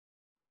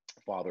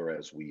Father,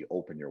 as we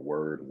open your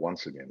word,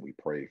 once again, we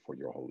pray for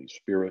your Holy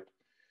Spirit.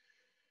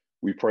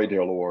 We pray,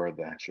 dear Lord,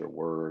 that your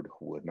word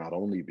would not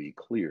only be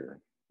clear,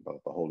 but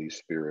the Holy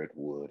Spirit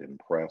would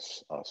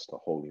impress us to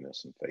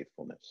holiness and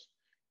faithfulness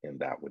in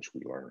that which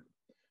we learn.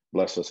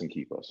 Bless us and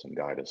keep us and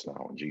guide us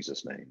now in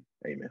Jesus' name.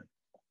 Amen.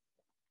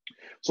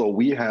 So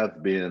we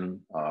have been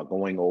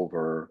going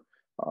over,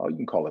 you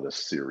can call it a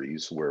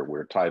series where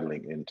we're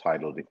entitling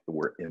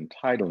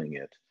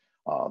it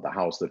The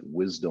House That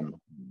Wisdom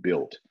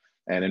Built.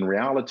 And in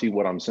reality,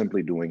 what I'm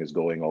simply doing is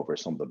going over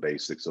some of the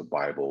basics of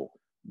Bible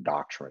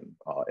doctrine.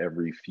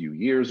 Every few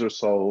years or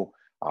so,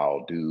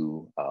 I'll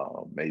do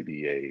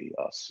maybe a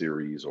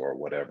series or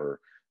whatever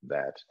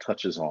that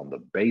touches on the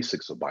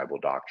basics of Bible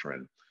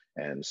doctrine.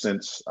 And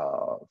since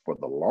for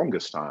the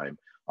longest time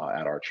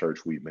at our church,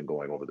 we've been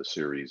going over the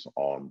series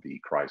on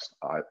the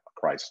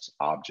Christ's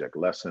object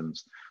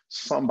lessons,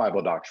 some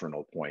Bible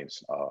doctrinal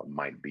points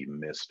might be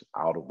missed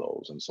out of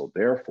those. And so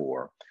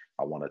therefore,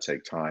 I want to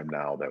take time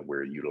now that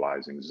we're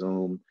utilizing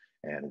Zoom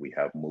and we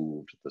have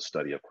moved the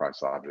study of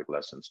Christ's object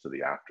lessons to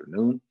the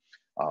afternoon.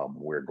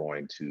 We're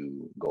going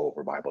to go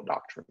over Bible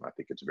doctrine. I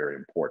think it's very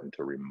important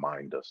to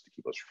remind us, to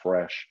keep us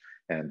fresh,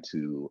 and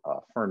to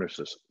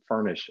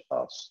furnish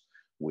us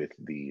with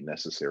the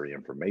necessary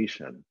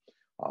information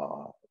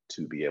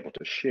to be able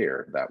to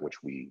share that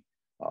which we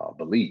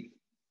believe.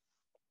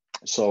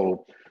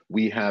 So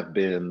we have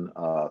been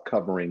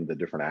covering the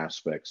different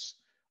aspects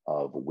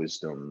of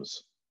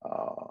wisdom's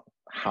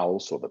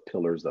house, or the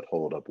pillars that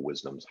hold up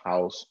wisdom's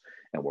house.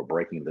 And we're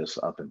breaking this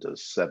up into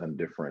 7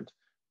 different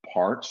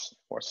parts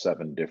or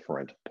 7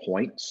 different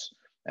points.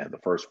 And the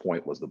first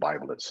point was the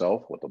Bible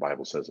itself, what the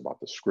Bible says about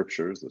the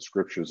scriptures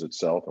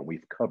itself. And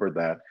we've covered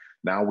that.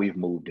 Now we've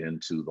moved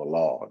into the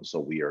law. And so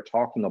we are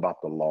talking about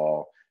the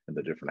law and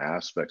the different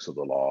aspects of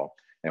the law.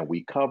 And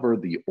we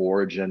covered the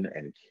origin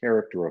and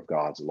character of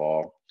God's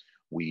law.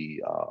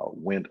 We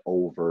went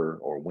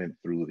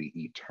through the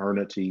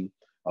eternity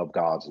of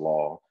God's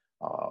law.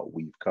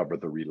 We've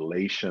covered the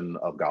relation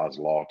of God's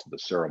law to the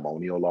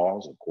ceremonial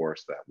laws, of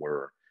course, that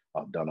were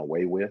done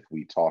away with.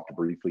 We talked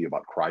briefly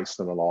about Christ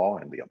and the law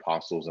and the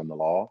apostles and the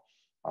law.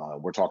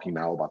 We're talking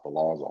now about the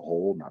law as a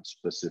whole, not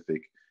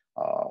specific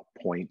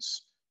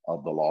points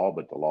of the law,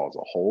 but the law as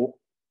a whole.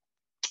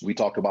 We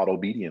talked about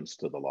obedience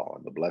to the law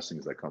and the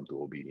blessings that come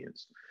through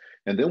obedience.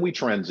 And then we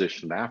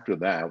transitioned after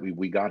that.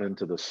 We got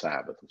into the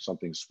Sabbath,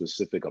 something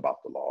specific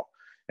about the law.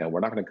 And we're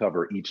not going to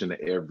cover each and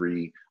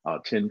every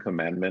 10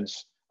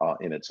 commandments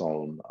in its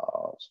own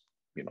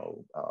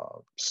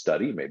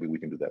study. Maybe we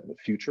can do that in the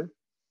future.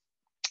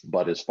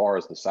 But as far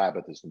as the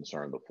Sabbath is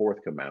concerned, the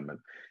 4th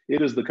commandment,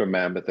 it is the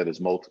commandment that is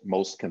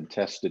most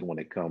contested when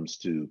it comes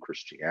to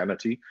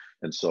Christianity.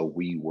 And so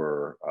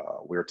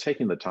we're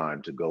taking the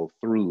time to go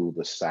through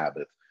the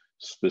Sabbath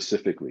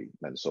specifically.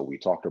 And so we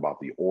talked about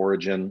the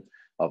origin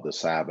of the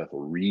Sabbath,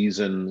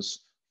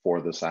 reasons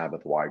for the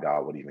Sabbath, why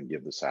God would even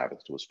give the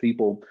Sabbath to his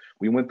people.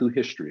 We went through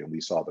history and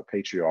we saw the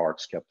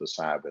patriarchs kept the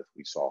Sabbath.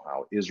 We saw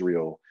how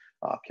Israel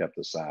kept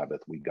the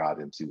Sabbath. We got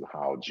into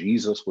how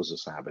Jesus was a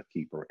Sabbath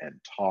keeper and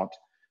taught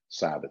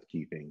Sabbath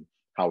keeping,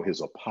 how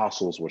his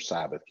apostles were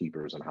Sabbath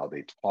keepers and how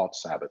they taught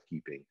Sabbath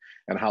keeping,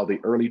 and how the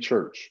early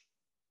church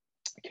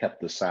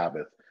kept the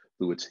Sabbath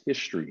through its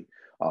history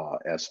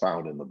as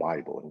found in the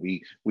Bible. And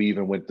we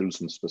even went through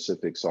some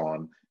specifics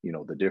on,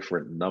 the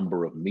different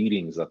number of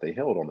meetings that they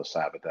held on the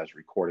Sabbath as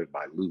recorded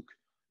by Luke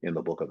in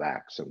the book of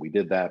Acts. And we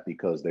did that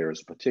because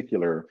there's a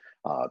particular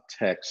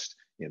text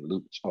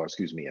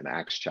in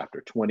Acts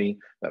chapter 20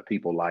 that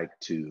people like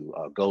to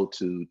go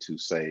to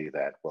say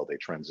that, well, they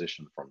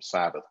transitioned from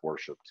Sabbath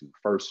worship to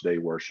first day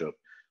worship,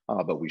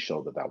 but we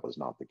showed that was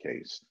not the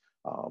case.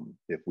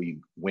 If we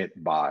went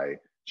by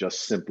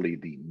just simply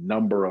the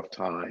number of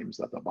times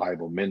that the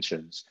Bible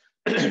mentions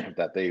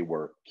that they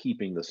were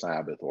keeping the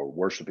Sabbath or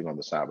worshiping on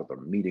the Sabbath or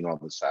meeting on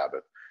the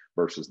Sabbath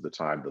versus the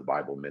time the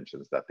Bible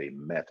mentions that they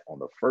met on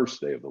the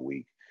first day of the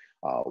week,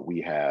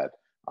 we had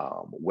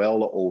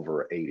well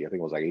over 80, I think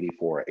it was like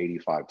 84 or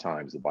 85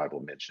 times the Bible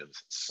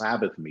mentions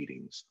Sabbath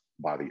meetings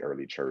by the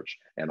early church,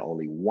 and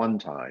only one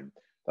time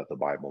that the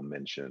Bible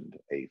mentioned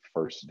a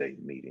first day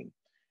meeting.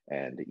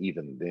 And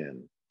even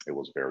then, it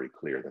was very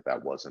clear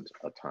that wasn't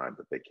a time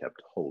that they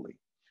kept holy.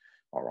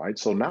 All right,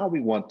 so now we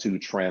want to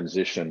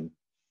transition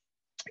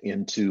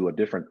into a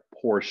different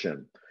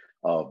portion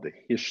of the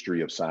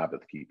history of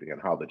Sabbath keeping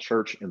and how the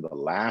church in the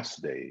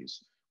last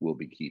days will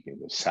be keeping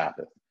the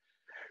Sabbath.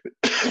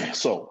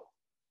 So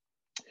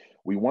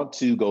we want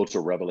to go to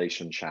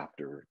Revelation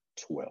chapter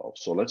 12.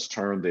 So let's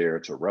turn there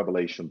to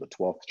Revelation, the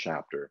 12th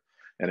chapter.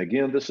 And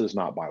again, this is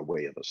not by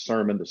way of a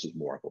sermon. This is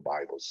more of a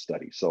Bible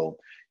study. So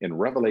in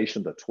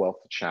Revelation, the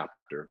 12th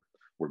chapter,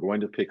 we're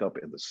going to pick up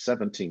in the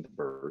 17th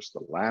verse,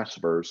 the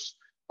last verse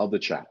of the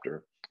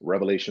chapter,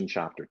 Revelation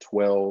chapter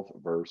 12,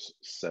 verse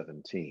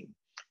 17.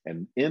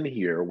 And in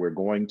here, we're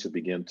going to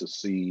begin to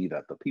see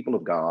that the people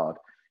of God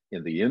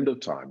in the end of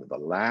time, in the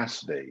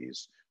last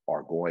days,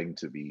 are going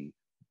to be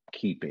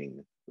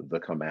keeping the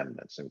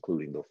commandments,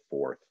 including the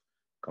 4th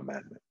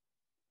commandment.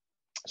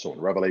 So in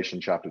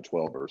Revelation chapter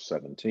 12, verse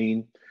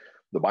 17,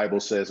 The Bible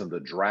says, and the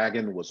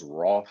dragon was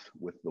wroth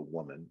with the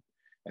woman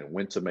and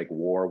went to make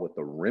war with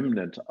the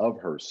remnant of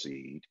her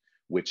seed,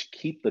 which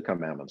keep the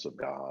commandments of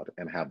God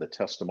and have the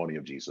testimony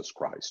of Jesus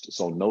Christ.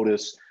 So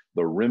notice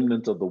the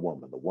remnant of the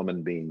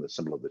woman being the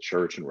symbol of the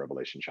church in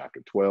Revelation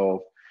chapter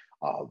 12,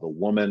 the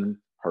woman,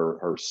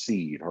 her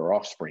seed, her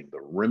offspring,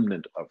 the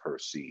remnant of her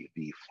seed,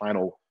 the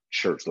final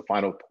church, the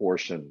final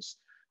portions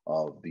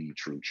of the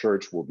true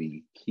church will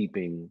be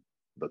keeping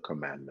the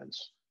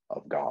commandments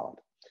of God.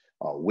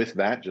 With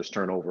that, just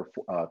turn over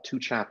 2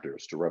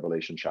 chapters to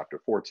Revelation chapter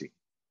 14.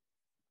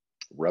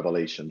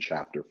 Revelation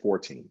chapter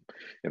 14.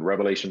 In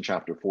Revelation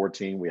chapter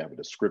 14, we have a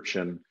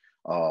description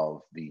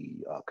of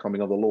the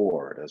coming of the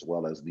Lord, as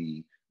well as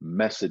the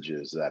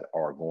messages that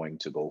are going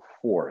to go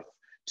forth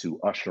to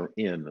usher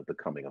in the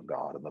coming of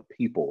God and the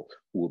people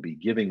who will be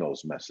giving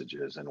those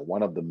messages. And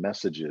one of the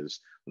messages,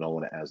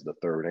 known as the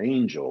third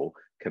angel,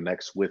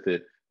 connects with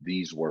it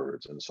these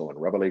words. And so in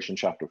Revelation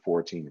chapter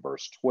 14,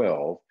 verse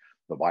 12,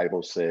 the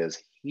Bible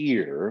says,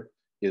 "Here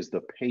is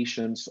the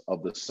patience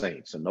of the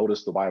saints." And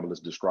notice the Bible is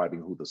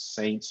describing who the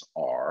saints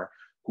are,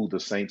 who the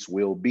saints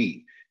will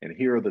be. And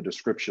here are the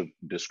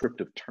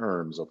descriptive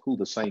terms of who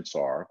the saints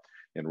are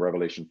in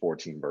Revelation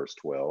 14, verse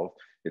 12.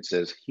 It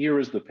says, "Here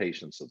is the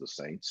patience of the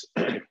saints.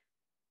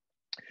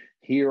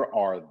 Here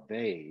are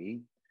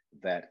they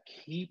that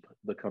keep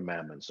the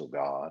commandments of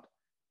God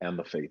and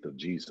the faith of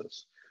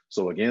Jesus."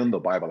 So again, the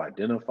Bible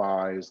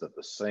identifies that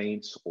the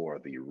saints, or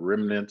the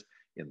remnant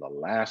in the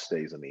last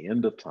days and the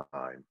end of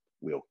time,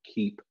 will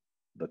keep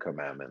the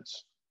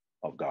commandments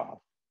of God.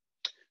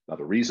 Now,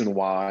 the reason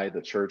why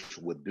the church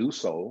would do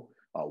so,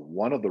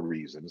 one of the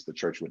reasons the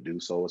church would do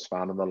so, is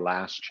found in the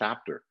last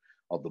chapter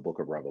of the book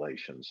of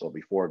Revelation. So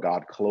before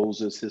God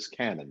closes his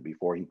canon,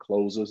 before he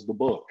closes the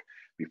book,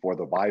 before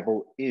the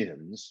Bible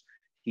ends,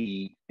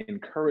 he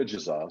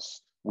encourages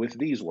us with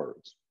these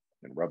words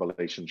in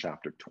Revelation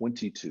chapter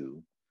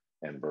 22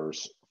 and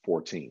verse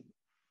 14.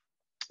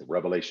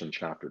 Revelation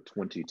chapter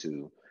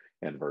 22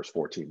 and verse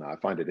 14. Now, I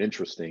find it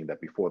interesting that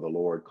before the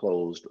Lord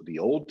closed the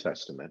Old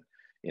Testament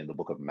in the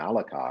book of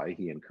Malachi,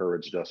 he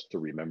encouraged us to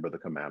remember the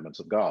commandments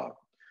of God.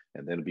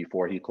 And then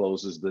before he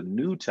closes the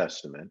New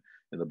Testament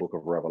in the book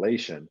of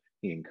Revelation,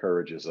 he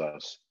encourages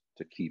us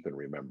to keep and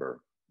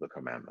remember the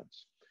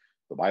commandments.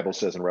 The Bible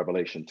says in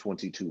Revelation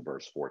 22,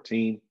 verse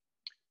 14,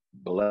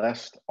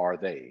 "Blessed are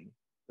they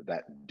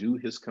that do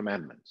his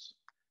commandments,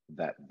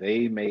 that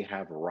they may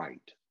have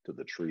right to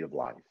the tree of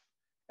life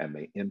and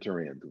may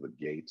enter in through the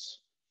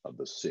gates of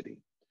the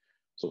city."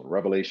 So in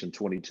Revelation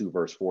 22,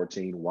 verse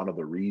 14, one of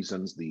the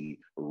reasons the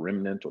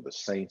remnant, or the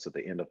saints at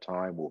the end of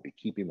time, will be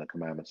keeping the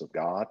commandments of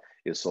God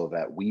is so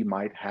that we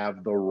might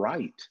have the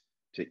right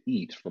to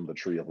eat from the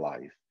tree of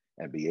life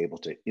and be able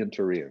to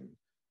enter in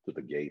to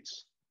the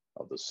gates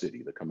of the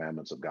city. The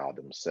commandments of God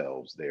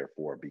themselves,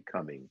 therefore,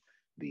 becoming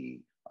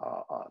the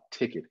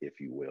ticket, if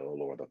you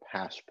will, or the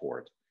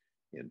passport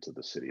into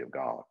the city of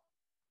God.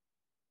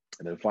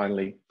 And then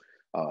finally,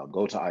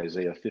 go to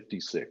Isaiah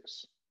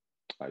 56.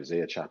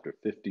 Isaiah chapter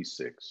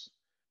 56.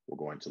 We're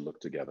going to look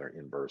together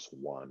in verse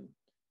 1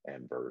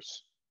 and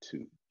verse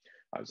 2.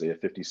 Isaiah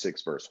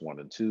 56, verse 1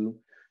 and 2,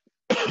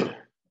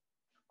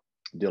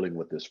 dealing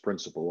with this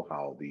principle,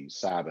 how the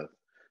Sabbath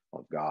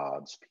of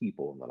God's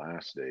people in the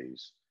last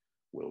days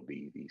will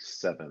be the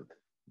seventh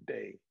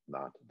day,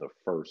 not the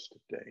first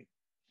day.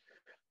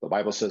 The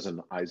Bible says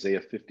in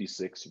Isaiah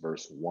 56,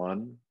 verse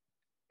 1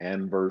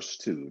 and verse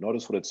 2.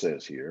 Notice what it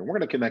says here. And we're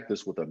going to connect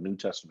this with a New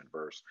Testament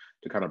verse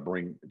to kind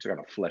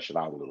of flesh it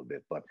out a little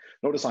bit. But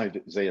notice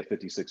Isaiah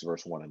 56,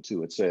 verse 1 and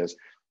 2. It says,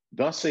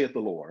 "Thus saith the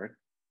Lord,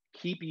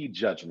 keep ye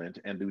judgment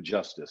and do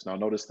justice." Now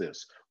notice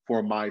this,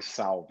 "For my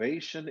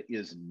salvation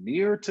is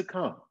near to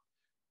come."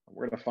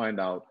 We're going to find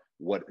out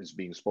what is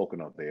being spoken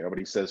of there. But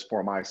he says,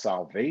 "For my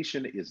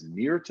salvation is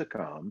near to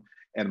come,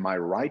 and my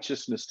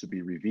righteousness to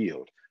be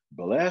revealed.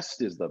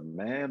 Blessed is the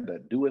man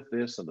that doeth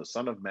this, and the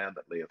Son of Man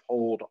that layeth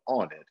hold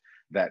on it,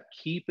 that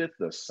keepeth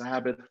the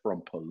Sabbath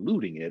from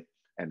polluting it,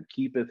 and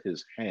keepeth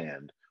his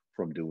hand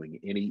from doing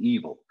any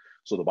evil."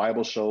 So the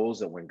Bible shows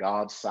that when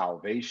God's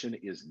salvation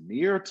is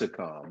near to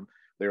come,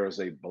 there is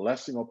a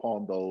blessing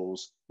upon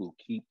those who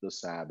keep the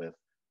Sabbath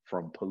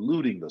from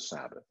polluting the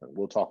Sabbath. And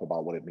we'll talk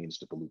about what it means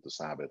to pollute the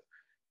Sabbath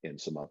in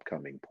some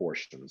upcoming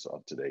portions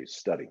of today's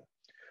study.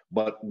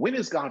 But when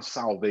is God's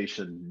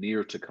salvation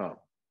near to come?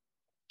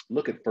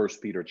 Look at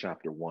 1 Peter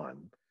chapter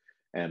 1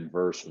 and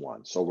verse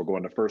 1. So we're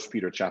going to 1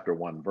 Peter chapter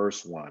 1,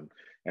 verse 1.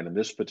 And in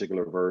this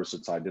particular verse,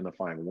 it's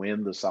identifying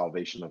when the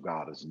salvation of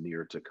God is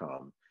near to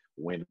come,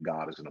 when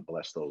God is going to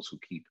bless those who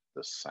keep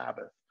the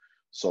Sabbath.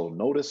 So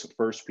notice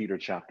 1 Peter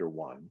chapter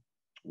 1.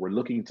 We're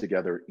looking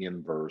together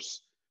in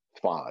verse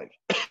 5.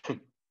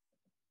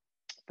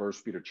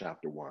 1 Peter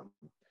chapter 1,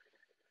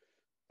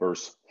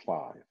 verse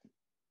 5.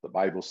 The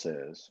Bible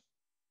says,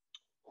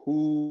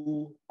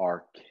 "Who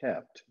are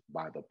kept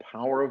by the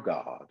power of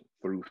God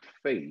through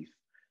faith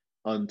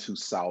unto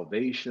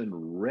salvation,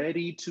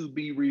 ready to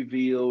be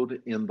revealed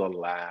in the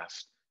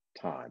last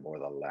time," or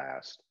the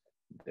last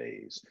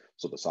days.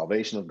 So the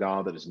salvation of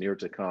God that is near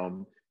to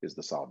come is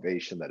the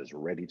salvation that is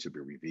ready to be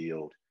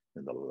revealed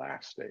in the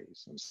last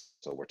days. And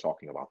so we're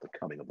talking about the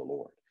coming of the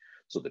Lord.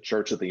 So the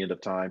church at the end of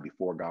time,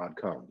 before God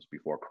comes,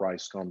 before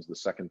Christ comes the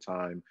second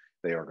time,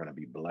 they are going to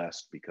be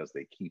blessed because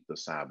they keep the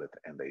Sabbath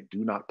and they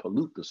do not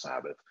pollute the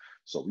Sabbath.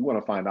 So we want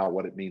to find out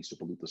what it means to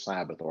pollute the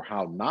Sabbath, or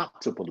how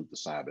not to pollute the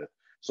Sabbath,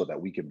 so that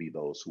we can be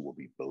those who will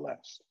be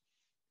blessed.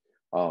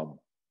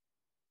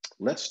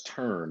 Let's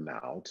turn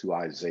now to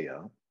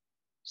Isaiah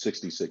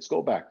 66.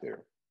 Go back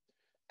there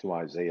to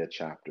Isaiah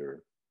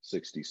chapter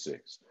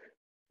 66.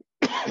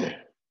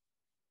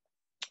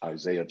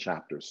 Isaiah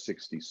chapter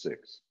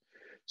 66.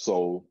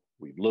 So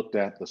we've looked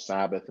at the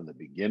Sabbath in the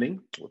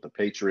beginning with the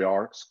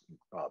patriarchs,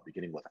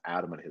 beginning with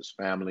Adam and his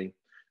family,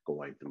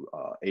 going through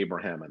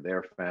Abraham and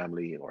their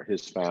family, or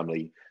his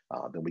family.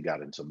 Then we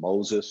got into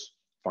Moses,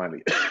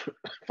 finally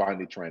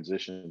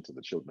transitioned to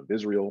the children of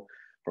Israel.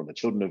 From the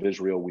children of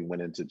Israel, we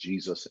went into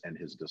Jesus and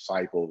his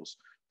disciples.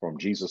 From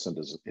Jesus and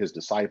his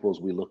disciples,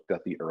 we looked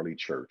at the early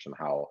church and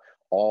how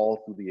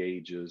all through the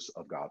ages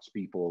of God's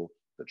people,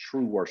 the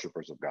true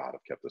worshipers of God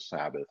have kept the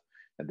Sabbath.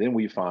 And then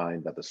we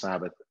find that the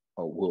Sabbath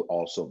will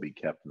also be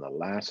kept in the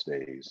last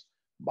days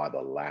by the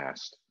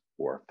last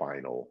or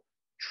final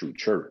true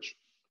church.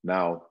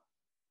 Now,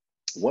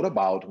 what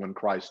about when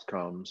Christ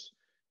comes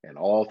and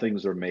all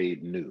things are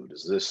made new?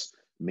 Does this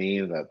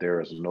mean that there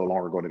is no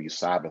longer going to be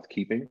Sabbath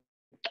keeping?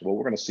 Well,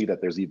 we're going to see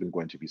that there's even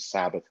going to be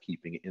Sabbath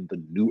keeping in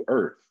the new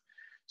earth.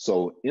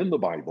 So in the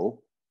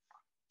Bible,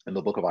 in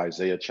the book of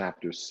Isaiah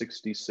chapter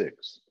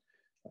 66,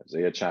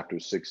 Isaiah chapter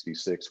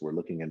 66, we're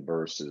looking in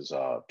verses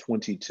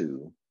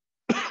 22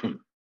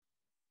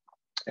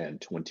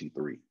 and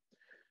 23.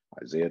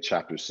 Isaiah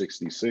chapter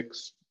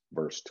 66,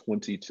 verse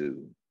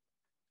 22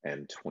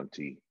 and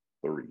 23.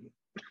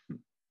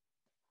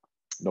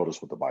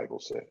 Notice what the Bible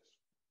says.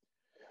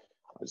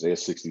 Isaiah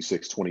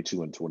 66,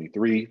 22 and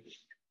 23.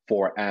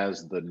 For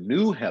as the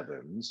new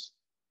heavens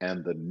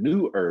and the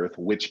new earth,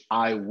 which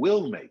I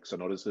will make. So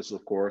notice this,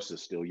 of course,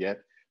 is still yet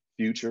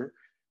future.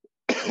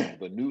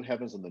 The new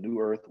heavens and the new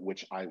earth,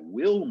 which I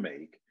will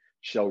make,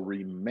 shall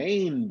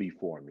remain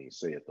before me,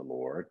 saith the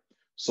Lord.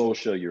 So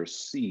shall your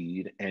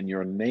seed and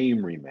your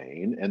name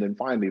remain. And then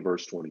finally,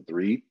 verse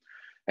 23,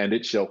 and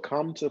it shall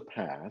come to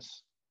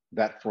pass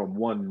that from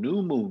one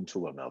new moon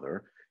to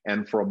another,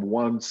 and from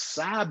one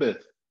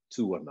Sabbath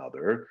to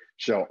another,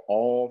 shall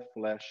all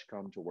flesh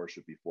come to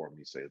worship before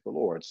me, saith the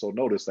Lord. So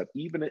notice that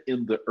even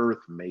in the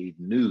earth made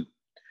new,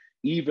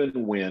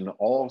 even when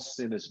all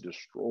sin is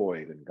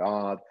destroyed and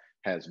God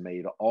has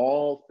made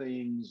all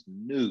things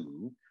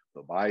new,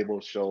 the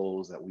Bible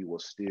shows that we will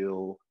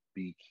still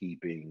be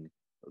keeping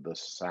the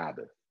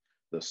Sabbath.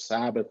 The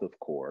Sabbath, of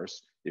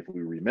course, if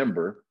we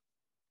remember,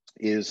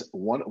 is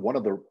one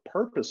of the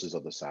purposes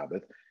of the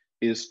Sabbath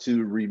is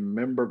to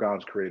remember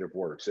God's creative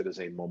works. It is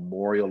a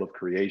memorial of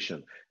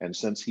creation. And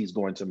since he's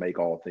going to make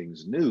all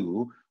things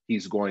new,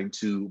 he's going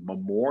to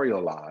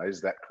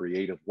memorialize that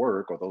creative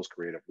work, or those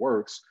creative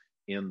works,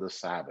 in the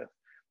Sabbath.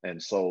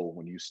 And so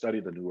when you study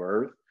the new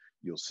earth,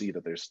 you'll see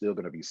that there's still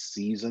going to be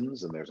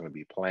seasons, and there's going to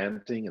be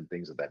planting and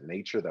things of that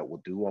nature that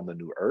we'll do on the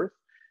new earth.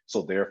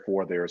 So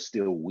therefore, there are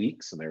still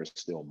weeks, and there's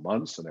still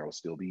months, and there will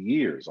still be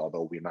years,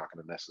 although we're not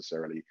going to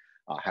necessarily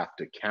have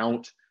to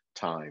count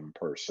time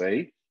per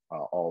se.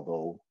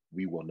 Although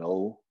we will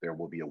know there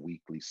will be a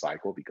weekly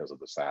cycle because of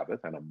the Sabbath,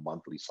 and a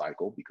monthly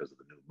cycle because of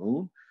the new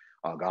moon.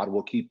 God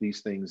will keep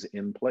these things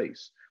in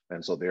place.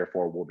 And so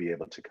therefore, we'll be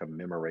able to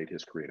commemorate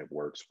his creative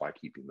works by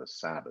keeping the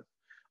Sabbath.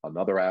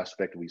 Another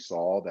aspect we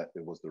saw that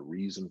it was the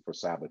reason for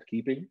Sabbath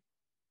keeping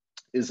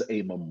is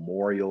a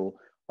memorial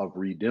of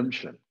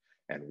redemption.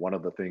 And one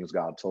of the things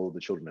God told the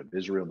children of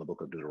Israel in the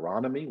book of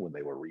Deuteronomy, when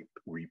they were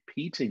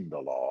repeating the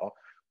law,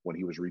 when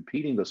he was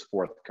repeating this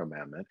fourth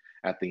commandment,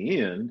 at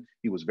the end,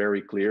 he was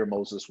very clear,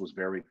 Moses was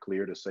very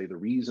clear to say the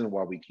reason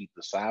why we keep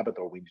the Sabbath,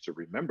 or we need to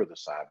remember the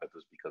Sabbath,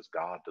 is because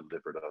God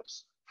delivered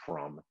us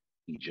from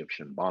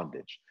Egyptian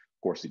bondage.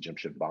 Of course,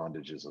 Egyptian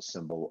bondage is a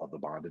symbol of the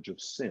bondage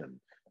of sin,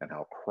 and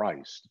how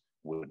Christ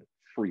would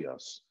free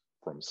us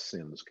from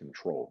sin's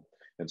control.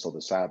 And so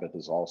the Sabbath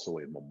is also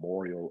a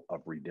memorial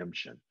of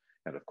redemption.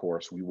 And of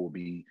course, we will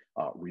be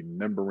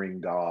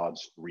remembering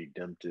God's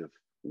redemptive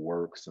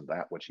works and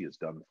that which he has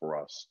done for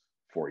us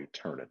for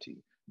eternity,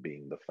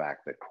 being the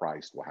fact that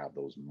Christ will have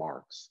those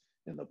marks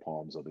in the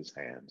palms of his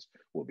hands.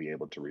 We'll be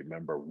able to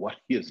remember what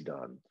he has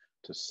done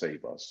to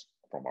save us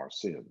from our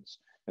sins.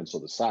 And so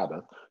the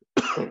Sabbath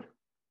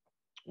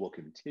will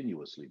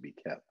continuously be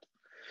kept.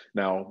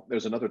 Now,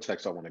 there's another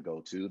text I want to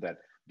go to that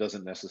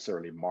doesn't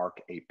necessarily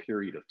mark a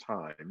period of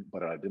time,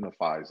 but it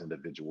identifies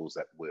individuals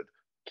that would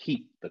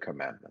keep the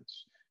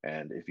commandments.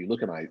 And if you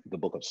look at the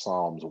book of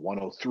Psalms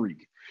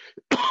 103,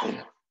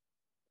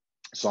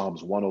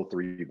 Psalms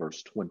 103,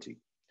 verse 20.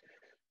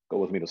 Go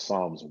with me to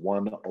Psalms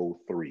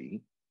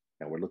 103,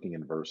 and we're looking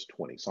in verse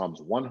 20.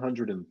 Psalms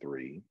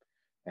 103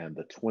 and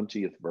the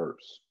 20th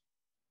verse.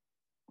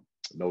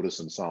 Notice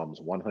in Psalms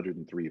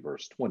 103,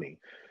 verse 20,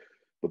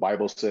 the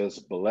Bible says,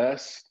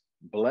 bless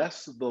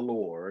the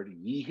Lord,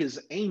 ye his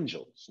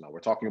angels. Now we're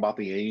talking about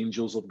the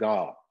angels of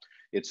God.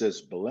 It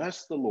says,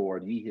 bless the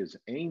Lord, ye his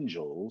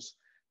angels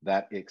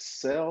that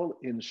excel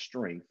in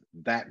strength,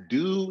 that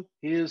do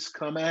his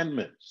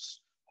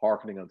commandments,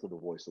 hearkening unto the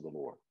voice of the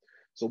Lord.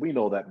 So we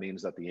know that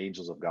means that the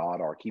angels of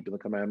God are keeping the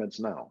commandments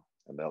now.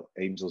 And the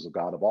angels of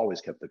God have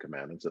always kept the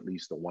commandments, at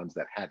least the ones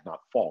that had not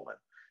fallen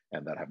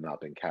and that have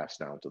not been cast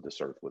down to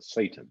this earth with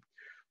Satan.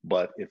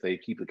 But if they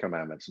keep the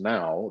commandments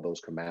now,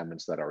 those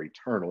commandments that are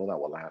eternal, that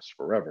will last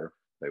forever,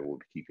 they will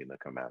be keeping the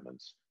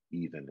commandments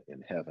even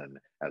in heaven,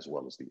 as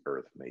well as the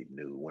earth made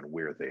new when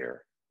we're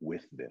there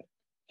with them,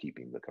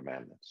 keeping the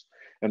commandments.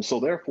 And so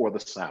therefore the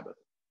Sabbath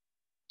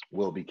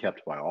will be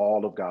kept by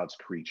all of God's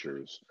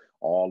creatures,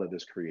 all of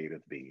his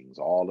creative beings,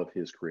 all of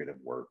his creative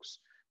works.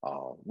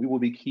 We will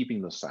be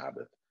keeping the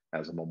Sabbath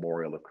as a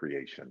memorial of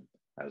creation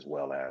as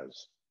well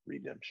as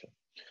redemption.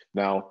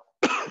 Now,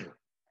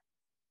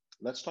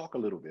 let's talk a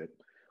little bit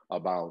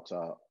about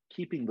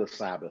keeping the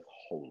Sabbath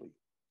holy,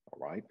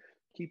 all right?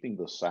 Keeping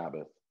the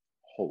Sabbath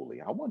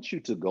holy. I want you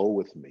to go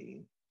with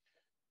me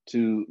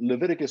to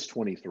Leviticus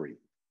 23.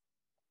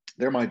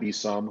 There might be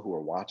some who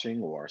are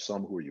watching, or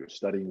some who you're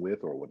studying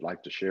with or would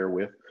like to share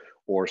with,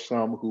 or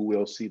some who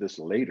will see this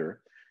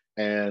later,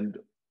 and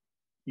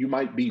you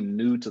might be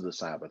new to the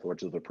Sabbath or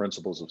to the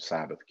principles of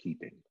Sabbath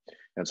keeping.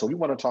 And so we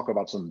want to talk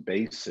about some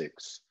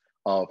basics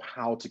of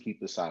how to keep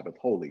the Sabbath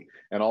holy.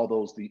 And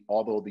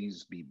although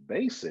these be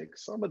basic,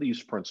 some of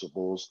these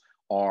principles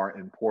are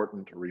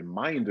important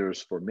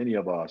reminders for many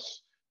of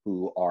us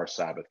who are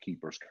Sabbath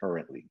keepers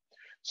currently.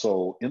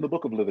 So in the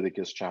book of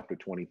Leviticus chapter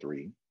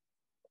 23,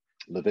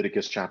 we're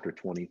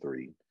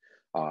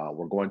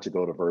going to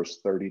go to verse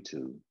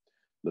 32,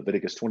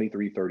 Leviticus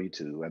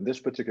 23:32. And this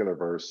particular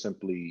verse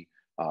simply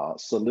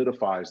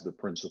solidifies the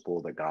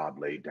principle that God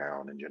laid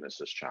down in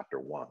Genesis chapter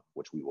 1,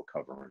 which we will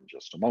cover in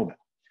just a moment.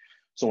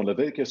 So in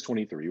Leviticus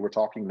 23, we're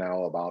talking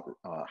now about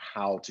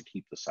how to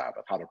keep the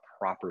Sabbath, how to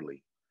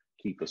properly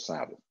keep the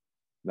Sabbath.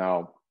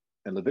 Now,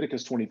 in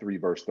Leviticus 23,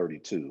 verse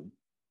 32,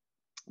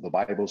 the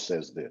Bible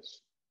says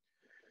this: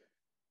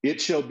 it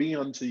shall be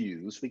unto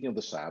you, speaking of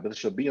the Sabbath, it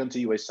shall be unto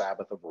you a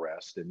Sabbath of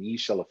rest, and ye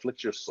shall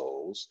afflict your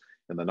souls.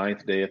 And the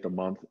 9th day of the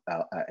month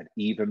at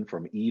even,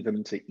 from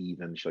even to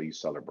even, shall you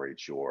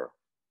celebrate your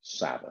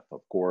Sabbath.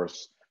 Of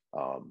course,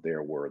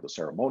 there were the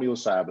ceremonial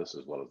Sabbaths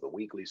as well as the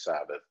weekly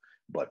Sabbath,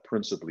 but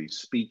principally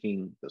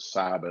speaking, the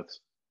Sabbaths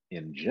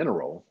in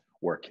general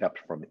were kept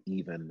from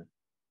even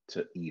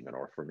to even,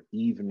 or from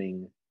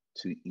evening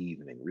to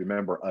evening.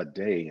 Remember, a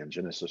day in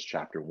Genesis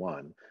chapter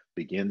 1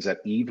 begins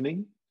at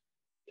evening,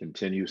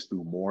 continues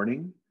through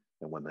morning,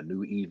 and when the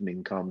new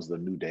evening comes, the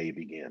new day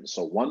begins.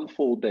 So one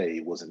full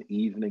day was an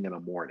evening and a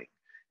morning.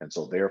 And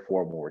so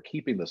therefore, when we're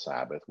keeping the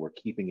Sabbath, we're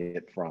keeping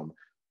it from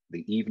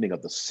the evening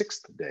of the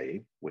 6th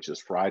day, which is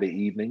Friday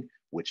evening,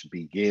 which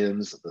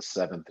begins the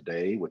 7th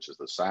day, which is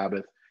the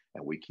Sabbath.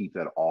 And we keep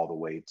that all the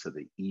way to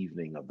the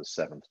evening of the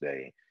 7th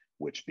day,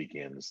 which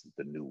begins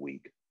the new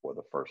week, or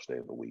the first day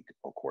of the week,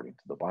 according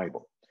to the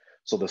Bible.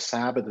 So the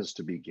Sabbath is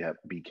to be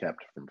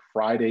kept from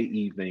Friday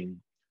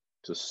evening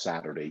to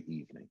Saturday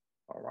evening,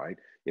 all right?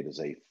 It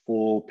is a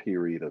full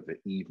period of the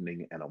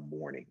evening and a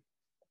morning.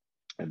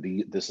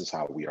 And this is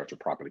how we are to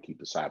properly keep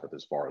the Sabbath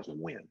as far as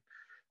when,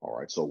 all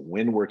right? So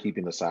when we're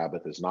keeping the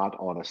Sabbath is not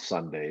on a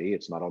Sunday,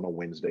 it's not on a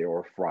Wednesday or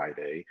a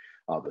Friday.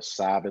 The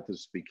Sabbath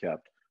is to be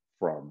kept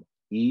from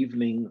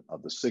evening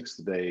of the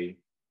 6th day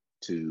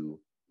to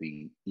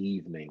the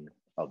evening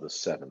of the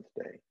 7th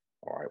day,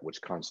 all right,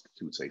 which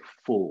constitutes a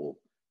full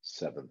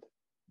 7th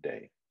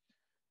day.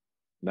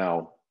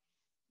 Now,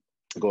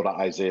 go to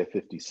Isaiah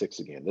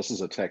 56 again. This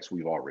is a text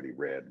we've already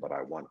read, but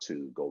I want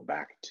to go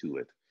back to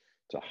it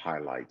to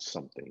highlight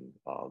something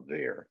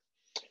there.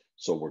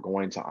 So we're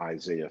going to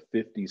Isaiah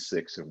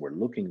 56, and we're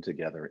looking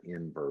together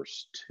in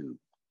verse 2.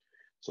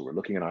 So we're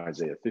looking at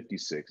Isaiah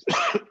 56,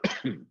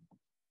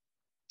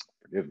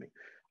 forgive me,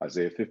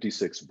 Isaiah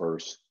 56,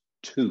 verse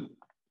 2.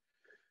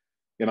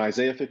 In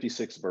Isaiah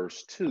 56,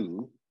 verse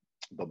 2,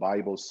 the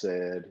Bible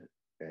said,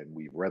 and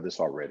we've read this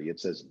already, it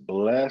says,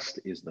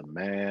 blessed is the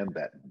man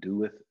that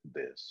doeth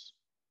this,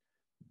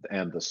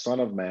 and the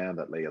Son of Man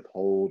that layeth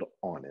hold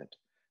on it,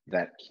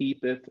 that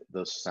keepeth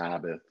the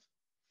Sabbath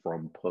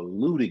from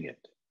polluting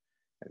it,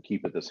 and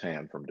keepeth his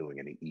hand from doing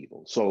any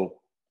evil. So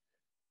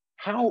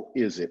how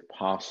is it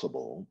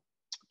possible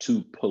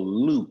to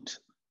pollute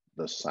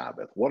the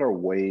Sabbath? What are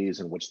ways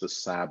in which the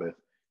Sabbath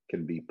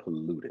can be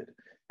polluted?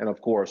 And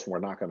of course, we're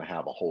not going to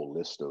have a whole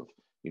list of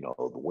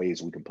the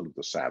ways we can pollute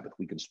the Sabbath.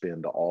 We can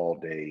spend all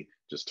day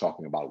just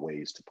talking about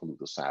ways to pollute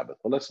the Sabbath.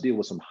 But let's deal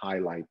with some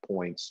highlight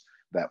points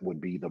that would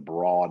be the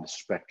broad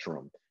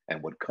spectrum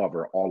and would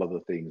cover all of the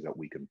things that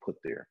we can put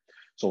there.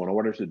 So in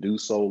order to do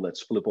so,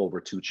 let's flip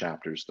over 2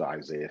 chapters to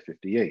Isaiah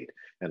 58,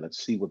 and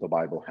let's see what the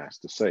Bible has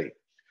to say.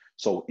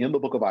 So in the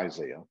book of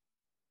Isaiah,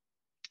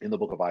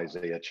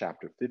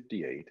 chapter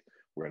 58,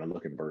 we're going to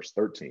look in verse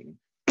 13.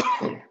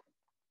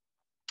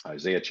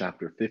 Isaiah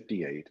chapter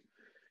 58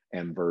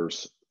 and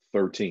verse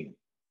 13.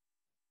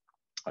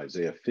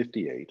 Isaiah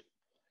 58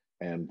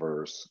 and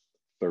verse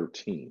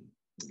 13.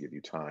 I'll give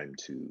you time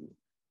to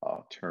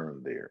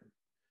turn there.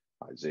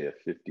 Isaiah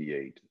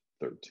 58,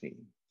 13.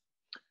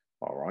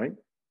 All right.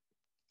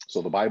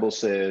 So the Bible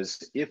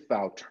says, if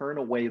thou turn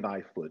away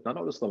thy foot, now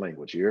notice the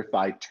language here,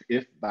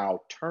 if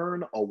thou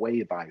turn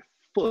away thy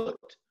foot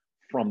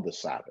from the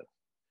Sabbath,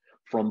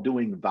 from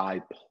doing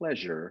thy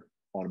pleasure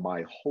on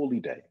my holy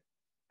day,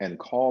 and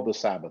call the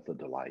Sabbath a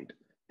delight,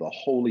 the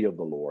holy of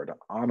the Lord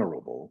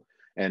honorable,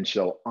 and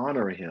shall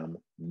honor him,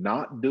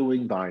 not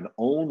doing thine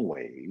own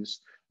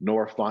ways,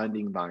 nor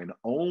finding thine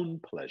own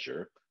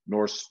pleasure,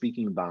 nor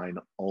speaking thine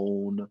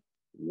own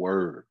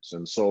words.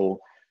 And so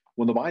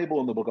when the Bible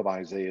in the book of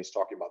Isaiah is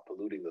talking about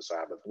polluting the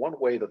Sabbath, one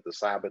way that the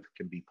Sabbath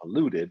can be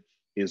polluted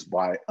is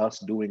by us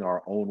doing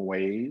our own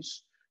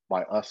ways,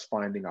 by us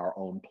finding our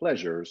own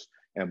pleasures,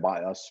 and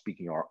by us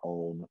speaking our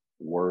own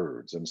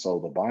words. And so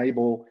the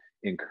Bible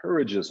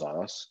encourages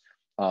us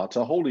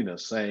to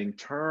holiness, saying,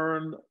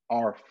 turn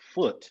our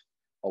foot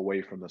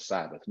away from the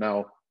Sabbath.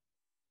 Now,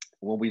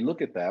 when we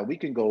look at that, we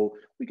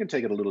can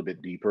take it a little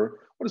bit deeper.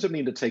 What does it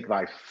mean to take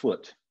thy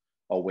foot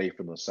away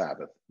from the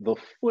Sabbath? The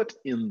foot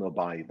in the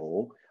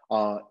Bible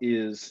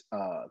is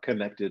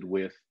connected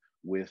with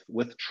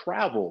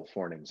travel,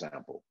 for an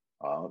example.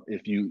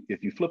 If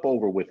you flip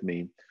over with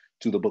me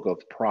to the book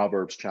of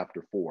Proverbs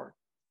chapter 4,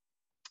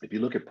 if you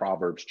look at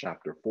Proverbs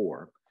chapter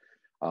 4,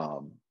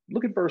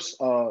 look at verse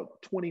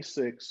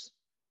 26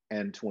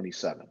 and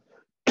 27.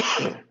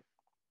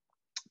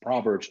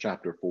 Proverbs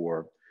chapter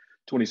 4,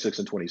 26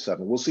 and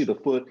 27. We'll see the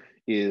foot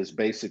is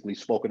basically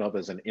spoken of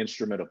as an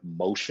instrument of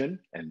motion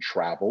and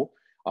travel.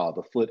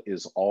 The foot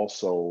is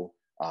also,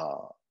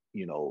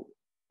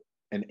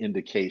 an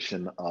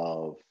indication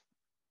of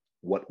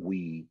what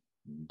we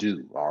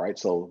do. All right.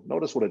 So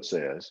notice what it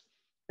says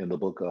in the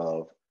book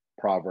of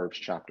Proverbs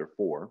chapter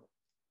 4.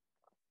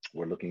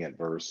 We're looking at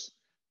verse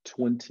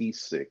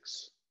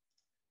 26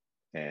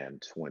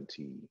 and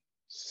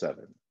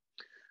 27.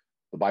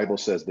 The Bible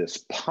says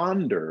this: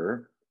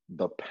 ponder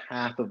the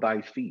path of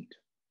thy feet,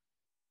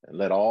 and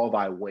let all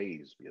thy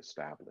ways be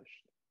established.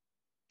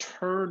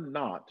 Turn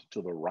not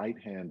to the right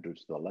hand or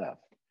to the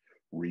left.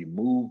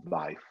 Remove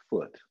thy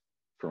foot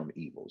from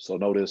evil. So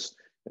notice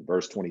in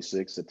verse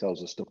 26, it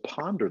tells us to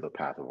ponder the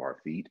path of our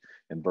feet.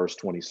 In verse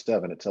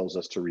 27, it tells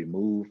us to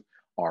remove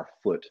our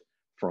foot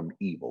from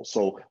evil.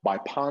 So by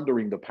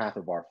pondering the path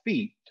of our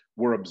feet,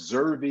 we're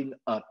observing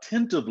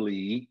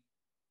attentively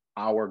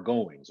our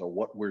goings, or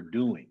what we're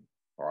doing,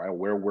 all right,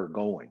 where we're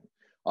going.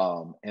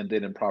 And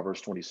then in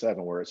Proverbs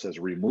 27, where it says,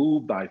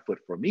 remove thy foot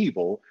from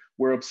evil,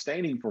 we're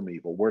abstaining from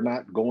evil. We're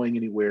not going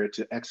anywhere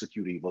to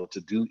execute evil,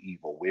 to do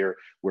evil.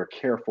 We're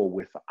careful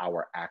with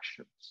our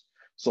actions.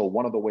 So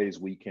one of the ways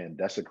we can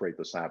desecrate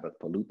the Sabbath,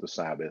 pollute the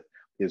Sabbath,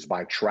 is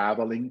by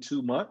traveling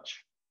too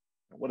much.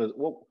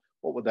 What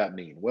would that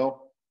mean?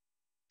 Well,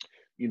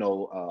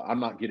 I'm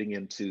not getting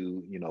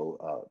into,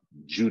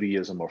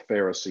 Judaism or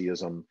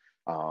Phariseeism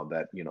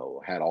that,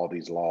 had all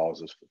these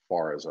laws as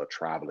far as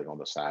traveling on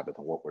the Sabbath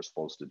and what we're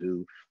supposed to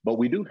do. But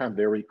we do have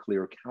very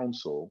clear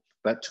counsel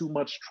that too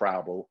much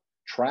travel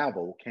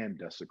can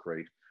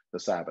desecrate the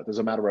Sabbath. As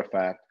a matter of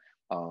fact,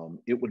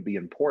 it would be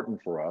important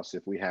for us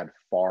if we had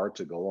far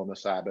to go on the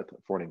Sabbath.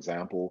 For an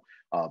example,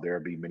 there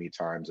would be many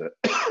times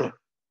that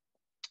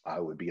I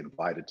would be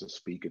invited to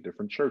speak at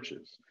different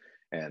churches.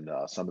 And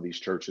some of these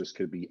churches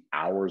could be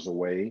hours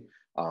away,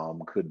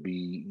 could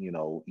be,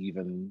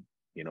 even,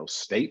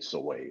 states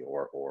away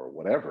or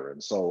whatever.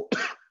 And so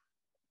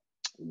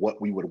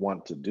what we would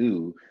want to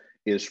do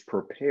is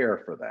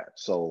prepare for that.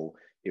 So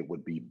it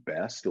would be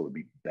best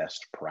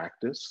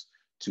practice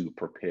to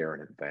prepare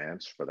in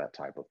advance for that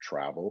type of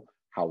travel.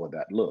 How would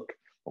that look?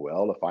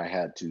 Well, if I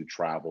had to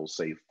travel,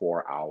 say,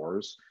 4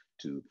 hours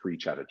to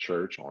preach at a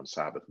church on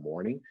Sabbath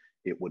morning,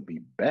 it would be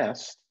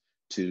best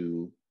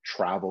to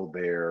travel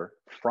there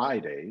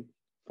Friday,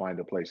 find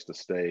a place to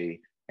stay,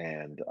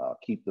 and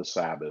keep the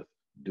Sabbath,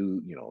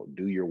 do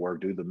your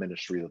work, do the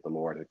ministry that the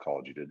Lord had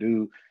called you to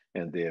do,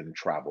 and then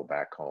travel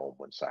back home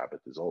when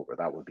Sabbath is over.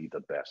 That would be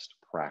the best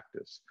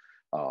practice.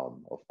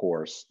 Of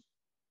course,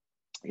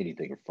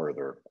 anything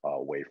further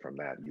away from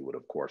that, you would,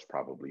 of course,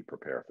 probably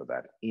prepare for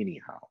that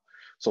anyhow.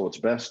 So it's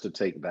best to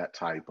take that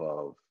type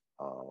of,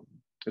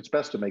 it's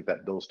best to make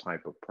those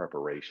type of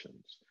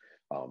preparations.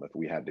 If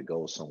we had to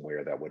go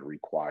somewhere that would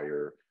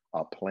require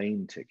a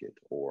plane ticket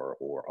or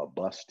a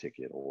bus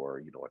ticket or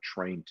a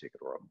train ticket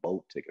or a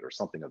boat ticket or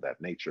something of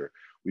that nature,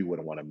 we would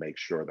want to make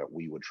sure that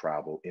we would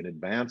travel in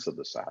advance of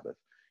the Sabbath.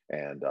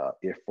 And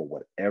if for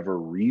whatever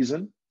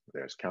reason,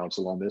 there's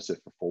counsel on this, if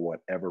for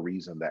whatever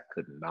reason that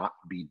could not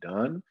be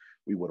done,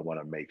 we would want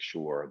to make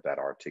sure that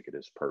our ticket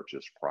is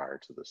purchased prior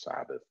to the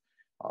Sabbath.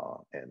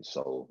 And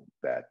so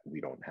that we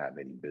don't have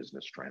any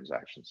business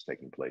transactions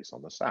taking place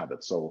on the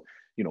Sabbath. So,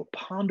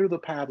 ponder the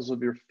paths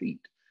of your feet,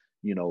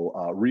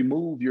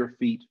 remove your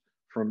feet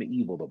from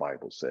evil, the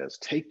Bible says.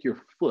 Take your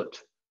foot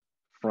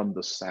from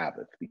the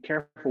Sabbath. Be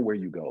careful where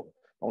you go.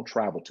 Don't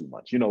travel too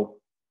much.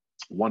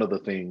 One of the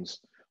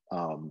things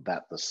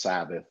that the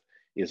Sabbath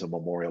is a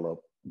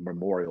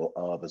memorial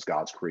of is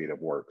God's creative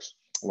works.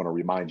 I want to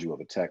remind you of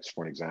a text,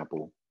 for an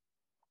example,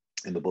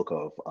 in the book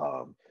of,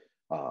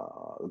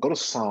 go to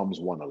Psalms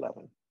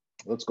 111.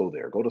 Let's go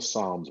there. Go to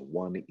Psalms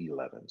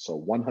 111. So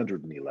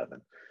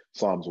 111.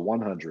 Psalms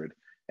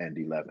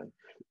 111.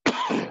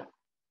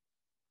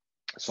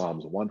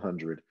 Psalms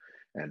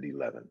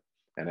 111.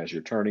 And as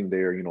you're turning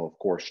there, of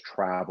course,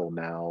 travel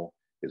now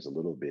is a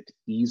little bit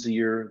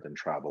easier than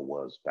travel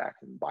was back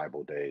in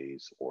Bible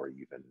days or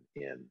even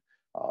in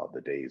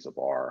the days of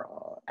our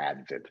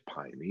Advent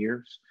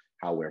pioneers.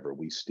 However,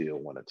 we still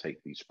want to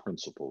take these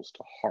principles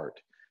to heart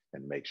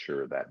and make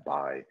sure that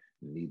by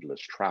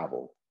needless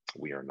travel,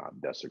 we are not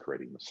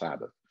desecrating the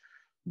Sabbath.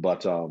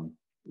 But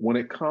when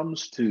it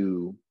comes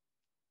to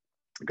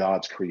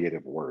God's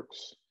creative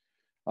works,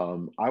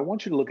 I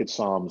want you to look at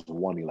Psalms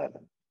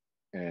 111.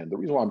 And the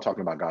reason why I'm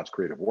talking about God's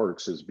creative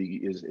works is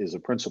a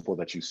principle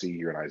that you see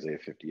here in Isaiah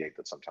 58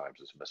 that sometimes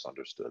is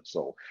misunderstood.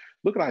 So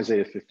look at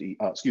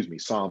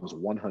Psalms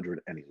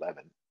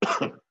 111.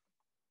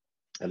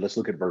 And let's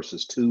look at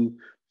verses 2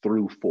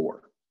 through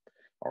 4.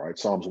 All right,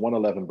 Psalms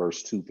 111,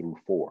 verse 2 through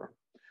 4.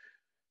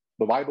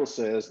 The Bible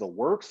says, "The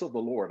works of the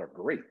Lord are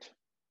great,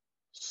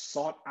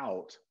 sought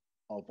out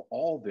of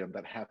all them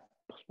that have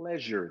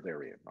pleasure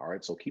therein." All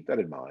right, so keep that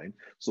in mind.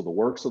 So the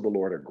works of the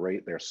Lord are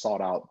great. They're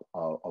sought out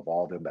of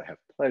all them that have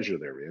pleasure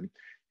therein.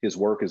 His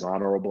work is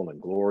honorable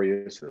and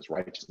glorious. His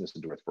righteousness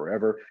endureth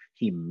forever.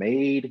 He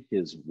made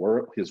his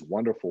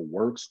wonderful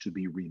works to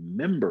be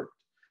remembered.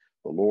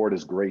 The Lord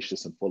is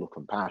gracious and full of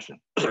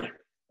compassion.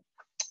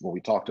 When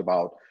we talked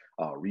about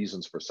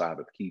reasons for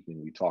Sabbath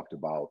keeping, we talked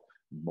about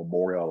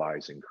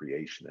memorializing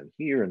creation. And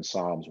here in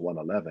Psalms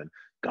 111,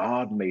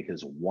 God made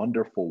his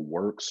wonderful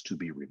works to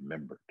be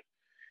remembered.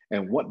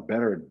 And what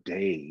better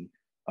day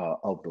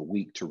of the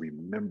week to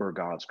remember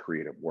God's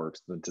creative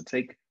works than to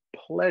take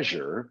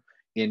pleasure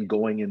in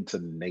going into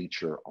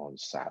nature on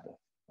Sabbath,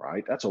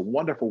 right? That's a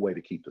wonderful way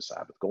to keep the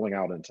Sabbath, going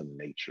out into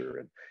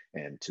nature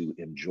and to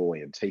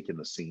enjoy and take in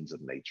the scenes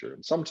of nature.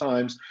 And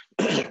sometimes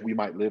we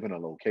might live in a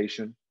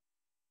location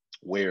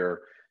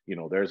where,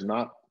 there's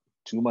not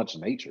too much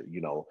nature.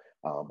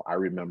 I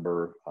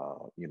remember,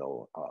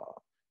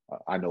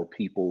 I know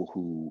people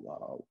who,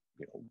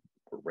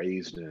 were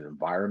raised in an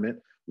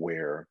environment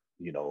where,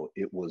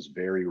 it was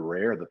very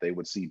rare that they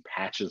would see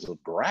patches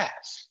of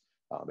grass.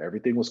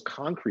 Everything was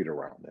concrete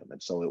around them.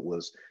 And so it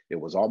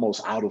was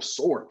almost out of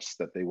sorts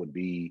that they would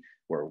be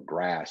where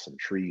grass and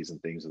trees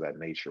and things of that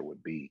nature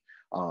would be.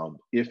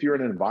 If you're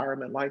in an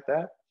environment like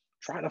that,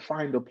 try to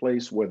find a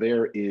place where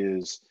there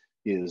is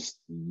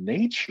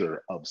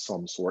nature of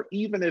some sort,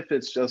 even if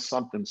it's just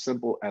something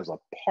simple as a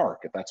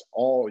park. If that's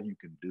all you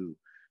can do,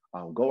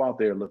 go out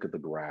there, look at the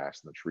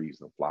grass and the trees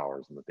and the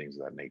flowers and the things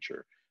of that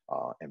nature,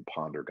 and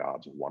ponder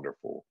God's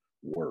wonderful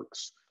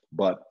works.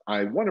 But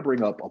I want to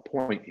bring up a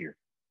point here.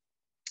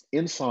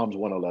 In Psalms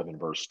 111,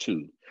 verse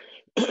 2,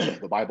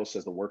 the Bible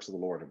says the works of the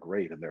Lord are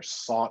great and they're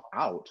sought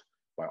out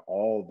by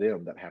all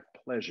them that have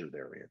pleasure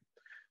therein.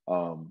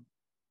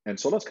 And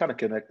so let's kind of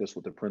connect this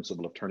with the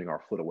principle of turning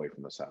our foot away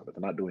from the Sabbath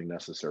and not doing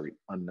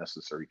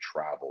unnecessary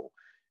travel,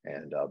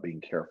 and being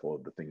careful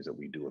of the things that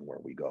we do and where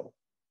we go.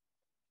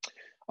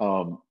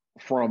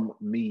 From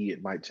me,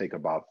 it might take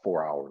about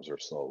 4 hours or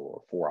so,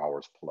 or 4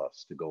 hours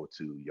plus, to go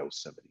to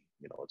Yosemite.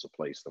 It's a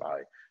place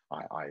that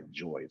I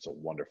enjoy. It's a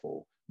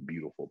wonderful,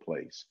 beautiful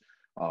place.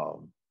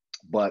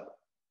 But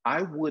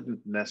I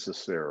wouldn't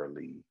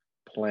necessarily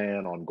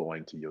plan on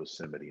going to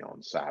Yosemite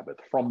on Sabbath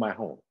from my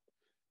home.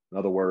 In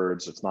other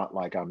words, it's not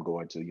like I'm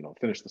going to,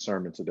 finish the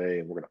sermon today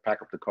and we're going to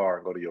pack up the car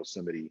and go to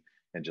Yosemite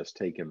and just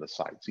take in the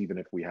sights. Even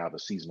if we have a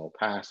seasonal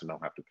pass and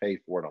don't have to pay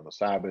for it on the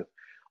Sabbath,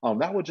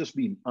 that would just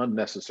be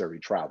unnecessary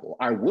travel.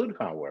 I would,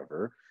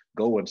 however,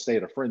 go and stay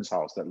at a friend's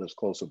house that lives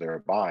closer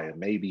thereby and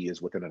maybe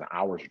is within an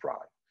hour's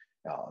drive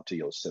to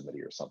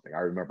Yosemite or something. I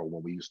remember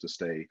when we used to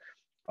stay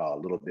a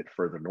little bit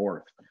further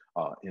north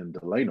in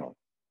Delano.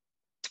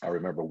 I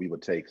remember we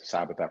would take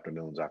Sabbath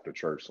afternoons after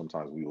church.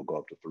 Sometimes we would go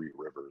up to Three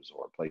Rivers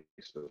or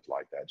places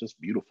like that. Just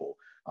beautiful,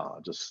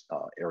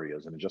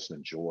 areas, and just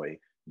enjoy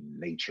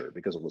nature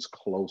because it was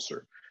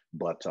closer.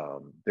 But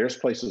there's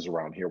places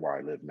around here where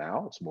I live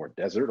now. It's more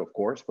desert, of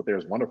course, but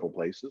there's wonderful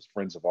places.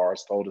 Friends of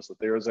ours told us that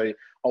there is a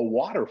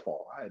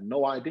waterfall. I had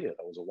no idea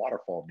there was a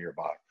waterfall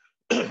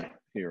nearby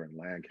here in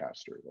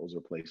Lancaster. Those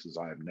are places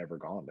I have never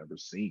gone, never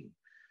seen.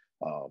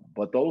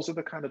 But those are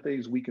the kind of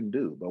things we can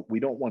do, but we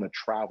don't want to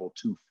travel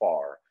too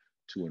far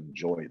to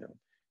enjoy them.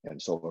 And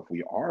so if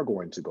we are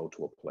going to go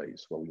to a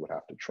place where we would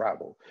have to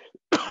travel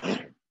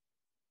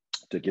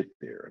to get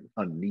there, and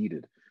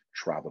unneeded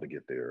travel to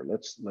get there,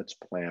 let's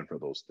plan for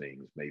those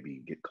things,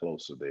 maybe get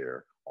closer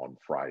there on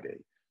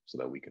Friday so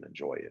that we can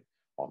enjoy it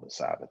on the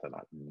Sabbath and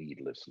not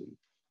needlessly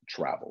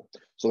travel.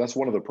 So that's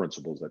one of the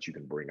principles that you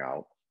can bring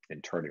out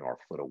in turning our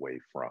foot away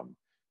from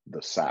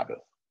the Sabbath.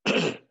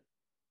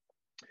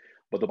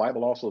 But the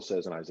Bible also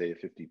says in Isaiah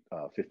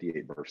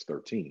 58, verse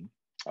 13,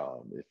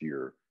 if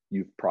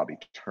you've probably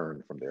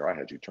turned from there, I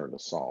had you turn to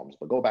Psalms,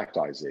 but go back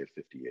to Isaiah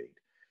 58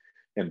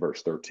 and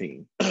verse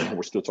 13.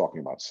 We're still talking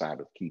about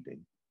Sabbath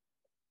keeping.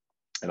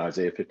 In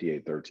Isaiah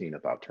 58:13,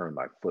 if thou turn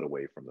thy foot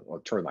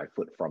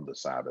from the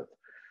Sabbath,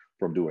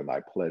 from doing thy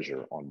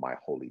pleasure on my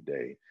holy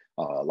day.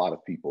 A lot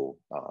of people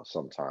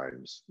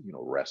sometimes,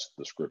 wrest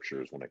the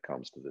scriptures when it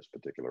comes to this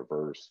particular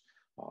verse.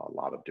 A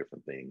lot of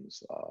different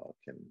things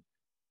can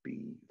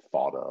be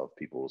thought of.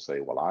 People will say,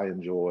 well, I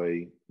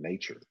enjoy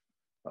nature.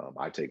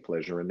 I take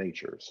pleasure in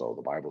nature. So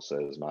the Bible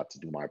says not to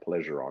do my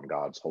pleasure on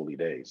God's holy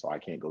day. So I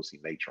can't go see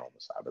nature on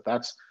the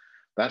Sabbath.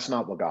 That's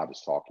not what God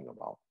is talking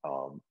about.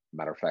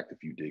 Matter of fact,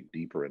 if you dig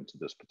deeper into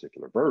this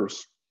particular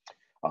verse,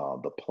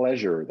 the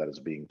pleasure that is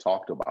being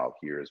talked about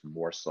here is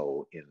more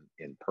so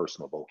in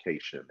personal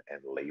vocation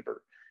and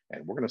labor.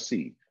 And we're going to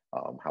see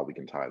how we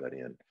can tie that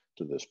in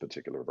to this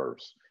particular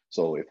verse.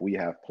 So if we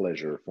have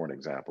pleasure, for an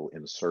example,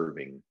 in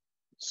serving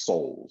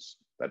souls,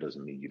 that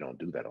doesn't mean you don't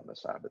do that on the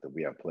Sabbath. If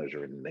we have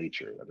pleasure in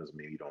nature, that doesn't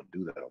mean you don't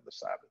do that on the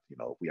Sabbath.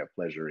 If we have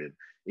pleasure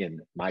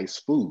in nice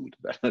food,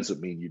 that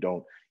doesn't mean you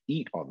don't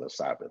eat on the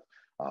Sabbath.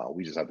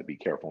 We just have to be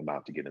careful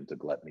not to get into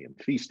gluttony and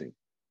feasting.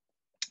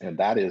 And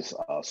that is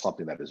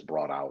something that is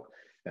brought out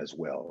as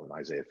well in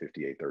Isaiah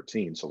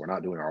 58:13. So we're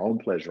not doing our own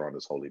pleasure on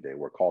this holy day.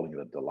 We're calling it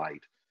a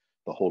delight,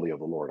 the holy of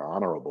the Lord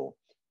honorable.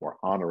 We're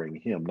honoring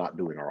him, not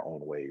doing our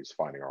own ways,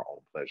 finding our own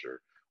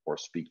pleasure, or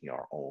speaking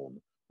our own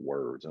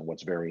words. And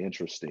what's very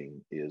interesting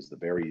is the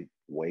very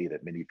way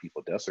that many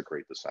people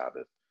desecrate the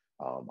Sabbath.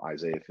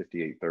 Isaiah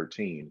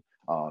 58:13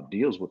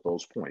 deals with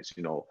those points.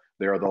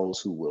 There are those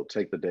who will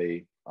take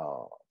the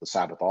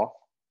Sabbath off.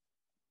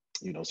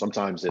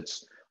 Sometimes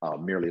it's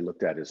merely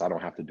looked at as I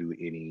don't have to do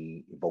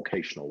any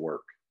vocational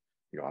work.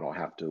 I don't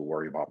have to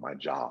worry about my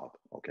job.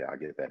 Okay, I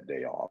get that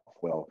day off.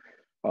 Well,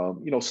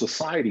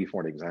 society,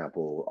 for an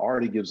example,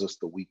 already gives us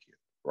the weekend,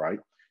 right?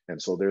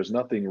 And so there's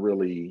nothing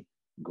really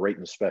great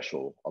and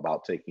special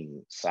about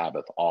taking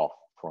Sabbath off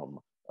from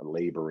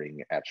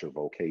laboring at your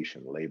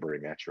vocation,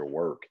 laboring at your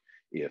work,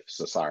 if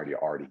society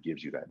already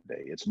gives you that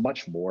day. It's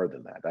much more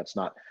than that. That's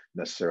not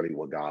necessarily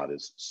what God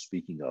is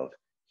speaking of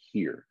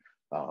here.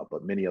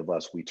 But many of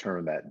us, we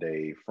turn that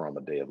day from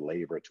a day of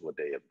labor to a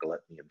day of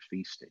gluttony and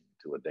feasting,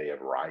 to a day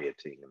of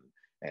rioting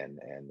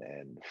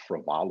and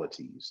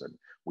frivolities. And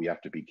we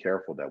have to be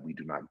careful that we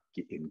do not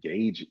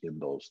engage in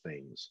those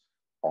things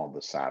on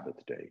the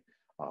Sabbath day.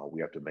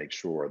 We have to make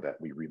sure that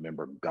we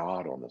remember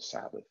God on the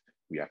Sabbath.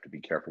 We have to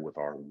be careful with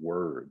our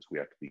words. We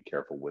have to be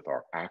careful with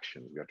our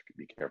actions. We have to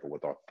be careful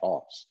with our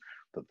thoughts,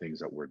 the things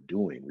that we're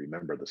doing.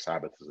 Remember, the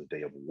Sabbath is a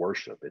day of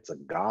worship. It's a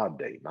God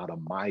day, not a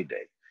my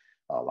day.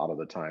 A lot of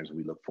the times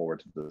we look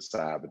forward to the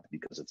Sabbath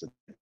because it's a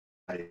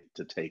day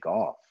to take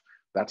off.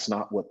 That's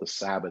not what the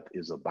Sabbath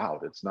is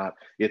about.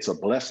 It's a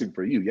blessing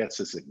for you. Yes,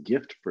 it's a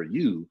gift for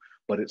you,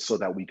 but it's so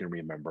that we can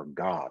remember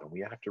God. And we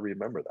have to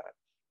remember that.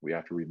 We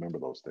have to remember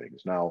those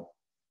things. Now,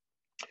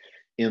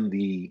 in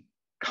the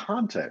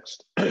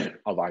context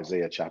of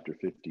Isaiah chapter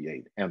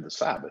 58 and the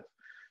Sabbath,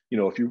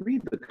 if you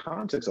read the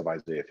context of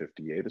Isaiah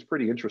 58, it's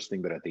pretty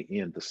interesting that at the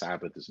end, the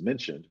Sabbath is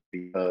mentioned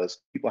because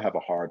people have a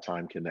hard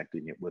time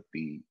connecting it with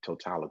the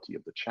totality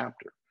of the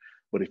chapter.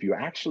 But if you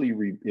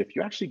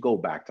actually go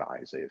back to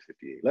Isaiah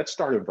 58, let's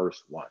start at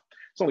verse 1.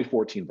 It's only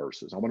 14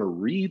 verses. I want to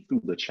read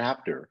through the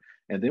chapter,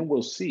 and then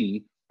we'll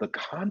see the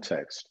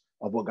context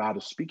of what God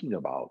is speaking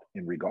about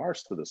in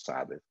regards to the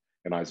Sabbath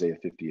in Isaiah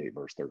 58,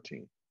 verse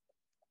 13.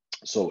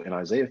 So in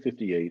Isaiah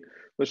 58,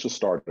 let's just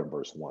start in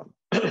verse 1.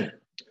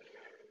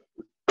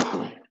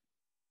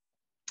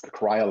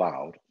 Cry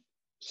aloud,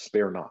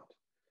 spare not.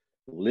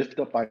 Lift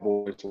up thy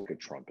voice like a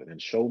trumpet,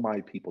 and show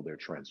my people their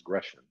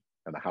transgression,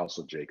 and the house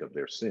of Jacob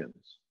their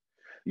sins.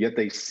 Yet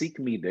they seek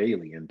me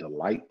daily and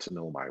delight to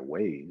know my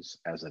ways,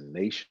 as a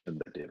nation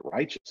that did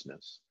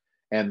righteousness,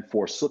 and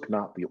forsook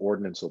not the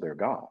ordinance of their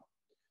God.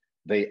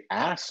 They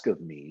ask of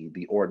me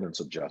the ordinance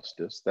of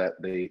justice,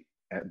 they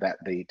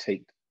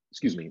take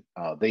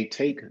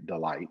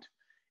delight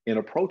in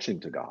approaching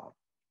to God.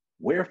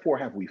 Wherefore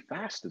have we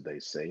fasted, they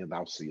say, and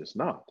thou seest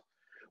not?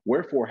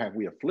 Wherefore have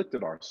we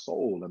afflicted our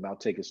soul, and thou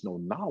takest no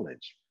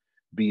knowledge?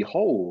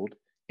 Behold,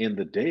 in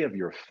the day of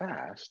your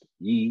fast,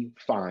 ye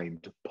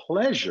find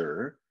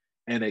pleasure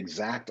and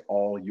exact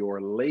all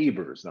your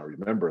labors. Now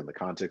remember, in the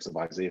context of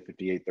Isaiah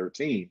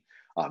 58:13,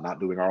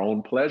 not doing our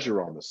own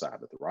pleasure on the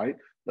Sabbath, right?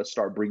 Let's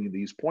start bringing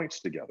these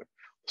points together.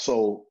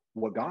 So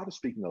what God is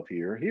speaking of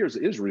here's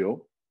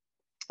Israel.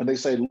 And they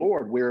say,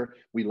 Lord,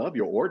 we love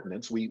your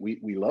ordinance. We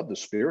love the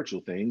spiritual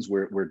things.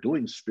 We're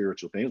doing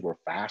spiritual things. We're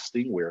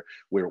fasting.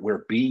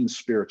 We're being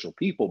spiritual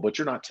people. But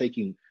you're not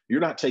taking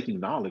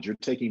knowledge. You're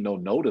taking no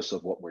notice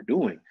of what we're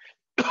doing.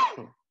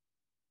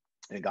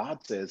 And God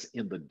says,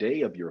 in the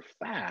day of your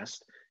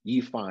fast,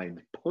 ye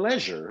find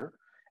pleasure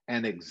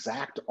and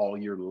exact all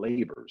your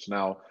labors.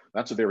 Now,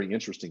 that's a very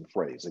interesting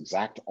phrase,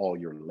 exact all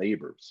your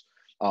labors.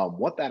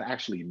 What that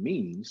actually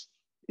means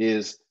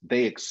is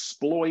they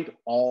exploit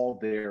all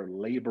their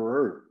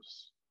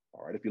laborers.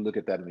 All right, if you look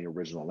at that in the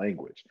original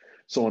language.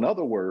 So in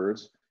other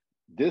words,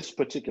 this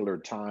particular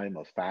time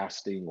of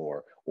fasting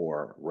or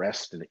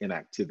rest and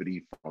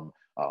inactivity from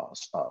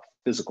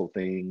physical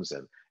things,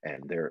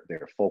 and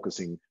they're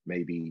focusing,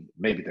 maybe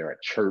they're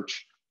at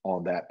church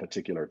on that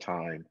particular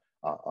time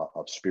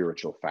of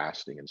spiritual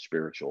fasting and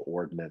spiritual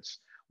ordinance,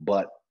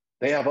 but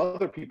they have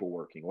other people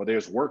working, or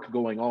there's work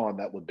going on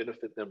that would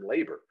benefit them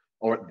labor.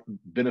 or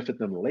benefit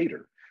them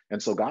later.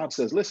 And so God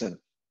says, listen,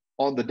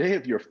 on the day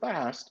of your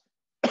fast,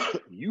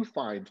 you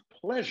find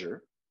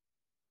pleasure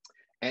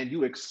and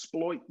you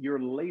exploit your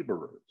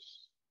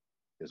laborers,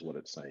 is what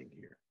it's saying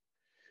here.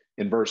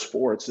 In verse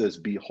 4, it says,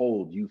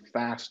 behold, you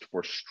fast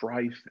for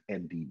strife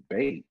and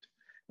debate,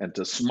 and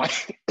to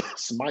smite,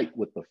 smite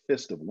with the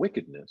fist of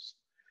wickedness.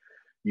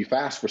 You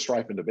fast for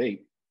strife and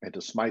debate, and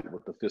to smite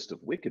with the fist of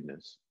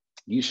wickedness.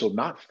 Ye shall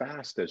not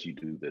fast as you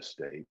do this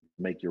day,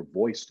 make your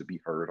voice to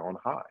be heard on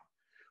high.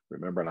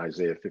 Remember in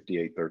Isaiah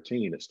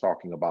 58:13, it's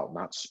talking about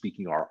not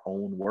speaking our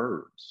own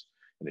words.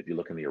 And if you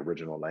look in the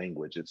original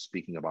language, it's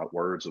speaking about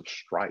words of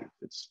strife.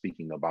 It's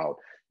speaking about,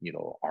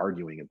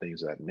 arguing and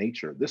things of that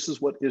nature. This is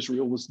what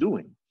Israel was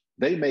doing.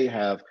 They may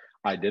have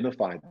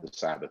identified the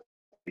Sabbath.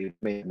 It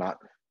may have not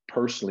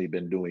personally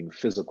been doing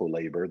physical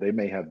labor. They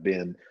may have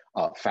been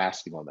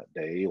fasting on that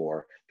day,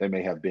 or they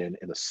may have been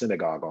in a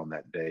synagogue on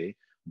that day,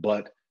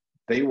 but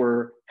they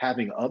were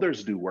having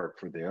others do work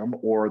for them,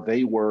 or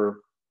they were,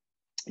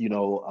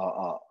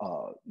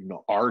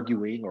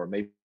 arguing, or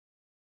maybe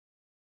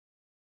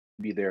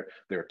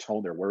their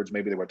tone, their words,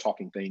 maybe they were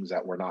talking things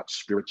that were not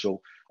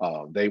spiritual.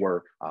 They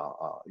were,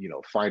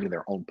 finding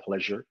their own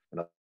pleasure. In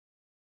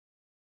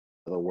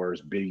other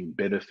words, being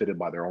benefited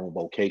by their own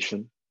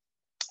vocation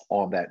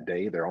on that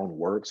day, their own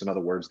works. In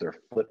other words, their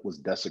foot was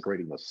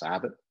desecrating the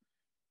Sabbath.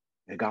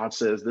 And God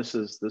says, this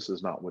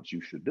is not what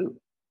you should do.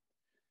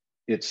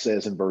 It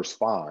says in verse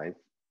 5,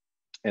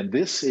 and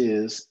this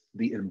is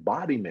the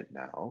embodiment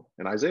now.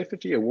 In Isaiah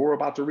 58, we're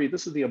about to read,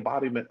 this is the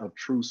embodiment of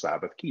true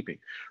Sabbath keeping.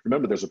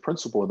 Remember, there's a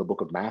principle in the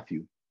book of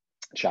Matthew,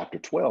 chapter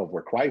 12,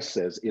 where Christ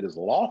says it is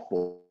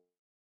lawful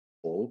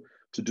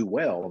to do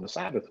well on the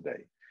Sabbath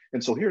day.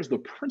 And so here's the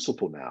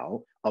principle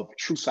now of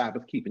true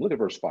Sabbath keeping. Look at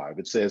verse 5.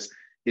 It says,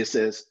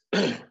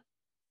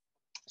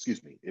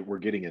 excuse me, we're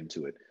getting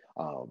into it.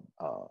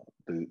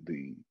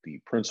 The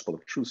principle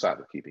of true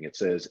Sabbath keeping. It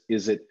says,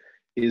 is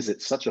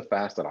it such a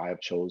fast that I have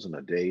chosen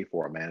a day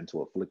for a man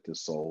to afflict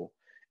his soul?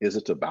 Is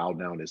it to bow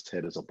down his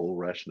head as a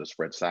bulrush and to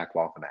spread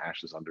sackcloth and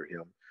ashes under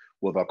him?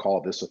 Will thou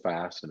call this a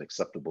fast, an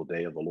acceptable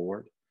day of the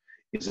Lord?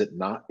 Is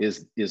not this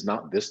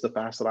the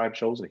fast that I have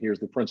chosen? Here's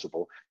the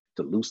principle: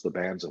 to loose the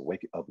bands of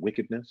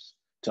wickedness,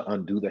 to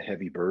undo the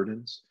heavy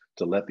burdens,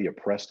 to let the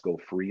oppressed go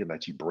free, and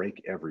that you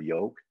break every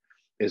yoke.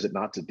 Is it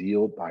not to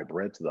deal thy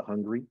bread to the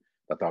hungry,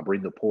 that thou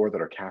bring the poor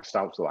that are cast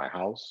out to thy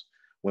house?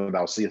 When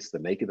thou seest the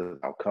naked, that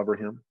thou cover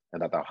him,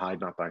 and that thou hide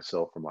not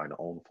thyself from thine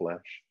own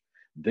flesh?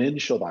 Then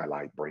shall thy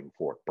light break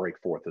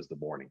forth as the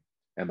morning,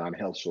 and thine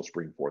health shall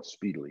spring forth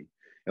speedily,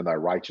 and thy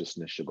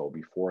righteousness shall go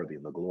before thee,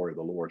 and the glory of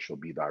the Lord shall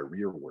be thy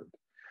rearward.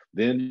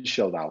 Then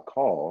shalt thou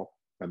call,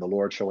 and the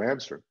Lord shall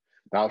answer.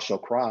 Thou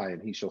shalt cry,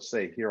 and he shall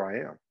say, Here I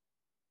am.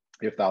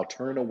 If thou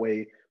turn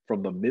away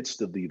from the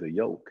midst of thee the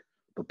yoke,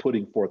 the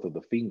putting forth of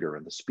the finger,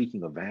 and the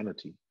speaking of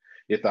vanity,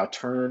 if thou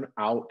turn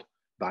out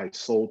thy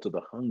soul to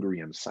the hungry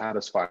and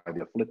satisfy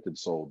the afflicted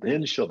soul,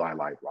 then shall thy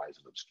light rise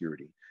in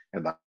obscurity,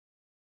 and thy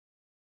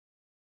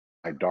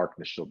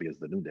darkness shall be as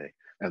the noonday.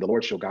 And the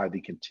Lord shall guide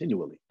thee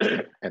continually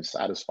and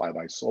satisfy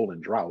thy soul in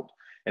drought,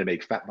 and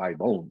make fat thy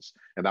bones.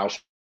 And thou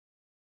shalt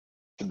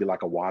be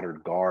like a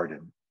watered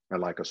garden, and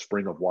like a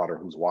spring of water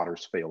whose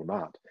waters fail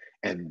not.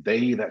 And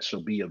they that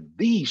shall be of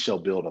thee shall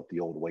build up the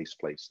old waste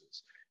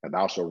places. And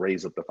thou shalt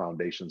raise up the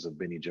foundations of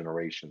many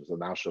generations,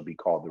 and thou shalt be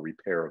called the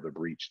repairer of the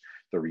breach,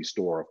 the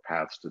restorer of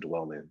paths to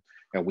dwell in.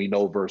 And we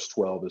know verse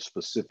 12 is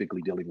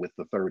specifically dealing with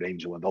the third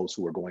angel and those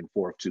who are going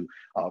forth to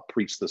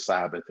preach the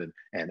Sabbath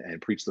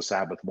and preach the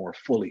Sabbath more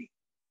fully.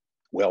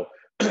 Well,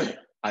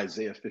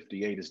 Isaiah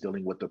 58 is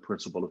dealing with the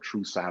principle of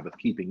true Sabbath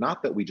keeping.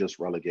 Not that we just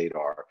relegate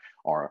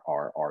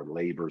our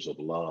labors of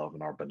love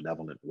and our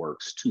benevolent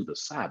works to the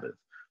Sabbath.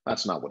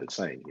 That's not what it's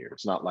saying here.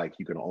 It's not like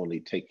you can only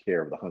take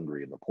care of the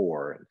hungry and the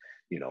poor and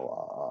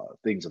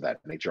things of that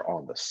nature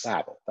on the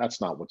Sabbath.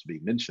 That's not what's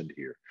being mentioned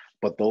here.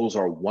 But those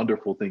are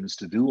wonderful things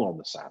to do on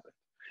the Sabbath.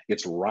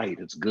 It's right.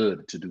 It's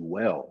good to do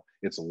well.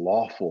 It's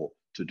lawful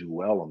to do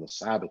well on the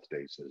Sabbath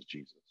day, says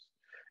Jesus.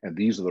 And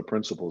these are the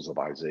principles of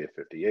Isaiah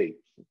 58.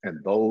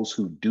 And those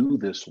who do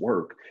this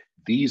work,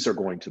 these are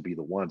going to be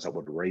the ones that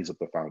would raise up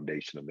the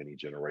foundation of many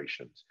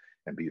generations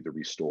and be the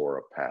restorer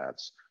of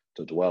paths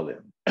to dwell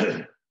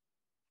in.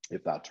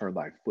 If thou turn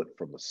thy foot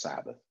from the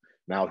Sabbath.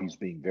 Now he's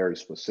being very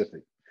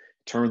specific.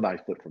 Turn thy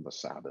foot from the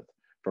Sabbath,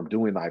 from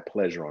doing thy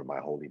pleasure on my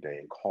holy day,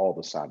 and call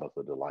the Sabbath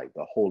a delight,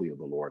 the holy of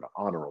the Lord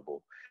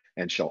honorable,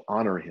 and shall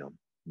honor him,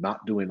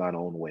 not doing thine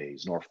own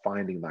ways, nor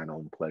finding thine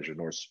own pleasure,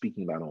 nor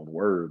speaking thine own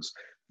words.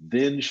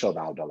 Then shalt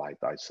thou delight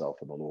thyself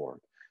in the Lord.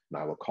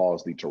 And I will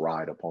cause thee to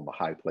ride upon the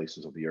high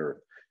places of the earth,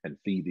 and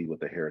feed thee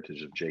with the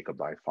heritage of Jacob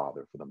thy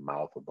father, for the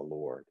mouth of the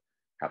Lord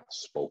hath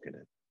spoken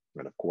it.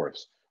 And of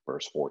course,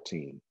 verse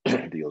 14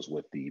 deals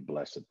with the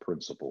blessed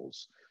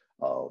principles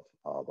of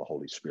the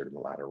Holy Spirit in the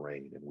latter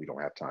rain. And we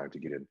don't have time to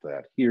get into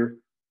that here.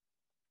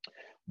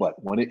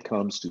 But when it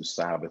comes to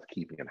Sabbath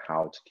keeping and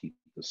how to keep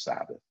the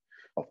Sabbath,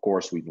 of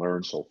course, we've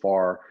learned so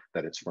far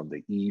that it's from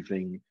the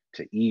evening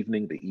to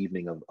evening. The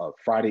evening of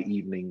Friday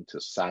evening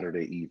to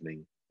Saturday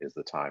evening is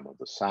the time of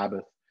the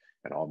Sabbath.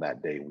 And on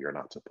that day, we are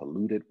not to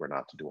pollute it. We're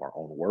not to do our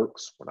own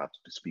works. We're not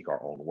to speak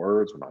our own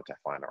words. We're not to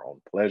find our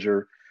own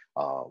pleasure.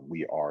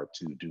 We are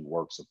to do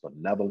works of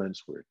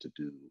benevolence. We're to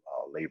do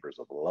labors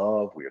of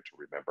love. We are to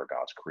remember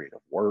God's creative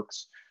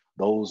works.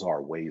 Those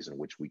are ways in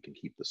which we can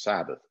keep the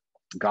Sabbath.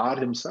 God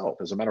himself,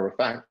 as a matter of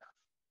fact,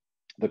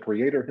 the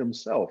creator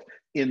himself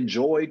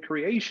enjoyed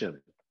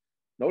creation.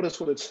 Notice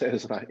what it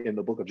says in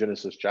the book of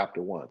Genesis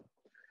chapter 1.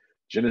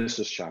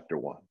 Genesis chapter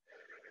 1.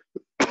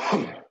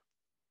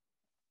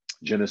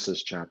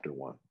 Genesis chapter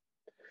 1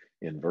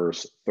 in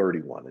verse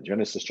 31. In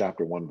Genesis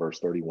chapter 1, verse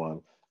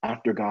 31,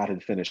 after God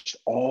had finished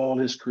all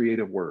his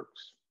creative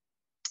works,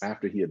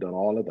 after he had done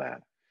all of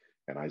that,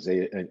 and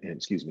in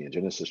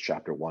Genesis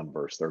chapter 1,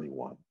 verse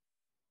 31,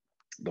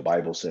 the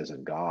Bible says,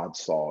 and God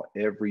saw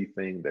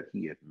everything that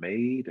he had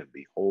made, and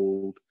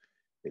behold,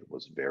 it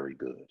was very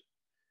good.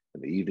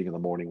 And the evening and the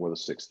morning were the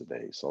sixth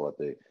day. So at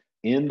the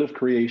end of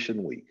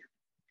creation week,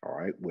 all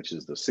right, which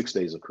is the 6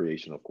 days of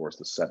creation, of course,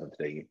 the seventh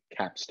day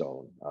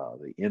capstone,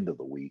 the end of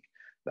the week,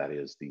 that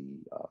is the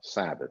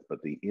Sabbath,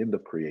 but the end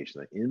of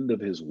creation, the end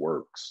of his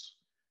works,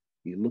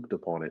 he looked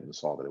upon it and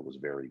saw that it was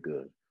very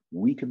good.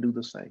 We can do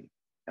the same.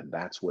 And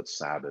that's what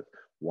Sabbath,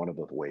 one of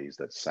the ways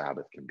that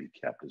Sabbath can be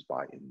kept is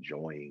by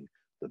enjoying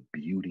the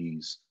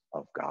beauties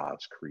of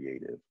God's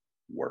creative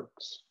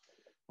works.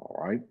 All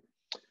right.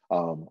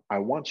 I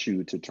want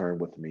you to turn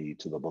with me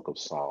to the book of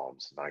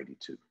Psalms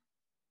 92.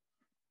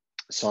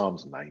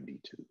 Psalms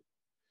 92.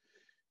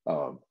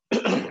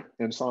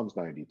 In Psalms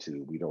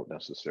 92, we don't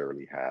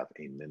necessarily have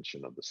a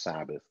mention of the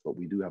Sabbath, but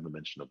we do have a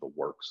mention of the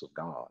works of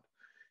God.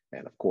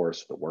 And of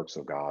course, the works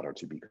of God are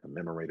to be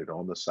commemorated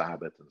on the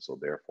Sabbath. And so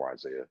therefore,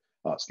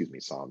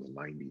 Psalms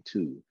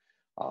 92,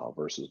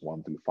 verses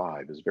 1 through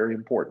 5 is very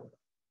important.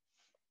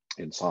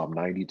 In Psalm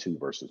 92,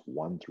 verses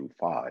 1 through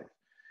 5,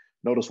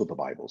 notice what the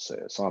Bible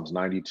says. Psalms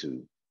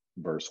 92,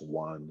 verse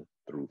 1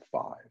 through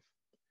 5.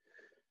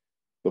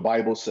 The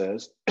Bible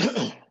says,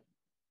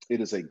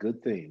 it is a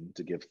good thing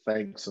to give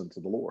thanks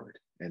unto the Lord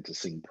and to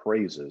sing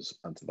praises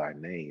unto thy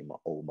name,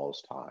 O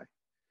Most High,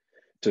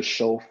 to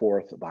show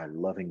forth thy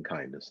loving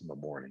kindness in the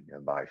morning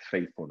and thy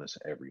faithfulness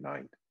every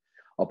night,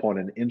 upon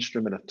an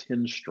instrument of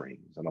 10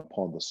 strings and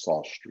upon the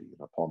psaltery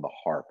and upon the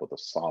harp with a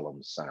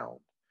solemn sound.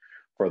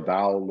 For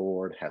thou,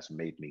 Lord, hast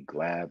made me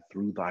glad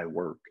through thy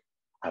work.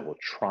 I will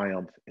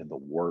triumph in the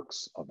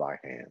works of thy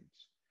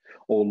hands.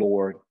 O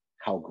Lord,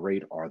 how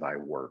great are thy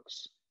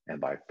works, and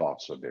thy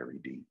thoughts are very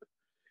deep.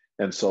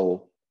 And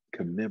so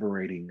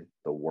commemorating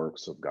the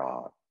works of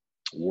God,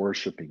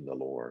 worshiping the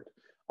Lord,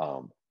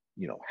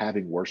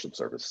 having worship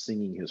service,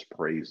 singing his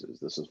praises.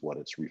 This is what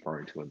it's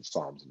referring to in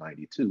Psalms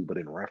 92, but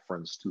in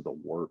reference to the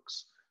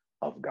works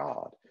of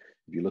God.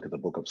 If you look at the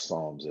book of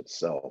Psalms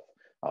itself,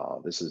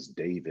 this is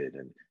David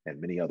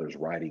and many others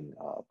writing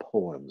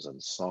poems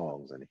and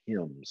songs and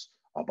hymns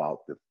about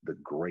the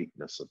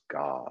greatness of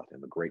God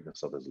and the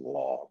greatness of his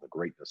law, the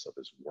greatness of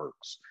his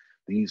works.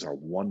 These are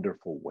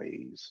wonderful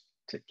ways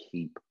to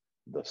keep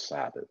the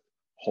Sabbath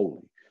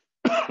holy.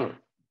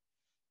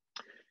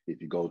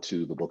 If you go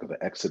to the book of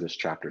Exodus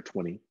chapter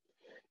 20,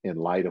 in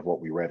light of what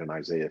we read in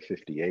Isaiah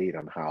 58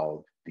 on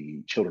how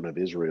the children of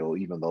Israel,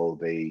 even though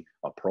they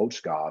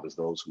approached God as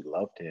those who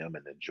loved him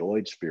and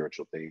enjoyed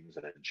spiritual things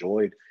and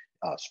enjoyed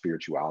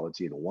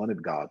spirituality and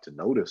wanted God to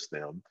notice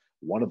them,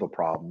 one of the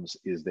problems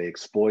is they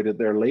exploited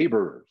their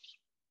laborers.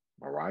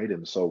 All right.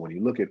 And so when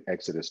you look at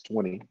Exodus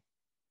 20,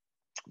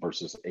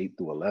 verses 8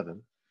 through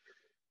 11,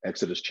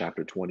 Exodus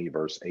chapter 20,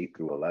 verse 8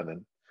 through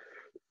 11,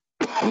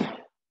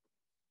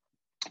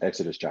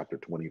 Exodus chapter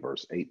 20,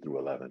 verse 8 through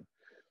 11.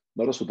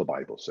 Notice what the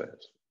Bible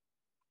says.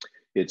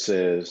 It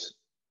says,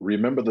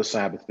 remember the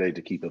Sabbath day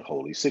to keep it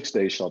holy. 6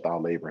 days shalt thou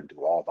labor and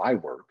do all thy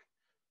work,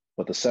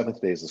 but the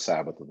seventh day is the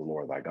Sabbath of the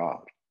Lord thy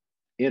God.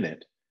 In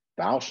it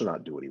thou shalt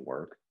not do any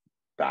work,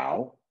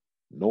 thou,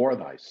 nor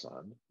thy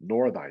son,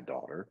 nor thy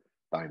daughter,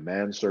 thy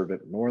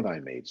manservant, nor thy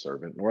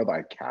maidservant, nor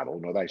thy cattle,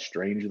 nor thy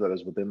stranger that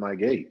is within thy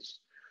gates.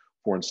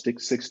 For in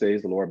 6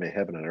 days the Lord made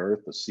heaven and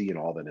earth, the sea, and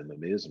all that in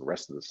them is, and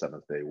rested the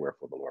seventh day.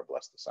 Wherefore the Lord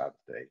blessed the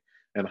Sabbath day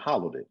and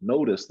hallowed it.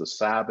 Notice the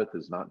Sabbath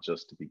is not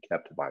just to be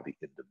kept by the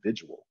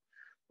individual.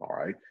 All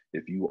right.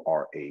 If you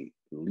are a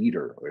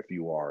leader, or if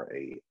you are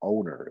a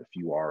owner, if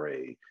you are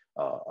a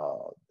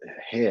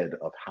head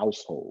of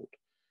household,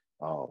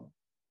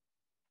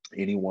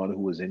 anyone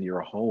who is in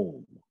your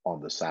home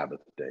on the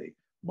Sabbath day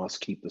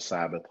must keep the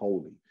Sabbath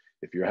holy.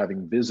 If you're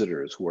having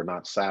visitors who are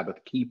not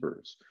Sabbath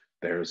keepers,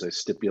 there's a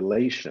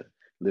stipulation.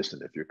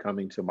 Listen, if you're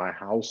coming to my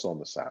house on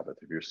the Sabbath,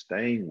 if you're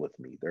staying with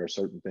me, there are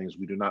certain things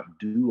we do not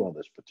do on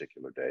this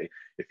particular day.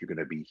 If you're going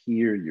to be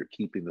here, you're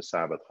keeping the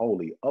Sabbath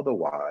holy.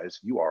 Otherwise,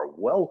 you are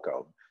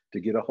welcome to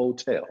get a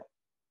hotel,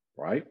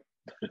 right?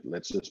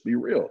 Let's just be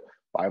real.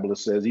 Bible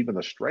says even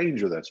a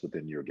stranger that's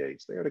within your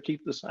gates, they are to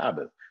keep the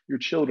Sabbath. Your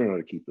children are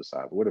to keep the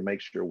Sabbath. We're to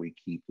make sure we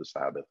keep the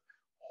Sabbath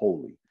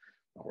holy.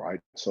 All right.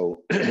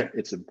 So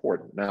it's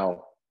important.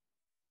 Now,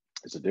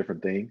 It's a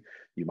different thing.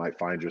 You might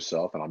find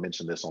yourself, and I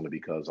mention this only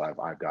because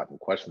I've gotten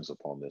questions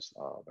upon this,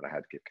 but I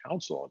had to get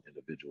counsel on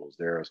individuals.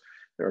 There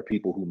are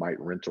people who might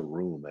rent a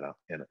room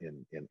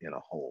in a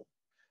home.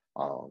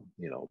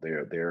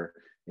 They're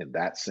in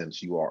that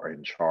sense, you are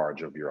in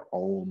charge of your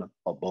own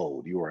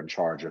abode. You are in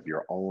charge of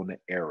your own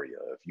area.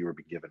 If you were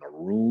given a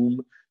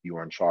room, you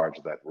are in charge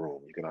of that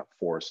room. You cannot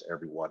force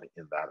everyone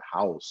in that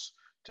house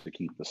to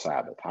keep the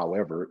Sabbath.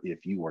 However,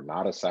 if you are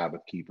not a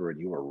Sabbath keeper and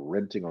you are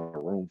renting a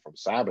room from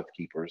Sabbath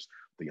keepers,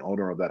 the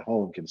owner of that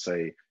home can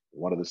say,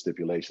 one of the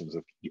stipulations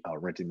of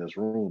renting this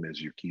room is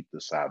you keep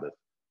the Sabbath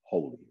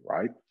holy,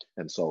 right?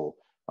 And so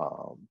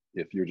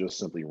if you're just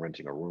simply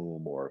renting a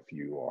room, or if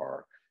you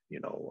are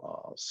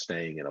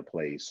staying in a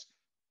place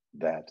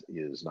that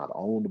is not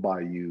owned by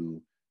you,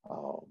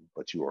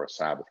 but you are a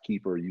Sabbath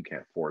keeper, you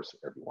can't force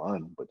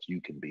everyone, but you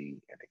can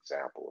be an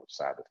example of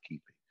Sabbath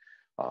keeping.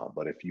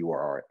 But if you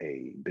are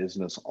a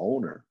business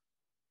owner,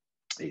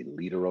 a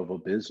leader of a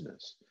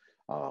business,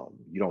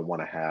 you don't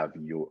want to have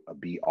you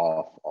be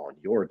off on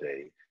your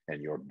day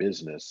and your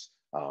business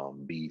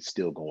be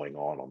still going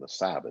on the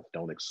Sabbath.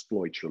 Don't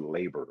exploit your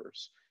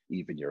laborers,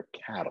 even your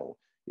cattle.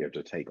 You have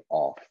to take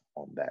off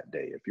on that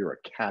day. If you're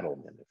a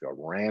cattleman, if you're a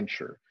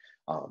rancher,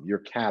 your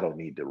cattle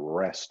need to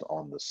rest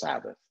on the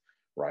Sabbath,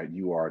 right?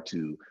 You are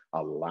to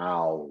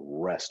allow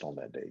rest on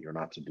that day. You're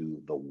not to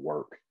do the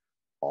work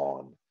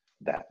on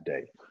that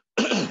day.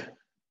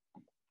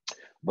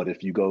 But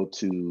if you go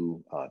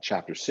to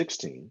chapter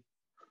 16,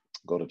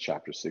 go to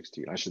chapter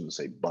 16. I shouldn't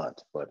say but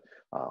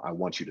I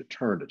want you to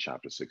turn to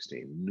chapter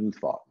 16. New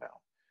thought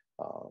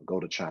now. Go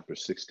to chapter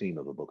 16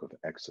 of the book of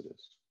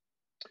Exodus.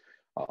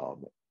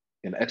 Um,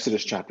 in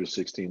Exodus chapter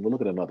 16, we'll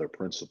look at another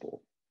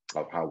principle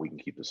of how we can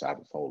keep the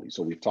Sabbath holy.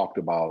 So we've talked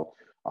about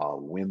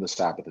when the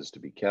Sabbath is to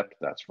be kept.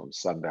 That's from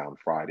sundown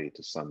Friday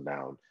to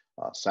sundown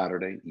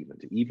Saturday, even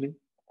to evening.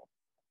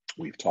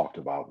 We've talked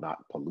about not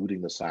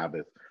polluting the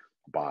Sabbath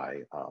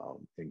by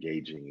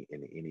engaging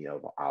in any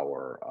of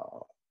our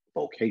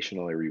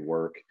vocationary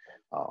work,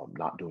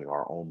 not doing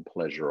our own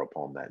pleasure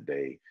upon that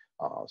day,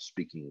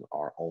 speaking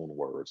our own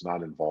words,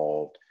 not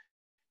involved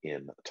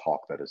in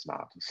talk that is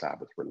not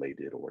Sabbath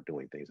related, or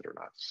doing things that are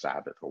not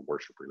Sabbath or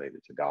worship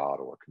related to God,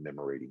 or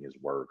commemorating his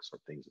works or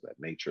things of that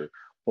nature.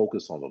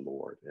 Focus on the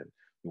Lord. And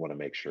we want to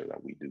make sure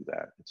that we do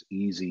that. It's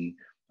easy,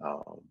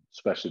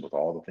 especially with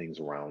all the things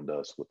around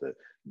us, with the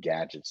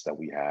gadgets that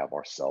we have,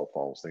 our cell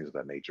phones, things of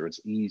that nature. It's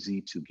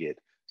easy to get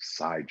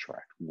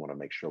sidetracked. We want to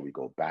make sure we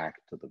go back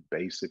to the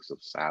basics of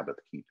Sabbath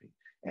keeping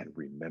and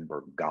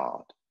remember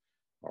God.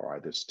 All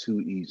right. It's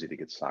too easy to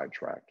get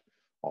sidetracked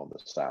on the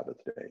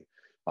Sabbath day.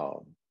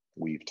 Um,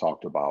 we've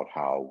talked about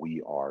how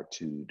we are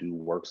to do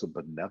works of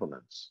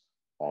benevolence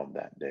on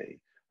that day.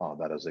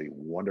 That is a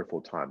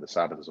wonderful time. The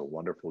Sabbath is a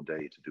wonderful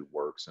day to do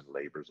works and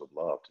labors of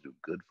love, to do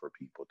good for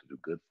people, to do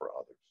good for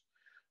others,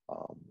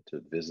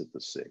 to visit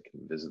the sick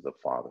and visit the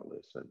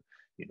fatherless, and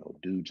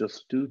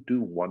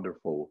do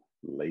wonderful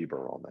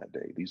labor on that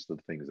day. These are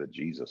the things that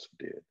Jesus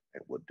did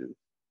and would do.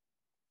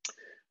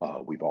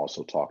 We've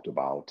also talked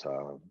about,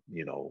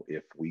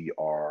 if we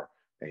are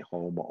a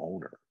home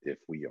owner, if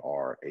we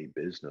are a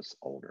business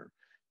owner,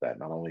 that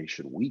not only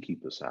should we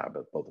keep the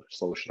Sabbath, but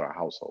so should our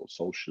household,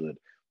 so should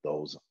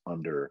those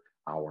under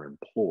our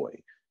employ.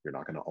 You're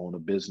not going to own a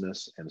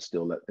business and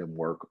still let them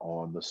work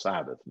on the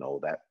Sabbath. No,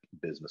 that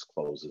business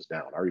closes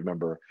down. I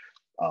remember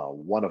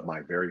one of my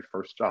very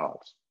first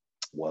jobs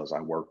was I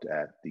worked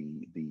at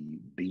the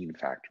bean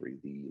factory,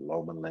 the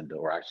Loma Linda,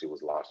 or actually it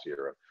was La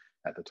Sierra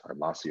at the time,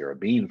 La Sierra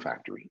Bean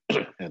Factory.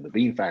 And the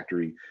bean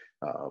factory,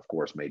 of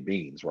course, made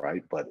beans,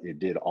 right? But it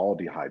did all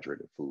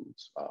dehydrated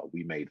foods.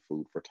 We made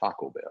food for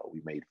Taco Bell.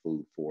 We made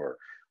food for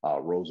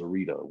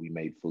Rosarita. We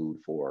made food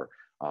for,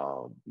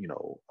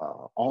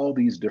 all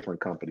these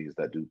different companies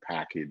that do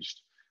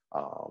packaged,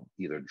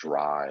 either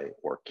dry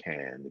or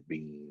canned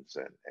beans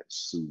and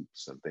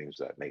soups and things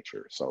of that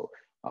nature. So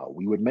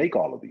we would make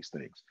all of these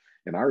things.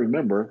 And I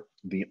remember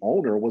the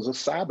owner was a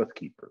Sabbath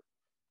keeper.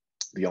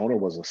 The owner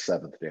was a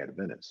Seventh-day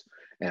Adventist.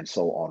 And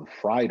so on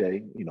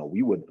Friday,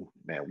 we would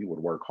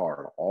work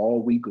hard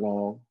all week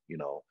long,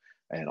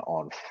 and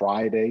on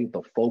Friday,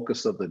 the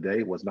focus of the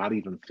day was not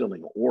even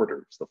filling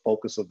orders. The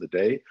focus of the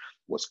day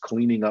was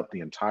cleaning up the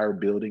entire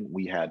building.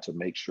 We had to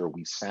make sure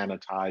we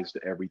sanitized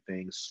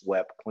everything,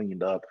 swept,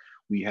 cleaned up.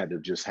 We had to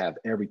just have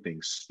everything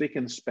spick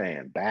and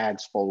span,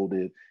 bags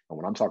folded. And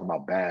when I'm talking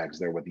about bags,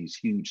 there were these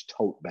huge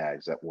tote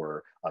bags that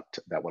would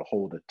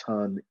hold a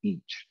ton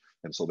each.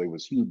 And so there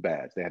was huge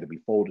bags. They had to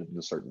be folded in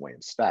a certain way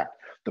and stacked.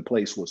 The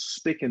place was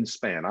spick and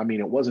span. I mean,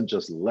 it wasn't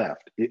just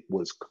left. It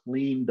was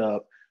cleaned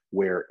up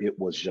where it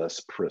was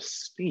just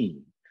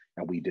pristine.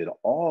 And we did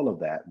all of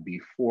that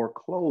before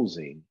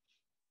closing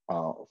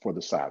for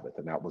the Sabbath.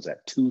 And that was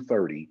at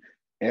 2:30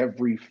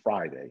 every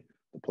Friday.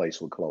 The place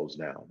would close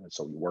down. And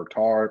so we worked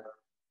hard,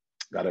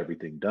 got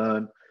everything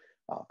done,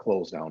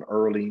 closed down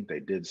early. They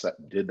did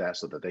that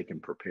so that they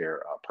can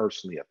prepare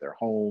personally at their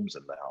homes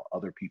and allow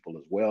other people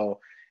as well.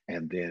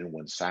 And then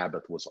when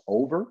Sabbath was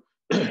over,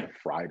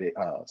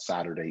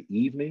 Saturday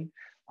evening,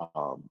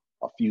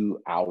 a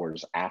few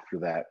hours after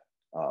that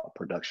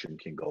production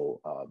can go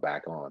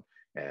back on,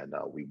 and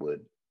we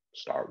would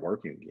start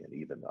working again,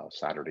 even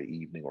Saturday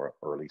evening or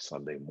early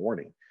Sunday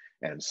morning.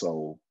 And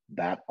so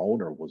that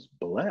owner was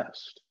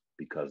blessed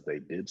because they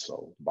did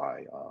so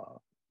by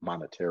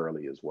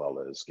monetarily, as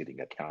well as getting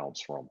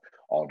accounts from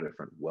all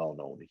different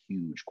well-known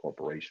huge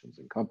corporations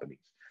and companies.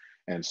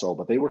 And so,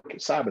 but they were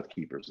Sabbath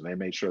keepers, and they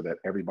made sure that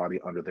everybody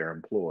under their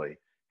employ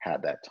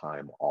had that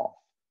time off.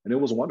 And it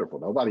was wonderful.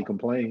 Nobody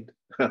complained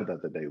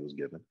that the day was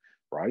given,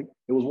 right?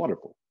 It was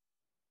wonderful.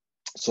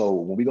 So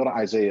when we go to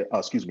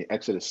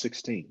Exodus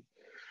 16,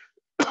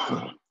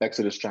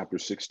 Exodus chapter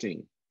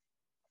 16,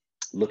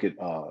 look at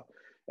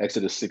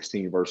Exodus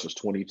 16, verses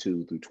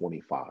 22 through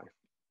 25.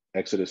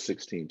 Exodus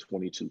 16,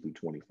 22 through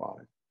 25.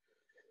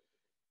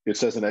 It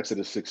says in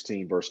Exodus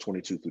 16, verse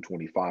 22 through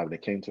 25, and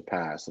it came to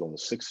pass that on the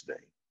sixth day,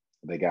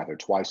 they gathered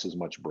twice as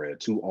much bread,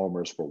 2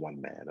 omers for one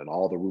man. And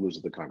all the rulers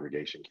of the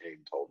congregation came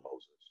and told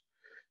Moses.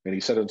 And he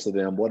said unto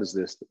them, what is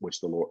this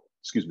which the Lord,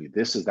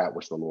 this is that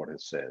which the Lord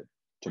has said.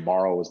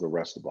 Tomorrow is the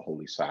rest of the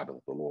holy Sabbath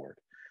of the Lord.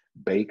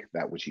 Bake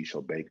that which ye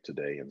shall bake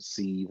today, and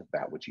seethe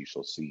that which ye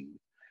shall seethe.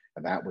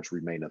 And that which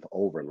remaineth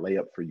over, lay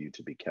up for you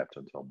to be kept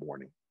until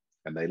morning.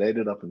 And they laid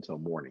it up until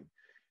morning,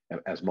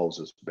 as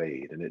Moses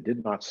bade. And it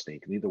did not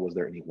stink, neither was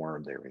there any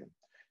worm therein.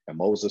 And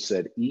Moses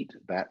said, eat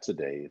that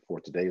today, for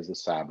today is the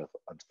Sabbath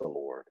unto the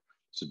Lord.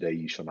 Today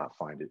you shall not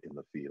find it in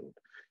the field.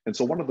 And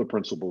so one of the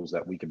principles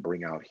that we can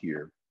bring out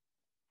here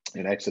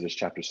in Exodus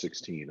chapter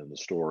 16, in the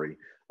story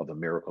of the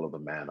miracle of the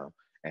manna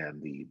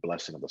and the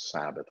blessing of the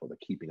Sabbath, or the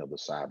keeping of the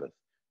Sabbath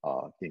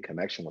in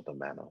connection with the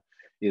manna,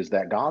 is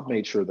that God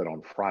made sure that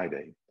on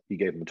Friday, he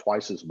gave them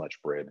twice as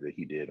much bread that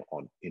he did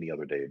on any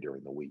other day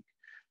during the week,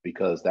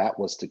 because that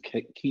was to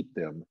keep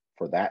them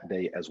for that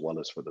day as well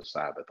as for the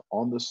Sabbath.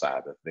 On the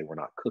Sabbath, they were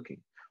not cooking.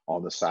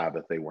 On the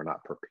Sabbath, they were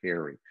not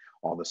preparing.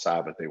 On the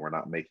Sabbath, they were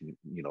not making,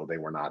 they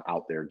were not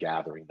out there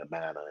gathering the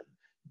manna and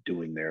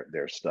doing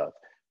their stuff.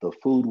 The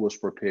food was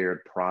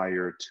prepared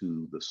prior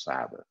to the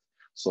Sabbath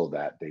so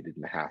that they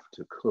didn't have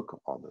to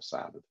cook on the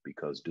Sabbath,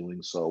 because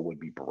doing so would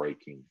be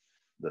breaking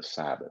the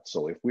Sabbath.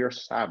 So if we are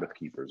Sabbath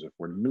keepers, if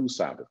we're new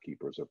Sabbath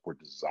keepers, if we're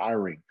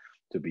desiring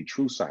to be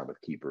true Sabbath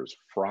keepers,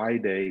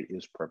 Friday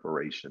is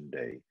preparation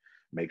day.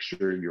 Make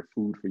sure your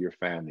food for your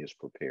family is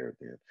prepared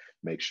then.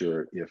 Make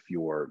sure if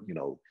you're,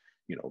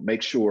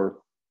 make sure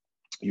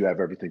you have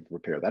everything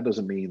prepared. That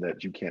doesn't mean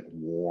that you can't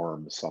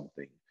warm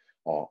something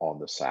on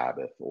the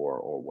Sabbath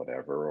or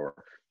whatever, or,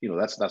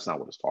 that's not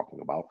what it's talking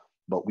about.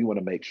 But we want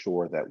to make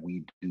sure that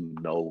we do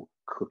no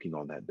cooking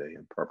on that day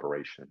and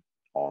preparation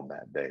on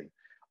that day.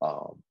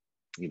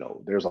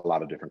 There's a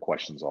lot of different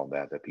questions on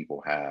that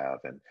people have,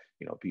 and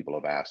people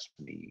have asked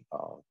me.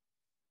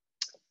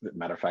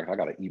 Matter of fact, I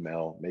got an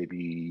email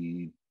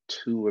maybe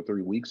 2 or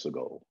 3 weeks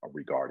ago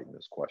regarding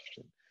this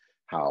question.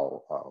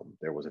 How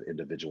there was an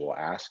individual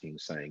asking,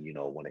 saying,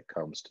 when it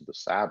comes to the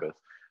Sabbath,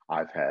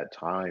 I've had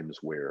times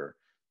where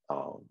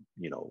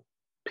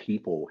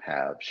people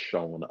have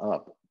shown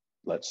up,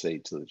 let's say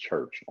to the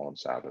church on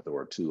Sabbath,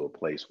 or to a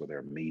place where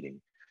they're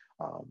meeting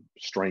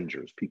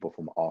strangers, people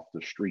from off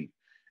the street,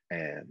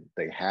 and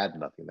they had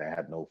nothing. They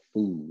had no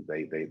food.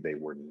 They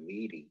were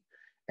needy,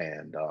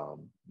 and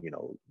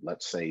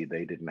let's say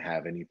they didn't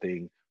have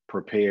anything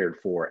prepared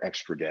for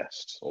extra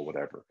guests or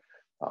whatever.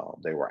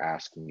 They were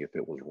asking if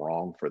it was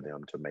wrong for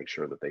them to make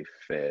sure that they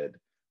fed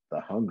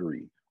the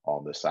hungry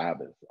on the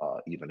Sabbath,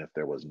 even if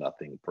there was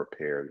nothing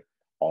prepared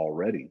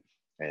already.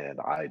 And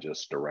I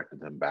just directed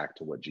them back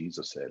to what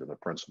Jesus said and the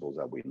principles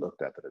that we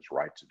looked at, that it's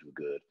right to do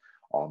good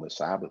on the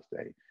Sabbath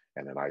day.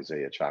 And in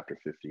Isaiah chapter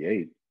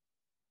 58,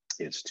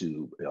 it's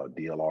to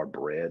deal our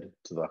bread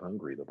to the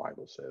hungry, the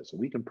Bible says. So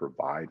we can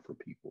provide for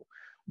people.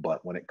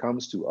 But when it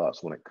comes to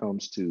us, when it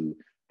comes to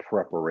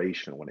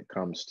preparation, when it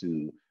comes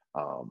to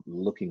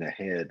looking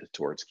ahead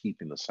towards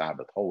keeping the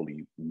Sabbath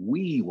holy,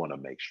 we want to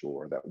make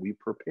sure that we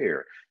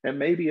prepare. And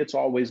maybe it's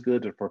always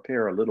good to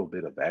prepare a little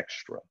bit of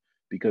extra,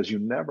 because you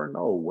never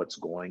know what's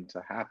going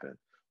to happen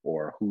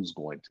or who's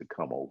going to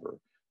come over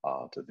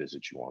to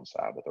visit you on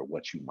Sabbath, or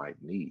what you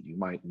might need. You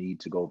might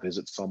need to go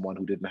visit someone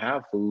who didn't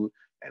have food.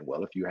 And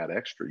well, if you had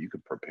extra, you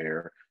could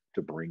prepare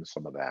to bring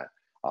some of that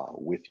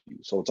with you.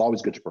 So it's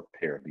always good to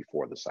prepare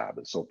before the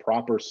Sabbath. So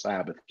proper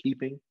Sabbath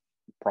keeping,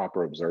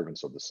 proper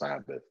observance of the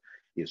Sabbath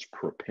is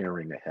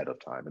preparing ahead of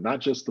time, and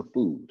not just the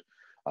food.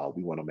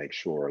 We want to make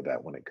sure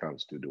that when it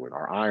comes to doing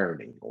our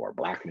ironing or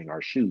blackening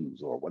our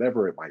shoes or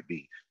whatever it might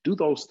be, do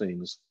those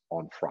things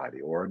on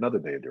Friday or another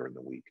day during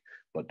the week,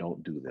 but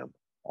don't do them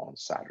on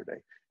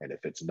Saturday. And if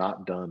it's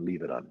not done,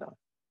 leave it undone.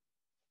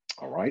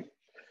 All right.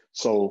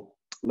 So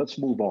let's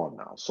move on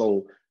now.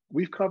 So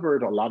we've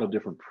covered a lot of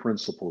different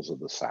principles of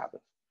the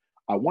Sabbath.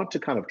 I want to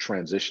kind of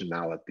transition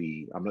now I'm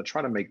going to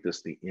try to make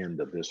this the end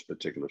of this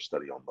particular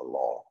study on the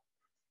law.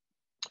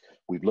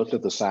 We've looked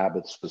at the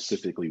Sabbath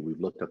specifically. We've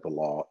looked at the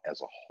law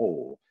as a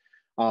whole.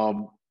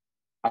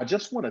 I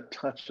just want to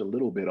touch a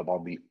little bit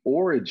about the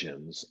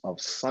origins of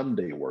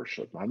Sunday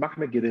worship. Now, I'm not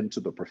going to get into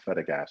the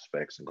prophetic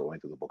aspects and go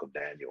into the book of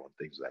Daniel and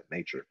things of that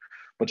nature,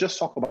 but just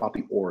talk about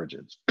the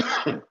origins.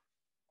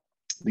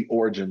 the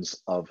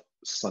origins of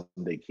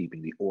Sunday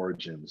keeping, the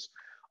origins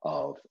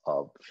of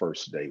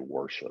first day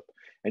worship.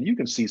 And you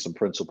can see some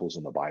principles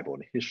in the Bible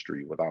and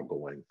history without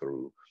going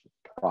through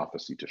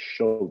prophecy to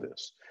show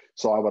this.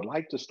 So I would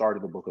like to start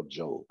in the book of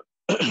Job.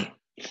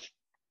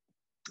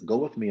 Go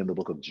with me in the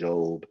book of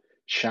Job,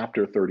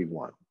 chapter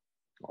 31.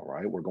 All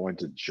right, we're going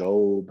to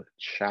Job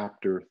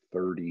chapter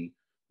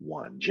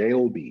 31,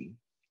 Job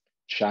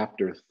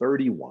chapter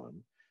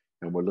 31,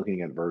 and we're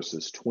looking at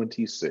verses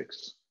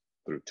 26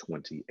 through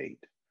 28.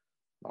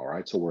 All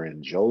right, so we're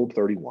in Job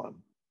 31,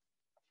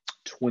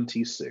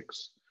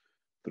 26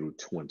 through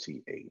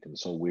 28. And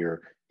so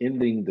we're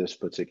ending this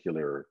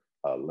particular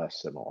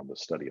lesson on the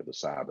study of the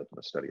Sabbath and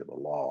the study of the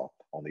law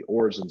on the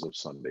origins of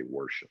Sunday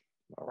worship.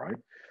 All right,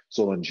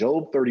 so in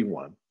Job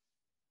 31,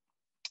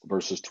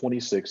 verses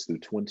 26 through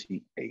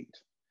 28.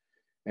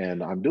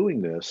 And I'm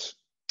doing this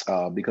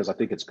because I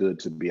think it's good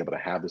to be able to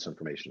have this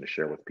information to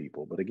share with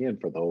people. But again,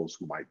 for those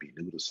who might be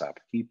new to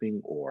Sabbath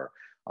keeping or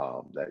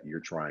that you're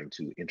trying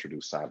to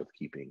introduce Sabbath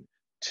keeping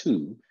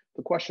to,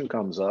 the question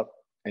comes up.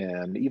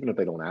 And even if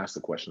they don't ask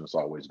the question, it's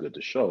always good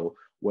to show,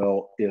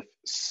 well, if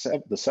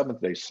the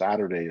seventh day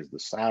Saturday is the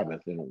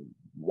Sabbath, then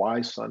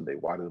why Sunday?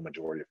 Why do the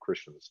majority of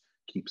Christians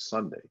keep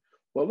Sunday?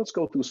 Well, let's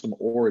go through some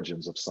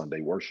origins of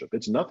Sunday worship.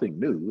 It's nothing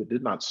new. It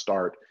did not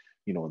start,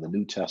 in the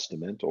New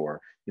Testament,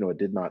 or, it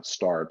did not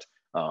start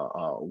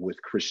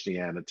with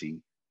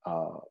Christianity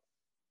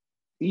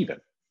even.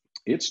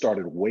 It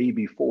started way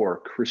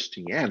before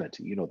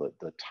Christianity,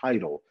 the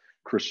title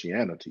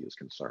Christianity is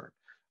concerned.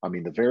 I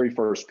mean, the very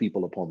first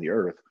people upon the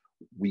earth,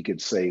 we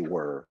could say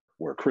were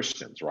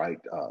Christians, right?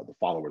 The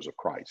followers of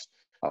Christ.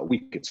 We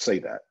could say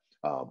that,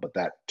 but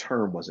that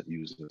term wasn't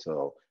used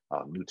until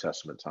New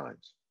Testament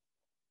times.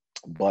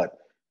 But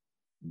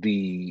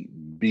the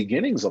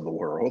beginnings of the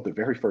world, the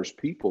very first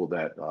people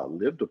that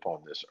lived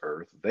upon this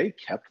earth, they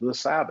kept the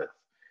Sabbath,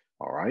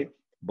 all right?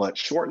 But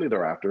shortly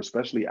thereafter,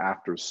 especially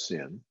after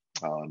sin,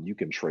 you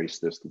can trace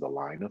this through the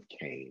line of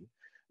Cain,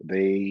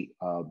 they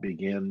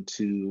began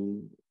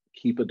to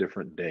keep a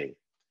different day.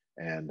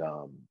 And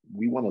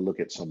we want to look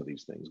at some of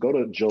these things. Go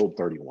to Job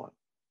 31,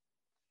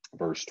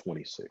 verse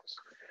 26.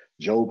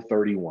 Job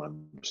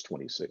 31, verse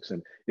 26.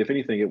 And if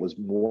anything, it was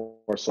more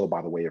so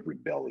by the way of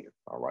rebellion,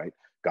 all right?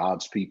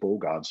 God's people,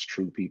 God's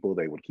true people,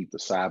 they would keep the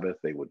Sabbath,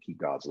 they would keep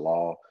God's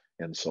law.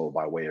 And so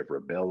by way of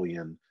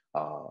rebellion,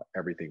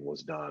 everything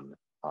was done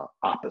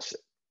opposite,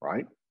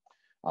 right?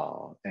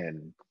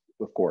 And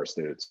of course,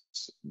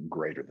 it's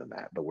greater than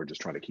that, but we're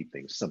just trying to keep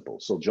things simple.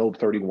 So Job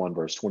 31,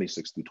 verse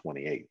 26 through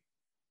 28,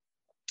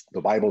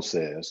 the Bible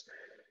says,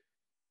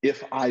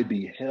 if I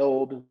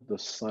beheld the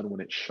sun when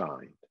it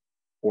shined,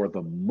 or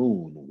the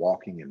moon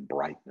walking in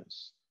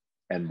brightness,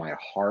 and my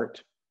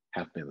heart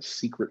hath been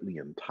secretly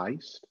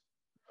enticed,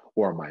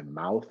 or my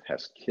mouth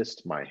has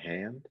kissed my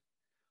hand,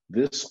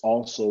 this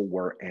also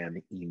were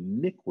an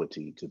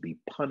iniquity to be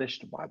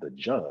punished by the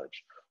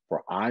judge,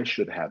 for I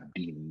should have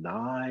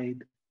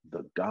denied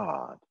the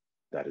God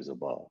that is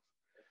above.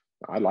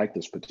 I like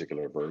this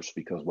particular verse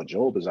because what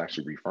Job is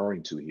actually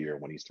referring to here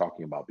when he's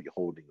talking about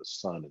beholding the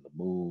sun and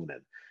the moon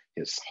and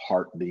his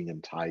heart being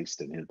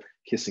enticed and him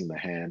kissing the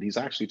hand, he's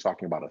actually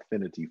talking about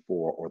affinity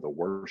for or the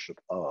worship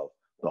of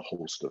the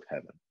host of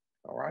heaven.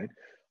 All right.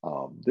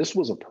 This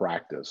was a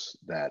practice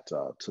that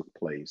took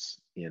place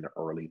in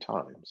early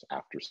times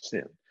after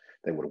sin.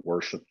 They would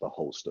worship the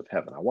host of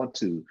heaven. I want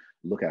to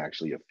look at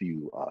actually a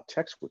few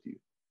texts with you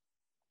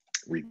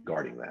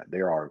regarding that.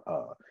 There are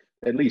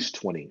at least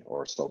 20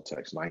 or so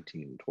texts,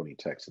 19, 20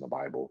 texts in the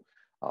Bible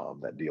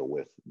that deal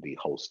with the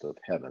host of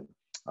heaven.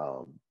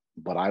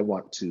 But I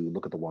want to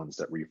look at the ones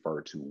that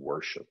refer to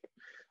worship.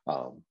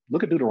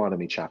 Look at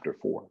Deuteronomy chapter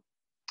 4.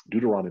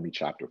 Deuteronomy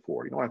chapter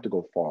 4. You don't have to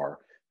go far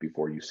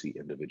before you see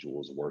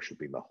individuals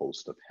worshiping the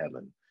host of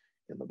heaven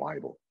in the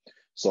Bible.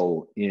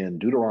 So in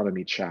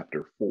Deuteronomy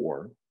chapter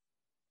 4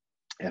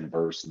 and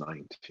verse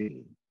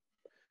 19,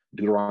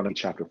 Deuteronomy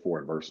chapter 4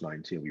 and verse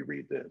 19, we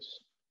read this.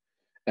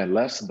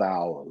 Unless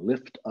thou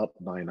lift up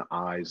thine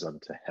eyes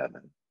unto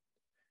heaven,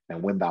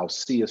 and when thou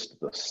seest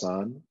the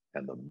sun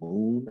and the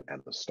moon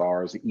and the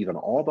stars, even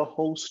all the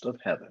host of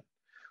heaven,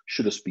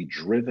 shouldest be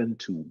driven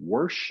to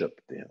worship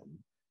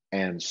them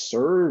and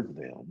serve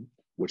them,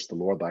 which the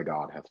Lord thy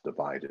God hath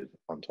divided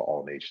unto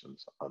all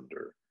nations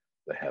under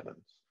the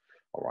heavens.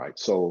 All right,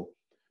 so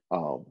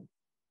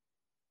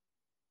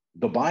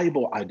the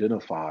Bible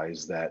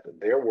identifies that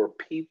there were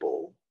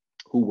people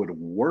who would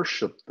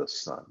worship the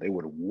sun, they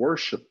would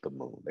worship the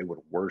moon, they would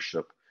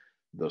worship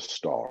the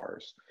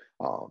stars.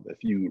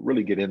 If you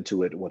really get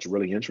into it, what's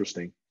really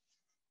interesting,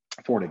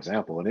 for an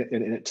example, and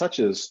it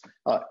touches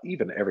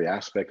even every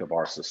aspect of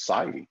our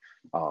society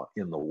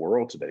in the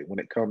world today, when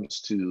it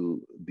comes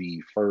to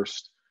the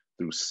first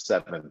through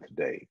seventh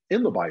day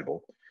in the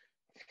Bible,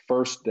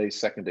 first day,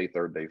 second day,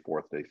 third day,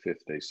 fourth day,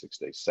 fifth day, sixth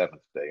day,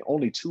 seventh day.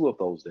 Only two of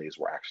those days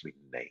were actually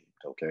named,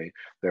 okay?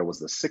 There was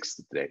the sixth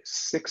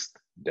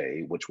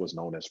day, which was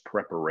known as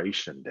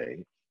preparation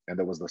day, and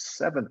there was the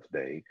seventh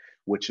day,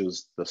 which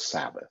is the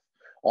Sabbath.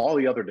 All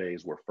the other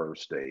days were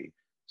first day,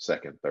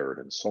 second, third,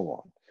 and so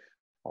on.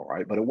 All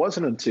right. But it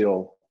wasn't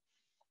until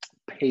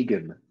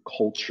pagan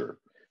culture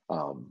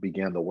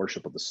began the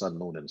worship of the sun,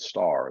 moon, and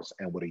stars,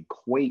 and would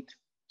equate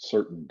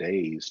certain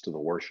days to the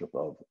worship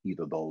of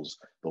either those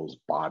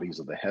bodies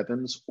of the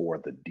heavens or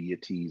the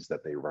deities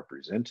that they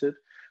represented,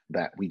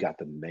 that we got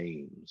the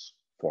names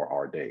for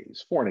our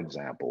days. For an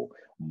example,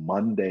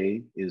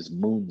 Monday is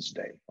Moon's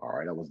Day. All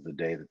right, that was the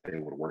day that they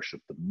would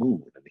worship the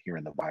moon. And here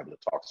in the Bible, it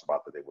talks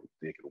about that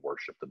they could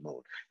worship the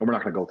moon. And we're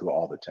not going to go through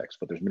all the texts,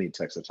 but there's many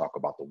texts that talk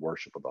about the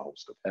worship of the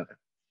host of heaven.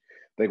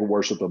 They could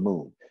worship the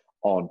moon.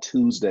 On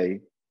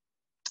Tuesday,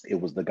 it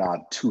was the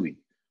god Tui,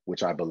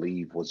 which I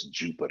believe was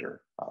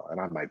Jupiter.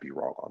 And I might be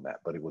wrong on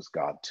that, but it was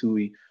god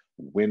Tui.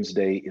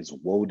 Wednesday is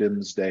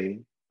Woden's day.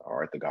 All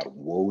right, the god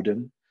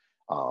Woden.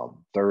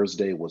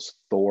 Thursday was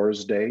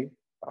Thor's day,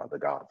 the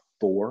god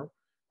Thor.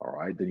 All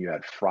right, then you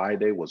had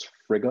Friday was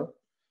Frigga,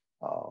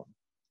 um,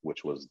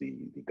 which was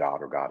the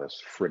god or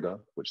goddess Frigga,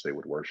 which they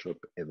would worship.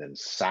 And then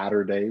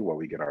Saturday, where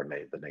we get our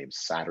name, the name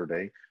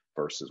Saturday,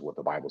 versus what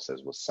the Bible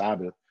says was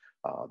Sabbath.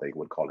 They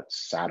would call it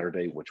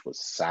Saturday, which was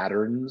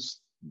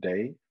Saturn's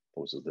day.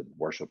 Those are the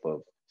worship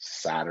of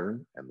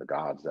Saturn and the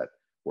gods that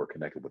were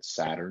connected with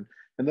Saturn.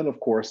 And then, of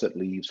course, it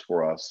leaves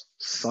for us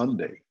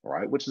Sunday,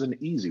 right, which is an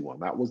easy one.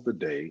 That was the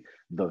day,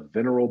 the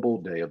venerable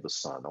day of the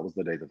sun. That was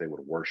the day that they would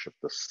worship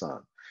the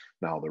sun.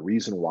 Now, the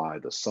reason why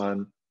the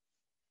sun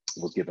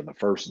was given the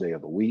first day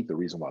of the week, the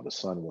reason why the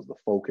sun was the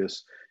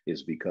focus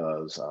is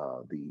because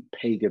the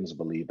pagans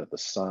believed that the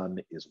sun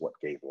is what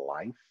gave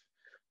life.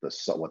 The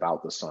sun,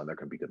 without the sun, there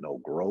can be no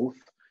growth.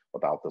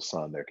 Without the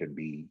sun, there can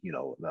be,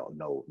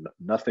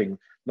 nothing,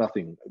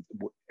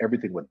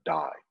 everything would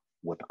die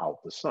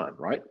without the sun,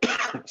 right?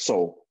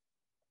 So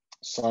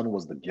sun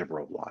was the giver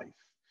of life.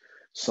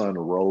 Sun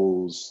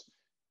rose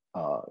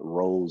up.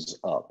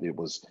 It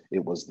was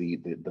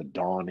the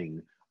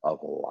dawning of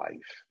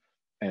life.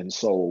 And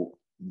so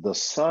the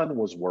sun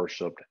was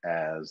worshipped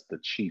as the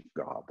chief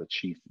god, the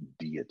chief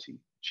deity,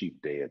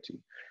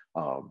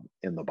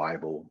 in the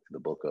Bible, in the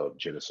book of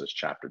Genesis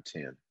chapter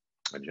 10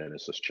 and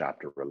Genesis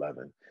chapter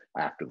 11.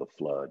 After the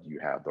flood,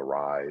 you have the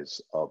rise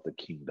of the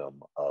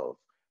kingdom of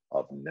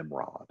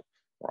Nimrod,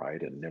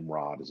 right? And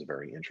Nimrod is a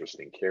very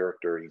interesting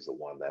character. He's the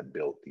one that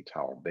built the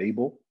Tower of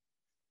Babel.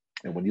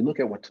 And when you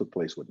look at what took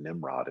place with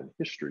Nimrod in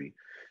history,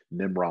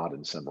 Nimrod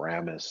and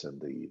Semiramis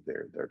and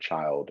their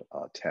child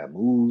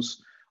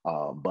Tammuz,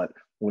 but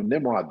when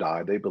Nimrod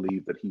died, they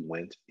believed that he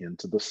went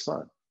into the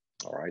sun,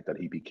 all right, that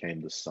he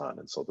became the sun.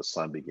 And so the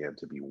sun began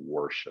to be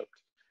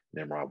worshiped.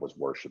 Nimrod was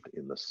worshiped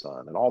in the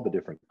sun, and all the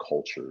different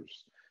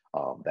cultures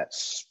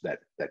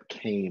that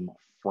came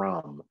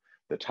from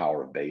the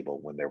Tower of Babel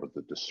when there was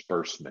the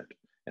disbursement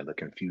and the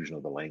confusion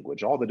of the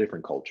language, all the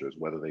different cultures,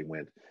 whether they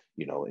went,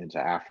 into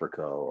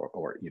Africa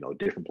or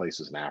different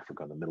places in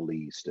Africa and the Middle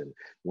East, and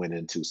went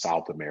into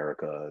South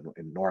America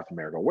and North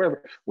America,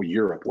 wherever, or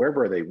Europe,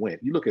 wherever they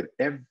went. You look at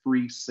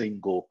every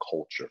single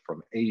culture,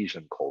 from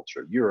Asian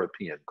culture,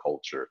 European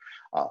culture,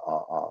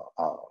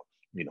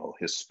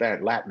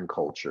 Hispanic, Latin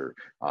culture,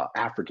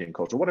 African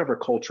culture, whatever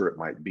culture it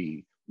might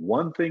be,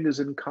 one thing is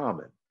in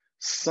common.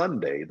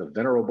 Sunday, the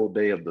venerable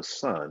day of the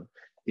sun,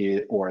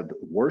 or the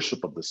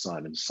worship of the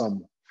sun in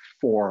some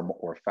form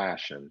or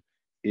fashion,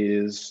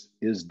 is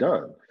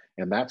done.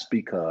 And that's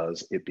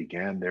because it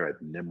began there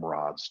at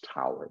Nimrod's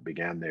tower. It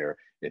began there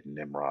at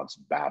Nimrod's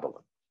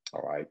Babylon.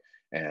 All right.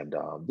 And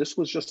this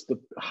was just the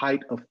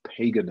height of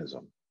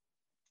paganism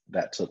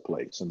that took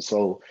place. And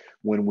so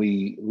when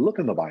we look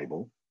in the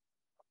Bible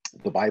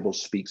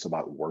speaks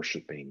about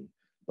worshiping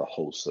the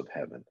hosts of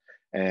heaven.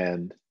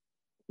 And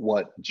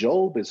what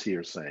Job is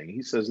here saying,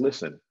 he says,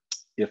 listen,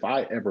 if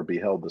I ever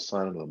beheld the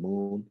sun and the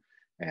moon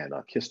and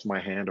kissed my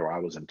hand, or I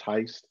was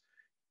enticed,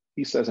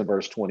 he says in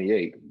verse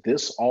 28,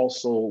 this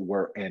also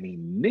were an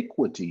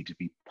iniquity to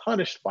be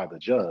punished by the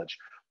judge,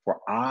 for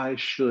I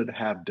should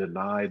have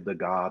denied the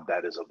God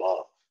that is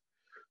above.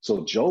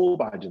 So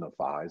Job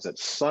identifies that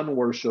sun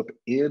worship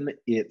in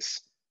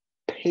its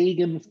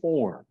pagan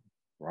form,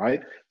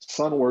 right?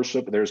 Sun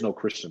worship, there's no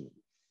Christian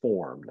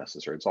form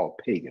necessary. It's all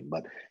pagan,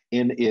 but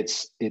in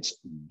its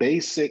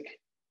basic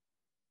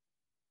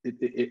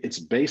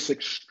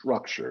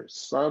structure,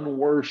 sun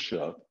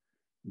worship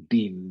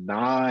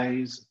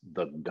denies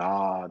the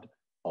God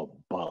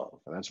above.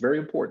 And that's very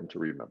important to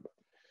remember.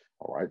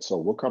 All right, so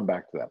we'll come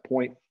back to that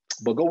point,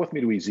 but go with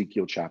me to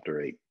Ezekiel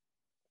chapter 8.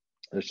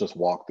 Let's just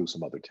walk through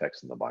some other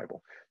texts in the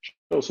Bible,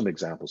 show some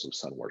examples of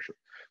sun worship.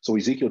 So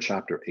Ezekiel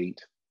chapter 8,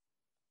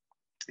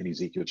 in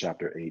Ezekiel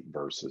chapter 8,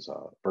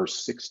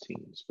 verse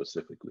 16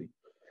 specifically.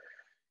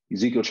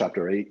 Ezekiel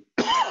chapter 8,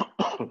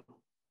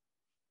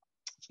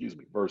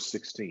 verse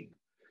 16.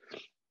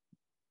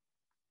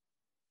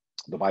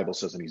 The Bible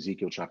says in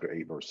Ezekiel chapter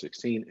 8, verse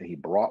 16, and he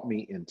brought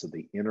me into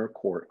the inner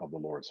court of the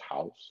Lord's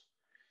house.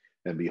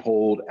 And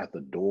behold, at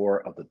the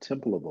door of the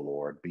temple of the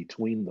Lord,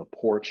 between the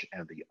porch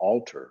and the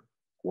altar,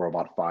 were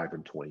about 25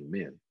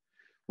 men,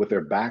 with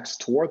their backs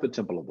toward the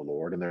temple of the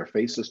Lord and their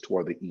faces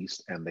toward the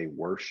east, and they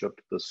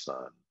worshiped the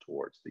sun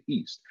towards the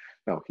east.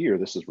 Now, here,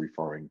 this is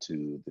referring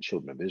to the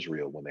children of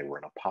Israel when they were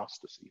in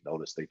apostasy.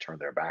 Notice they turned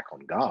their back on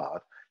God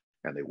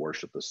and they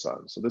worship the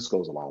sun. So this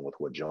goes along with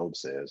what Job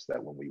says,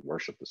 that when we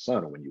worship the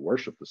sun, or when you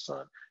worship the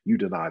sun, you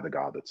deny the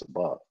God that's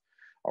above.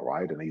 All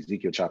right. In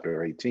Ezekiel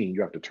chapter 18,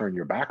 you have to turn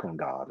your back on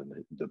God and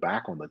the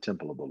back on the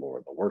temple of the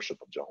Lord, the worship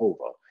of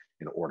Jehovah,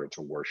 in order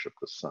to worship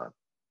the sun.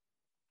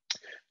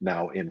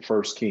 Now, in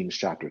 1 Kings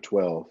chapter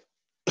 12,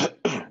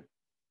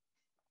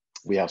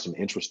 we have some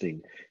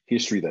interesting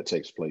history that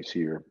takes place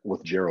here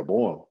with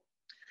Jeroboam.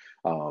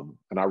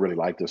 And I really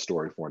like this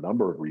story for a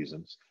number of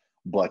reasons.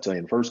 But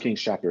in 1 Kings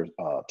chapter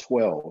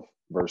 12,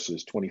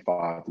 verses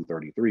 25 through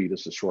 33,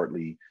 this is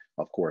shortly,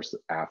 of course,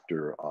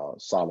 after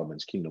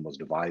Solomon's kingdom was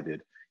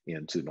divided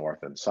into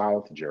north and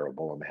south.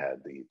 Jeroboam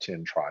had the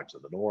 10 tribes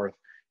of the north,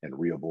 and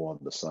Rehoboam,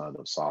 the son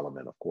of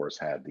Solomon, of course,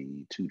 had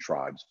the 2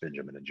 tribes,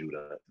 Benjamin and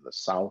Judah, in the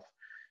south.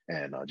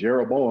 And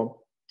Jeroboam,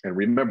 and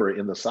remember,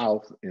 in the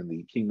south, in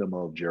the kingdom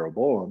of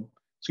Rehoboam,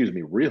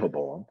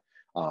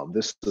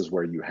 this is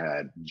where you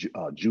had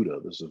Judah.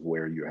 This is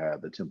where you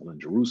had the temple in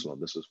Jerusalem.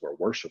 This is where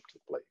worship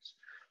took place.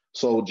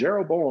 So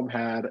Jeroboam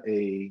had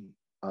a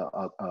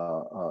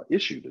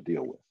issue to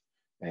deal with.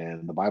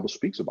 And the Bible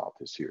speaks about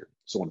this here.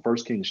 So in 1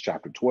 Kings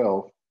chapter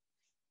 12,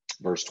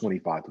 verse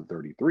 25 through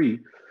 33,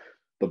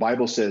 the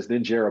Bible says,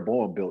 "Then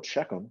Jeroboam built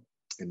Shechem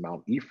in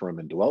Mount Ephraim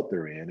and dwelt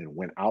therein, and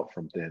went out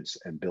from thence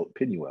and built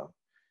Penuel.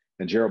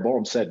 And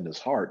Jeroboam said in his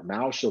heart,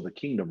 Now shall the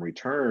kingdom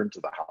return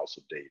to the house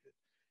of David.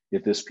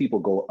 If this people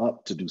go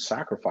up to do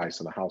sacrifice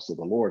in the house of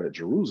the Lord at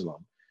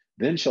Jerusalem,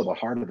 then shall the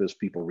heart of this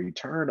people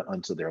return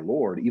unto their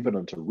Lord, even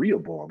unto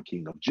Rehoboam,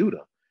 king of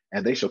Judah,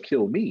 and they shall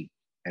kill me,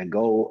 and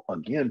go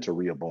again to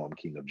Rehoboam,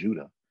 king of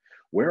Judah.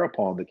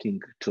 Whereupon the king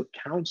took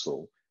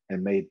counsel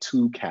and made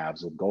 2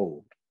 calves of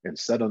gold, and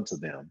said unto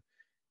them,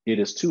 It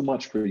is too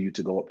much for you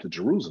to go up to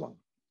Jerusalem.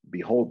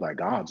 Behold thy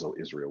gods, O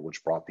Israel,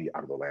 which brought thee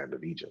out of the land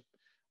of Egypt."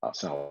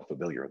 Sound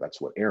familiar? That's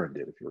what Aaron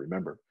did, if you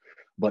remember.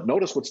 But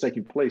notice what's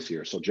taking place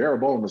here. So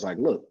Jeroboam is like,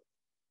 look,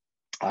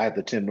 I have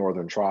the 10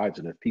 northern tribes,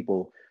 and if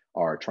people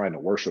are trying to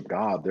worship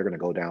God, they're going to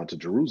go down to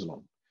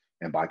Jerusalem.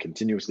 And by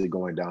continuously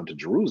going down to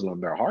Jerusalem,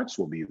 their hearts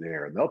will be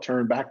there, and they'll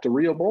turn back to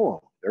Rehoboam.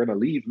 They're going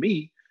to leave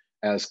me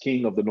as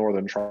king of the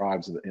northern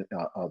tribes,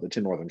 the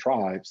 10 northern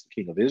tribes,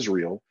 the king of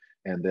Israel,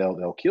 and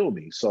they'll kill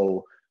me.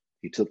 So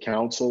he took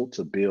counsel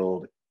to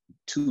build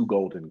 2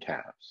 golden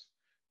calves,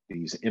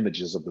 these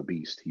images of the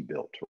beast he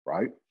built,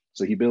 right?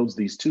 So he builds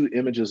these 2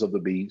 images of the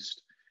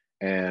beast,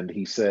 and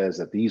he says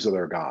that these are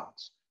their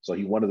gods. So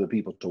he wanted the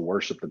people to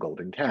worship the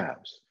golden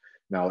calves.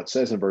 Now it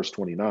says in verse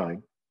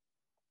 29,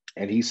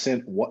 and he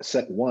set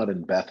one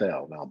in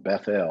Bethel. Now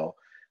Bethel,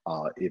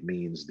 it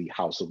means the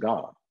house of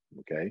God,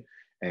 okay?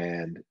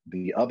 And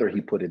the other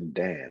he put in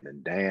Dan,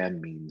 and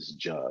Dan means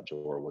judge,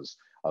 or was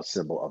a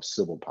symbol of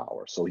civil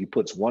power. So he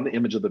puts one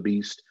image of the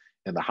beast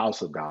in the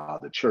house of God,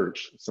 the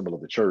church, symbol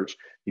of the church.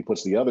 He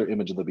puts the other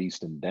image of the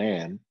beast in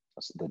Dan,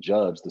 the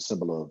judge, the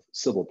symbol of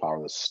civil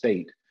power, the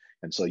state.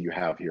 And so you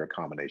have here a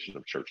combination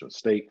of church and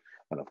state.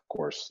 And of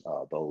course,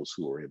 those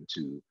who are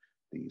into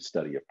the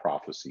study of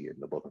prophecy in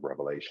the book of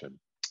Revelation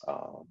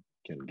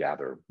can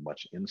gather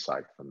much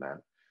insight from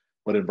that.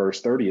 But in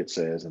verse 30, it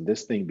says, "And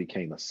this thing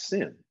became a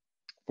sin,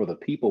 for the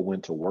people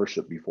went to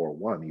worship before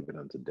one, even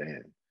unto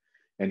Dan.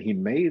 And he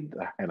made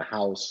an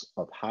house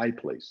of high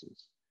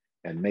places,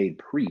 and made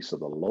priests of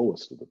the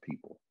lowest of the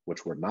people,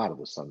 which were not of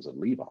the sons of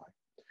Levi.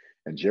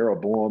 And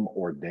Jeroboam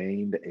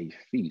ordained a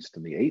feast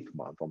in the 8th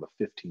month, on the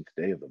 15th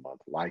day of the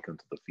month, like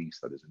unto the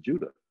feast that is in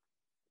Judah.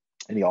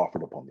 And he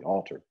offered upon the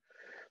altar.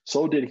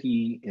 So did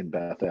he in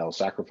Bethel,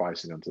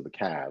 sacrificing unto the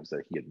calves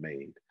that he had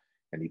made.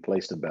 And he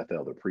placed in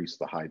Bethel the priests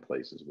of the high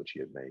places which he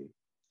had made.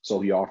 So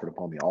he offered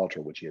upon the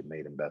altar which he had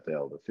made in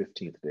Bethel the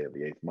 15th day of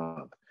the 8th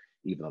month,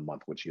 even the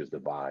month which he has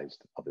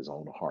devised of his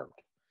own heart,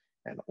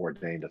 and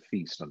ordained a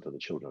feast unto the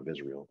children of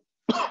Israel.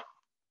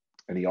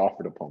 And he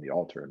offered upon the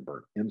altar and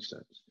burnt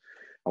incense."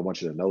 I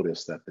want you to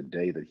notice that the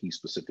day that he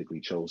specifically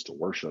chose to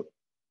worship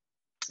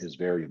is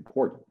very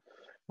important.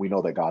 We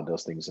know that God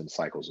does things in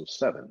cycles of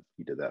 7.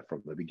 He did that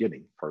from the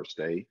beginning, first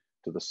day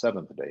to the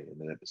 7th day, and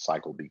then the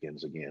cycle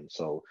begins again.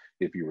 So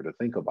if you were to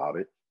think about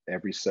it,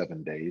 every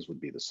 7 days would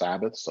be the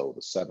Sabbath. So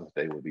the 7th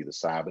day would be the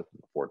Sabbath,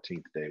 and the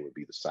 14th day would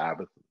be the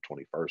Sabbath, and the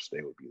 21st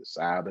day would be the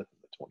Sabbath,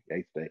 and the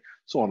 28th day,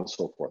 so on and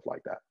so forth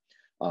like that.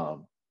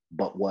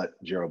 But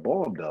what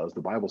Jeroboam does,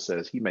 the Bible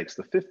says he makes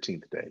the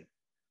 15th day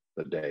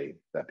the day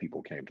that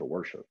people came to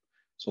worship.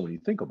 So when you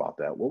think about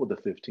that, what would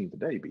the 15th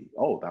day be?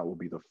 Oh, that would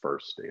be the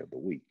first day of the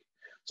week.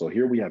 So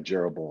here we have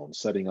Jeroboam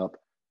setting up,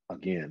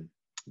 again,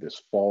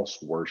 this false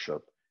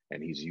worship,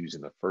 and he's using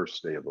the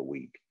first day of the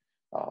week,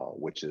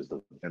 which is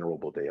the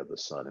venerable day of the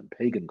sun in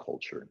pagan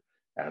culture,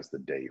 as the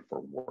day for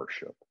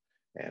worship.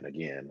 And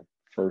again,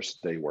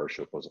 first day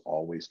worship was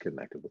always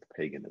connected with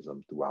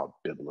paganism throughout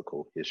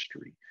biblical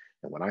history.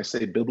 And when I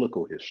say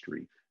biblical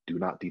history, do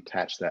not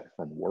detach that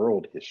from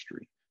world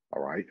history,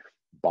 all right?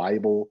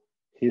 Bible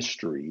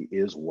history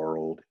is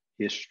world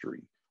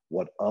history.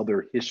 What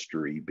other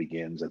history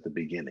begins at the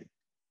beginning?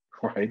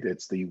 right?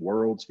 It's the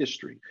world's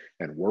history.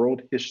 And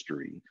world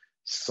history,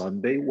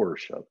 Sunday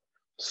worship,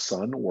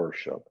 sun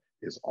worship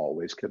is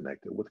always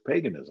connected with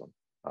paganism.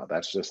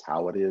 That's just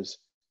how it is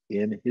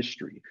in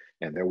history.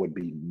 And there would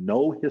be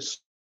no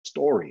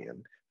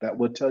historian that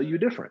would tell you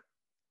different.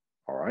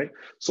 All right.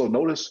 So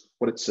notice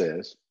what it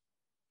says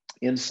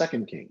in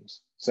Second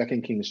Kings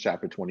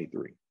chapter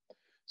 23.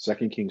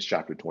 Second Kings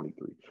chapter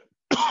 23.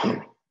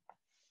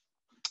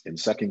 In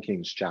Second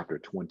Kings chapter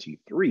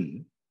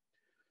 23,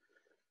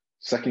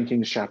 2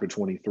 Kings chapter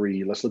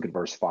 23, let's look at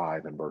verse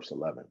 5 and verse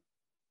 11.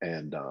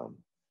 And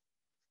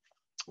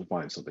we'll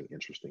find something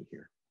interesting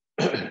here.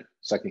 2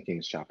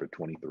 Kings chapter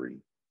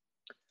 23,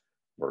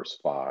 verse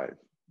 5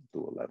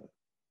 through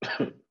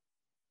 11.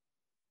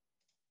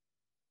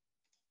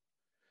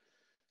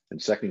 In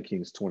 2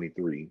 Kings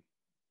 23,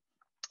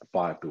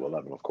 5 through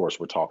 11, of course,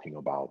 we're talking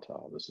about,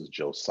 this is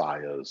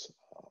Josiah's,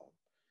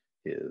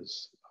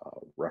 his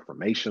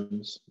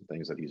reformations,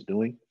 things that he's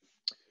doing.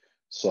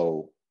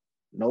 So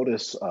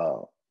notice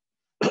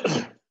 2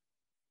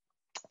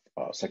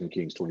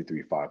 Kings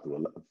 23, 5 through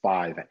 11,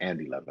 5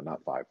 and 11,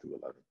 not 5 through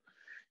 11.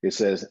 It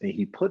says, and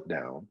he put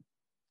down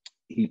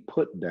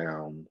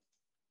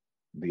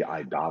the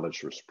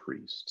idolatrous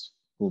priests,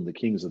 whom the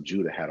kings of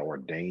Judah had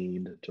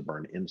ordained to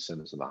burn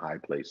incense in the high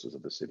places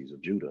of the cities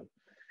of Judah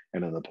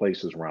and in the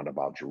places round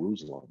about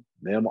Jerusalem.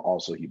 Them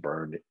also he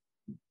burned,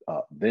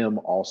 them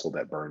also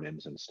that burn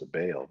incense to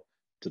Baal,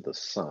 to the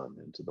sun,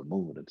 and to the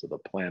moon, and to the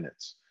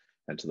planets,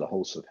 and to the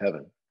hosts of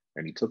heaven.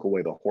 And he took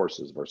away the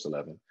horses, verse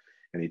 11,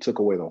 and he took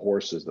away the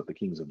horses that the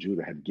kings of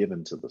Judah had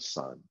given to the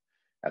sun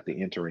at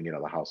the entering in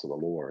of the house of the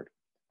Lord,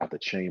 at the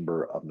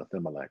chamber of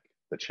Nathimelech,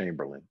 the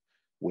chamberlain,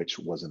 which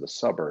was in the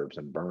suburbs,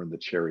 and burned the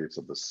chariots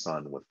of the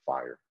sun with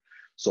fire.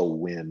 So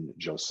when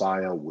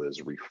Josiah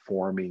was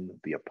reforming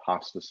the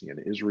apostasy in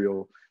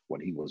Israel,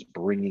 when he was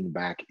bringing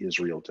back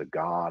Israel to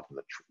God and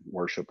the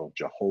worship of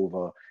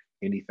Jehovah,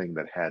 anything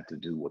that had to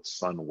do with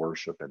sun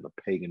worship and the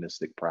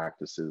paganistic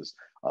practices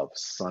of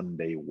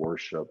Sunday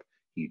worship,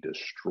 he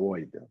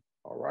destroyed them.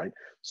 All right.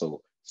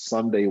 So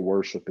Sunday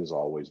worship has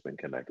always been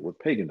connected with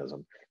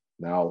paganism.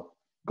 Now,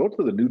 go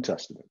to the New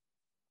Testament.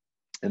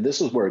 And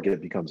this is where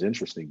it becomes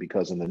interesting,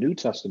 because in the New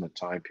Testament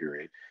time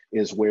period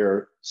is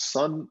where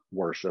sun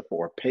worship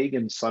or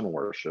pagan sun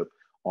worship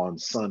on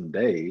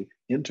Sunday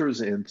enters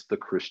into the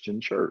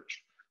Christian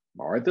church.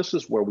 All right, this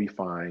is where we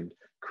find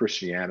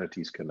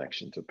Christianity's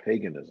connection to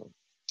paganism.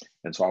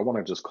 And so I want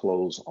to just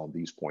close on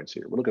these points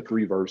here. We'll look at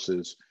 3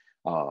 verses,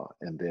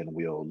 and then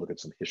we'll look at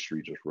some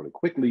history just really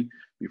quickly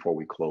before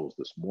we close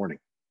this morning.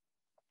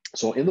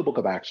 So in the book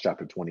of Acts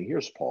chapter 20,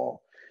 here's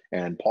Paul.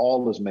 And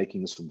Paul is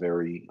making some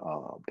very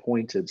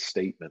pointed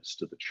statements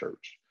to the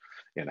church.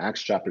 In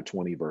Acts chapter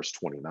 20, verse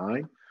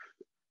 29,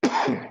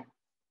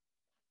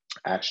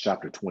 Acts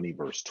chapter 20,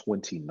 verse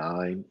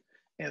 29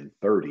 and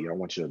 30, I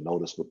want you to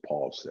notice what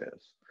Paul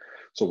says.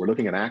 So we're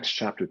looking at Acts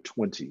chapter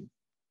 20,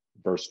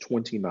 verse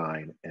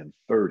 29 and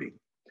 30.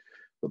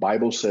 The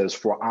Bible says,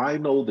 for I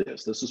know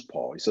this is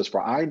Paul. He says,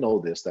 for I know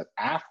this, that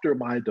after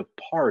my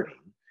departing,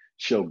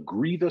 shall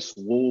grievous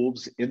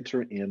wolves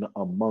enter in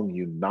among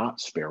you,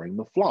 not sparing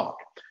the flock.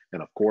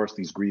 And of course,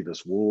 these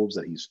grievous wolves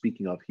that he's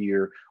speaking of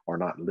here are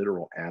not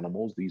literal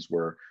animals. These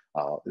were,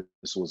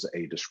 this was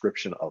a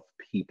description of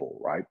people,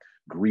 right?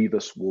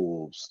 Grievous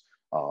wolves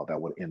that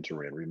would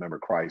enter in. Remember,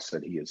 Christ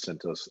said he had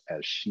sent us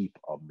as sheep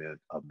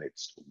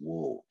amidst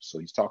wolves. So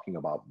he's talking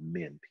about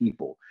men,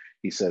 people.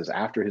 He says,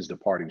 after his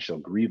departing shall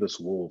grievous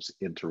wolves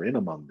enter in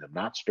among them,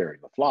 not sparing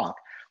the flock.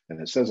 And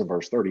it says in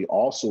verse 30,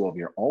 also of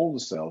your own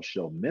self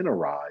shall men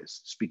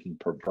arise, speaking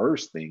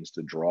perverse things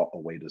to draw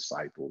away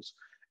disciples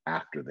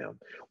after them.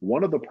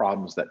 One of the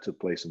problems that took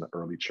place in the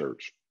early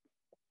church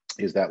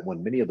is that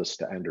when many of the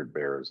standard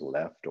bearers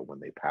left, or when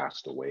they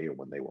passed away, or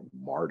when they were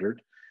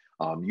martyred,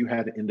 you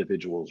had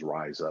individuals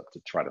rise up to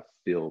try to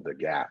fill the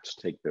gaps,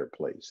 take their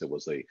place. It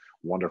was a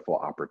wonderful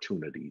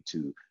opportunity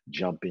to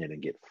jump in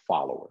and get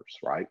followers,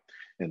 right?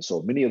 And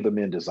so many of the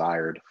men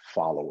desired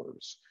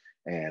followers,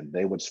 and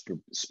they would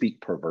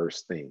speak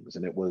perverse things.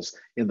 And it was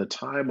in the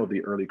time of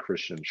the early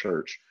Christian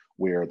church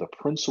where the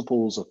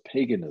principles of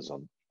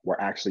paganism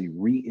were actually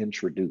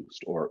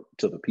reintroduced or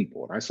to the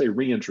people. And I say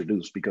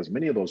reintroduced because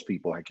many of those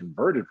people had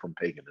converted from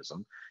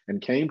paganism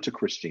and came to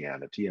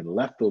Christianity and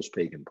left those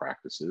pagan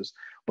practices.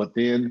 But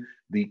then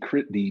the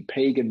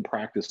pagan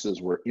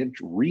practices were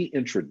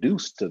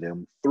reintroduced to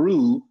them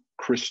through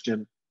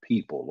Christian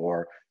people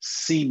or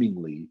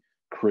seemingly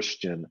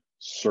Christian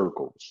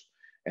circles.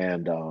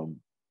 And,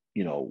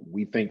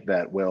 we think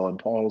that, well, in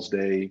Paul's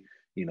day,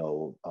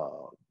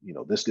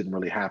 this didn't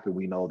really happen.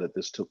 We know that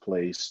this took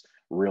place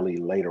really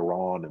later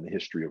on in the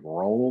history of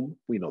Rome.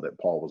 We know that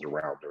Paul was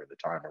around during the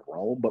time of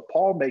Rome, but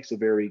Paul makes a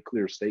very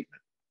clear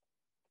statement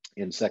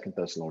in 2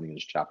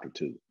 Thessalonians chapter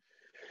 2.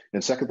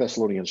 In 2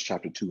 Thessalonians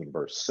chapter 2 and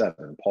verse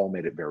 7, Paul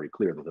made it very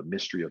clear that the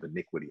mystery of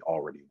iniquity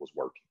already was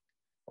working,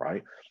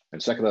 right? In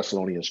 2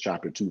 Thessalonians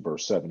chapter 2,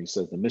 verse 7, he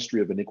says, the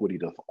mystery of iniquity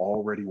doth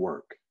already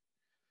work.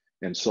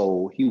 And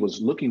so he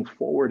was looking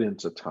forward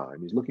into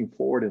time. He's looking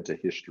forward into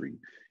history.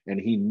 And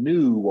he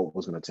knew what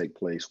was going to take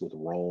place with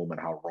Rome and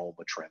how Rome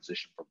would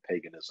transition from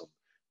paganism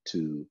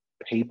to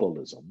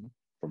papalism,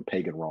 from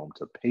pagan Rome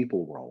to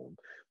papal Rome.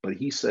 But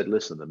he said,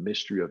 listen, the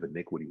mystery of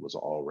iniquity was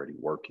already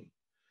working.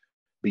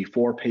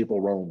 Before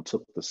papal Rome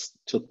took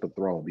the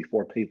throne,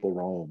 before papal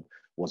Rome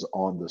was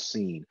on the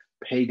scene,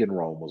 pagan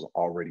Rome was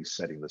already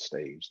setting the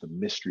stage. The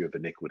mystery of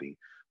iniquity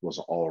was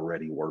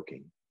already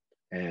working.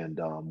 And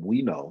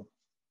we know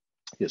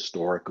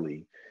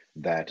historically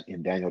that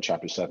in Daniel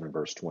chapter 7,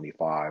 verse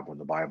 25, when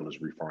the Bible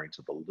is referring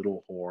to the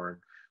little horn,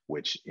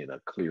 which in a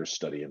clear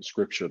study in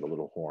scripture, the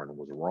little horn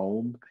was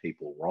Rome,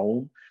 papal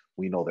Rome.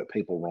 We know that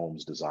papal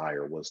Rome's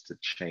desire was to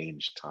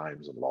change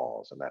times and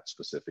laws, and that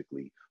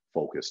specifically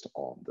focused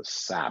on the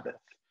Sabbath,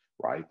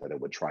 right? That it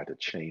would try to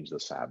change the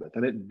Sabbath.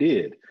 And it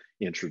did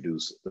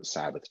introduce the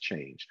Sabbath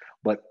change.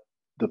 But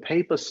the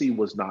papacy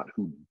was not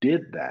who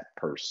did that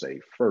per se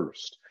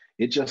first.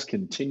 It just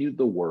continued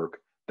the work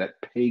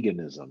that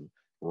paganism,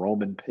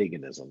 Roman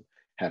paganism,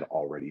 had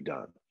already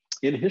done.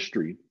 In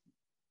history,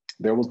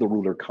 there was the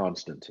ruler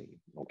Constantine,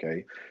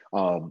 okay?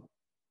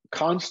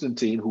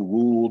 Constantine, who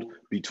ruled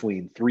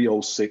between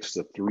 306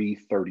 to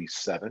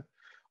 337,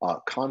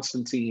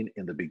 Constantine,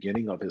 in the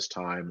beginning of his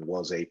time,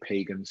 was a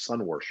pagan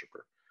sun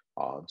worshiper.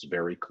 It's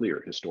very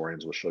clear.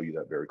 Historians will show you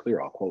that very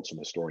clear. I'll quote some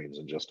historians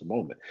in just a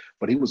moment.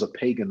 But he was a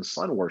pagan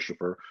sun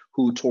worshiper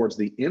who, towards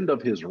the end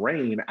of his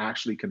reign,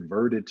 actually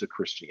converted to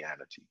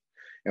Christianity.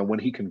 And when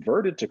he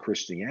converted to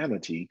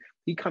Christianity,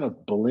 he kind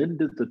of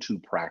blended the two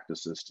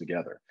practices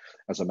together.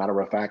 As a matter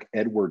of fact,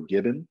 Edward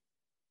Gibbon,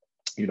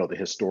 the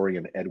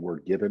historian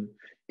Edward Gibbon,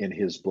 in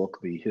his book,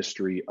 The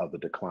History of the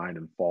Decline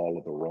and Fall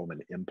of the Roman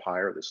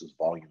Empire, this is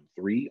volume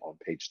 3 on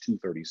page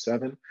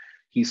 237,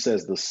 he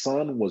says the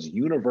sun was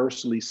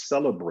universally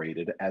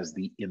celebrated as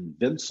the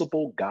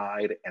invincible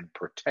guide and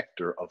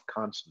protector of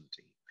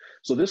Constantine.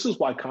 So this is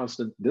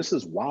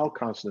while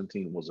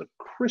Constantine was a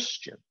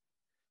Christian,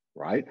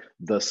 right?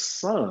 The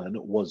sun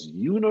was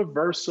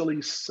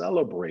universally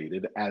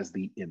celebrated as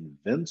the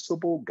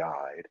invincible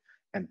guide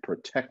and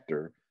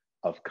protector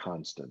of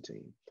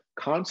Constantine.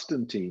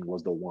 Constantine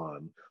was the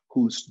one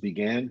who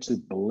began to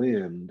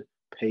blend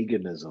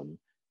paganism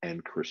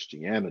and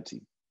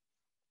Christianity.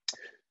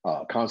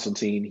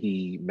 Constantine,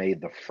 he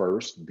made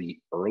the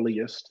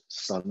earliest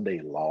Sunday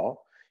law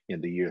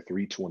in the year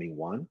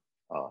 321,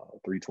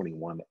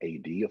 321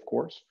 AD, of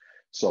course.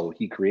 So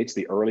he creates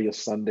the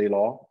earliest Sunday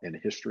law in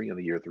history in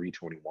the year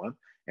 321.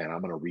 And I'm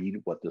going to read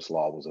what this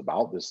law was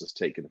about. This is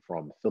taken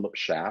from Philip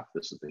Schaff.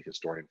 This is the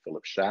historian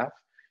Philip Schaff,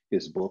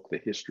 his book, The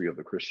History of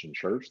the Christian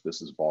Church.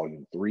 This is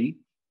volume 3,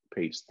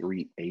 page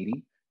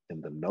 380 in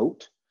the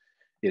note.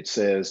 It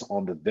says,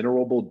 on the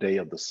venerable day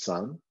of the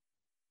sun,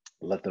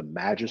 let the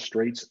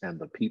magistrates and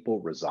the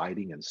people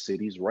residing in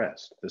cities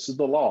rest. This is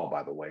the law,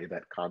 by the way,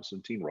 that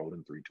Constantine wrote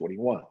in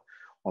 321.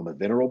 On the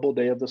venerable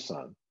day of the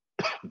sun,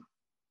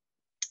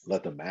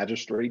 let the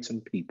magistrates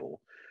and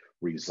people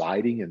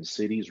residing in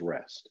cities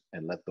rest,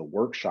 and let the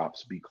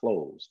workshops be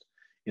closed.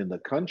 In the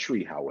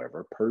country,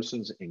 however,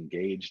 persons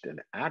engaged in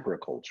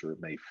agriculture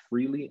may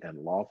freely and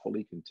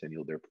lawfully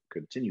continue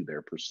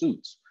their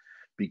pursuits,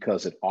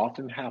 because it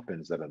often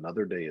happens that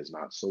another day is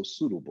not so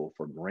suitable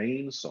for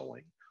grain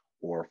sowing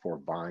or for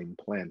vine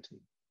planting.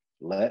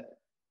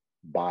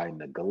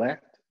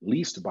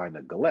 Least by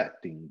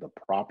neglecting the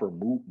proper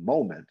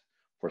moment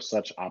for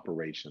such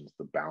operations,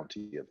 the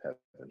bounty of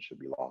heaven should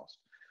be lost.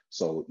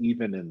 So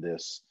even in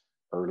this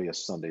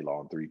earliest Sunday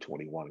law in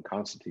 321,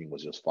 Constantine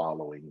was just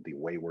following the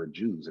wayward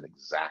Jews and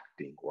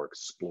exacting or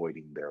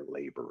exploiting their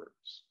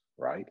laborers,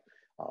 right?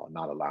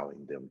 Not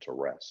allowing them to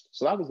rest.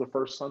 So that was the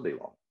first Sunday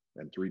law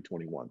in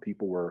 321.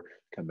 People were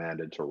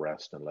commanded to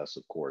rest unless,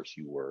 of course,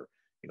 you were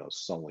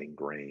sowing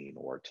grain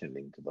or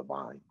tending to the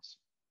vines.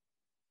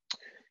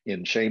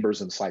 In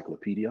Chambers'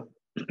 Encyclopedia,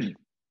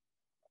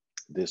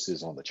 this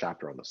is on the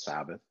chapter on the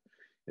Sabbath.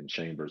 In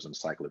Chambers'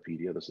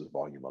 Encyclopedia, this is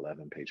volume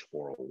 11, page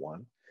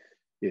 401.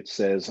 It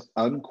says,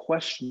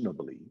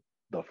 unquestionably,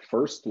 the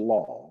first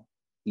law,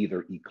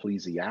 either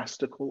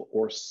ecclesiastical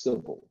or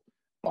civil,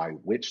 by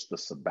which the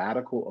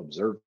sabbatical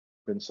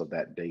observance of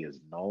that day is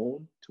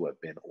known to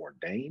have been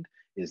ordained,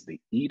 is the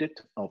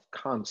Edict of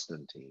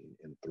Constantine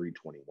in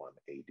 321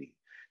 AD.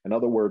 In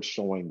other words,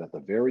 showing that the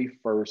very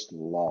first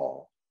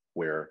law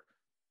where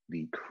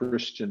the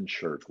Christian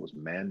church was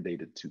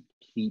mandated to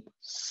keep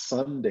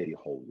Sunday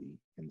holy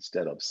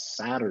instead of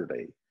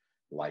Saturday,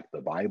 like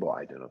the Bible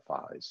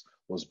identifies,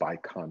 was by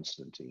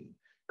Constantine.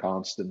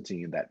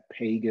 Constantine, that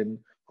pagan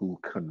who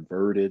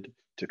converted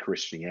to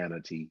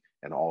Christianity,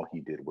 and all he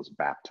did was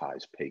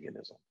baptize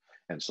paganism.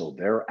 And so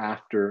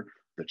thereafter,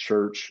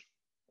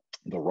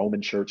 the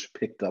Roman church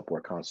picked up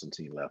where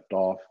Constantine left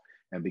off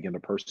and began to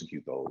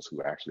persecute those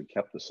who actually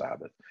kept the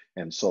Sabbath.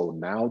 And so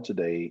now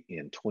today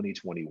in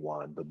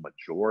 2021, the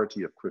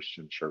majority of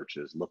Christian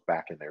churches look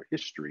back in their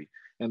history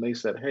and they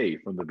said, hey,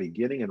 from the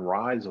beginning and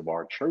rise of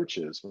our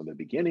churches, from the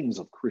beginnings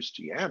of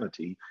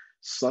Christianity,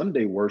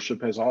 Sunday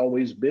worship has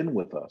always been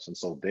with us. And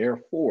so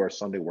therefore,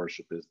 Sunday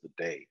worship is the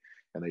day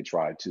and they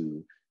tried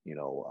to,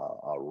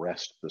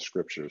 arrest the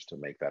scriptures to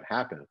make that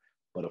happen.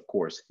 But of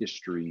course,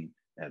 history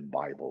and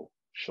Bible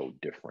show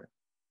different.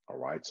 All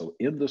right. So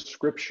in the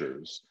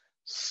scriptures,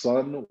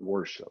 sun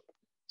worship,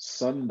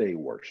 Sunday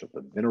worship,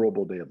 the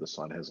venerable day of the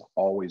sun has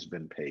always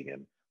been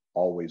pagan,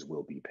 always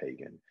will be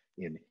pagan.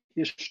 In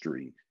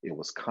history, it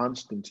was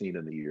Constantine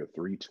in the year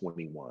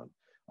 321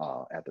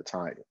 at the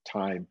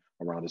time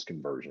around his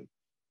conversion.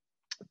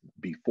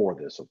 Before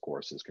this, of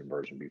course, his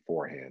conversion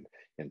beforehand,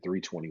 in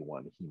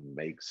 321, he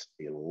makes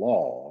a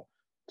law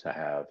to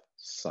have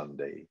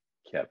Sunday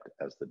kept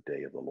as the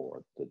day of the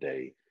Lord, the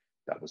day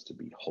that was to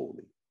be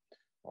holy.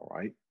 All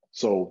right.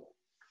 So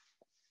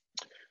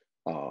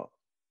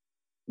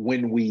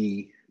when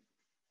we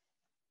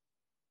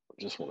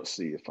just want to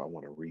see if I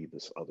want to read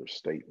this other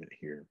statement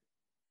here.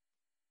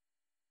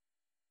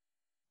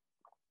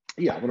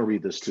 Yeah, I'm going to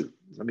read this too.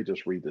 Let me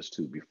just read this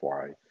too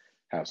before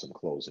I have some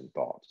closing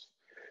thoughts.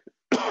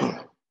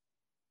 Let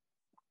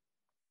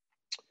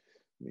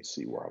me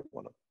see where I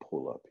want to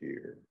pull up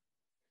here.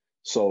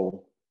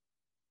 So,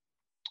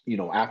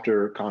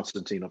 after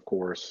Constantine, of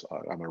course,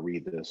 I'm going to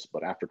read this,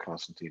 but after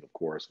Constantine, of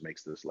course,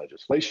 makes this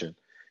legislation,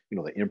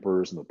 the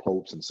emperors and the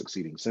popes in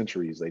succeeding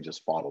centuries, they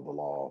just follow the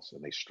laws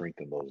and they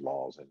strengthen those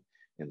laws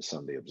in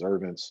Sunday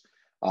observance.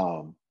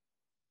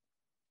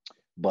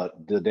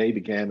 But the day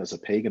began as a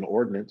pagan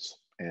ordinance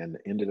and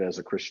ended as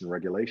a Christian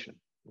regulation.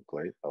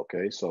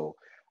 Okay. So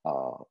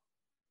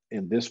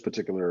in this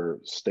particular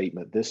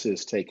statement, this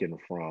is taken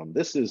from,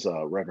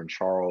 Reverend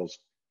Charles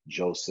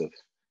Joseph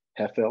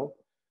Heffel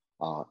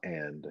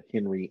and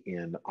Henry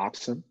N.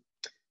 Oxon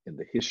in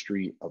the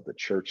History of the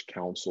Church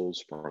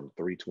Councils from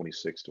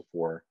 326 to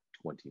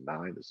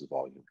 429. This is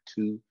volume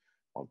 2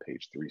 on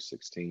page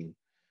 316.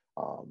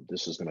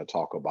 This is going to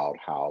talk about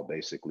how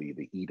basically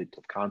the Edict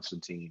of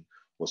Constantine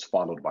was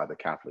followed by the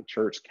Catholic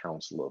Church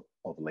Council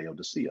of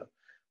Laodicea.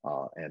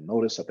 And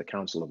notice at the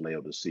Council of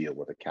Laodicea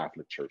what the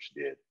Catholic Church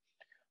did.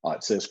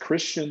 It says,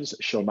 Christians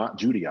shall not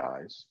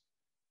Judaize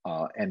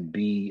and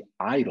be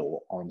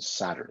idle on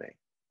Saturday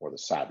or the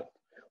Sabbath,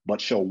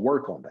 but shall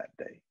work on that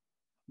day.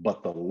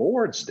 But the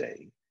Lord's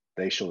day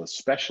they shall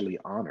especially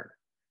honor,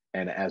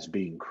 and as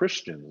being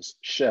Christians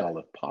shall,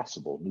 if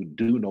possible,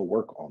 do no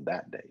work on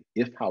that day.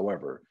 If,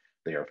 however,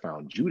 they are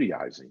found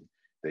Judaizing,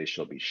 they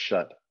shall be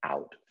shut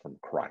out from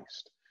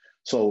Christ.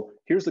 So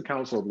here's the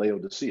Council of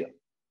Laodicea.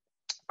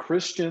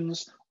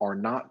 Christians are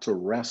not to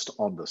rest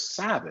on the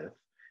Sabbath.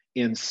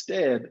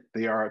 Instead,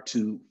 they are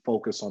to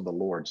focus on the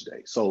Lord's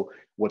day. So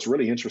what's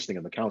really interesting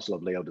in the Council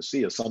of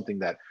Laodicea, something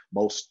that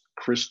most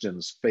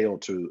Christians fail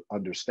to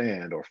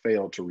understand or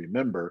fail to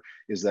remember,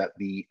 is that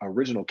the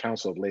original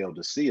Council of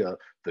Laodicea,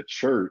 the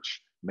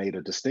church made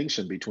a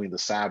distinction between the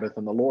Sabbath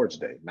and the Lord's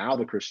day. Now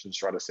the Christians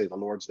try to say the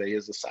Lord's day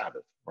is the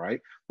Sabbath,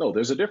 right? No,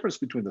 there's a difference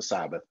between the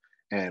Sabbath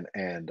and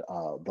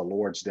the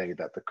Lord's day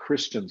that the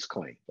Christians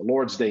claim. The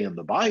Lord's day in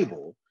the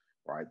Bible,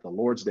 right? The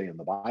Lord's day in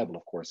the Bible,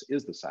 of course,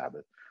 is the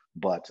Sabbath.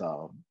 But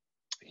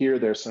here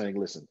they're saying,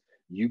 listen,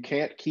 you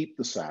can't keep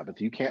the Sabbath.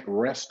 You can't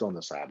rest on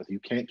the Sabbath. You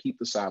can't keep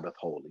the Sabbath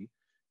holy.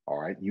 All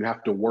right. You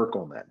have to work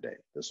on that day.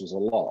 This was a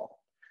law.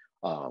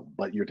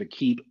 But you're to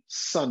keep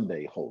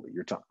Sunday holy.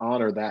 You're to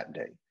honor that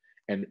day.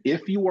 And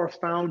if you are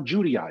found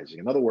Judaizing,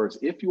 in other words,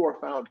 if you are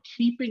found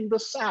keeping the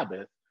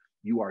Sabbath,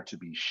 you are to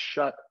be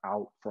shut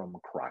out from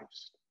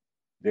Christ.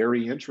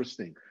 Very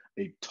interesting.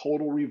 A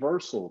total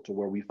reversal to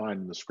where we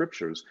find in the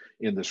scriptures.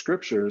 In the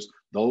scriptures,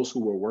 those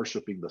who were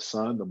worshiping the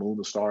sun, the moon,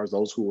 the stars,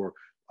 those who were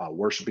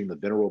worshiping the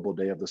venerable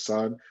day of the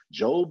sun,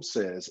 Job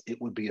says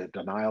it would be a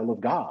denial of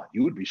God.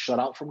 You would be shut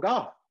out from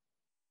God.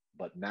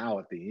 But now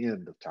at the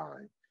end of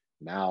time,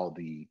 now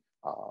the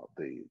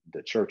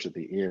church at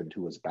the end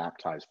who has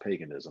baptized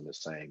paganism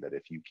is saying that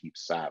if you keep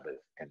Sabbath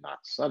and not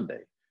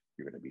Sunday,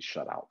 you're going to be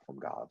shut out from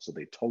God. So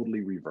they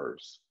totally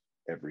reverse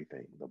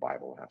everything the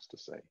Bible has to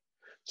say.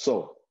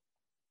 So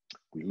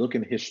we look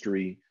in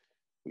history,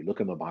 we look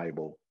in the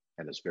Bible,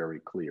 and it's very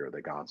clear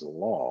that God's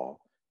law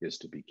is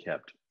to be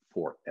kept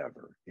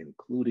forever,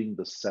 including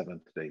the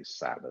seventh day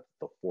Sabbath,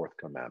 the fourth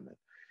commandment.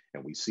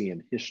 And we see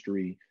in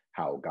history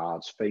how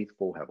God's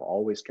faithful have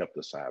always kept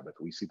the Sabbath.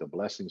 We see the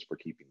blessings for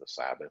keeping the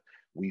Sabbath.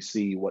 We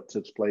see what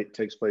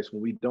takes place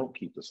when we don't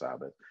keep the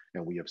Sabbath.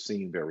 And we have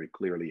seen very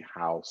clearly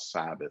how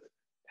Sabbath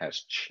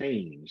has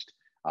changed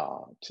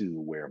to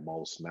where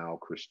most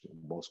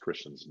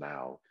Christians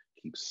now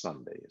keep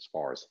Sunday. As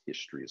far as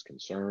history is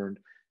concerned,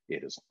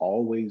 it has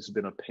always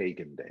been a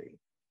pagan day,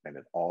 and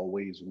it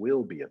always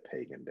will be a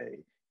pagan day,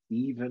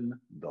 even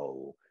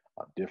though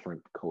a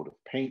different coat of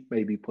paint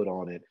may be put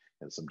on it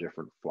and some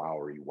different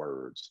flowery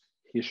words.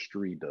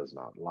 History does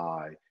not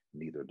lie,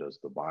 neither does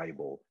the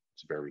Bible.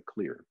 It's very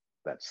clear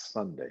that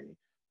Sunday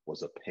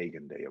was a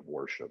pagan day of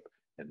worship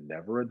and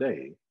never a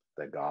day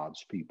that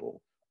God's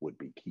people would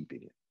be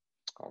keeping it.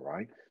 All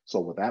right. So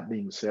with that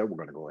being said, we're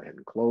going to go ahead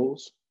and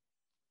close.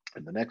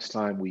 And the next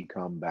time we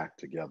come back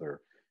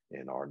together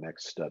in our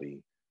next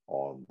study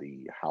on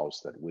the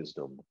house that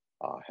wisdom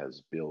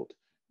has built,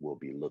 we'll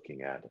be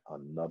looking at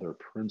another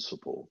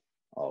principle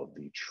of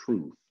the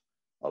truth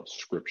of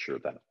Scripture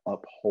that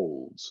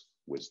upholds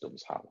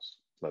wisdom's house.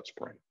 Let's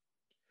pray.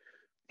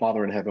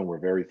 Father in heaven, we're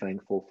very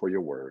thankful for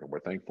your word, and we're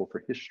thankful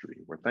for history.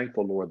 We're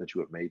thankful, Lord, that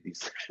you have made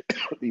these,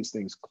 these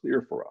things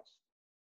clear for us.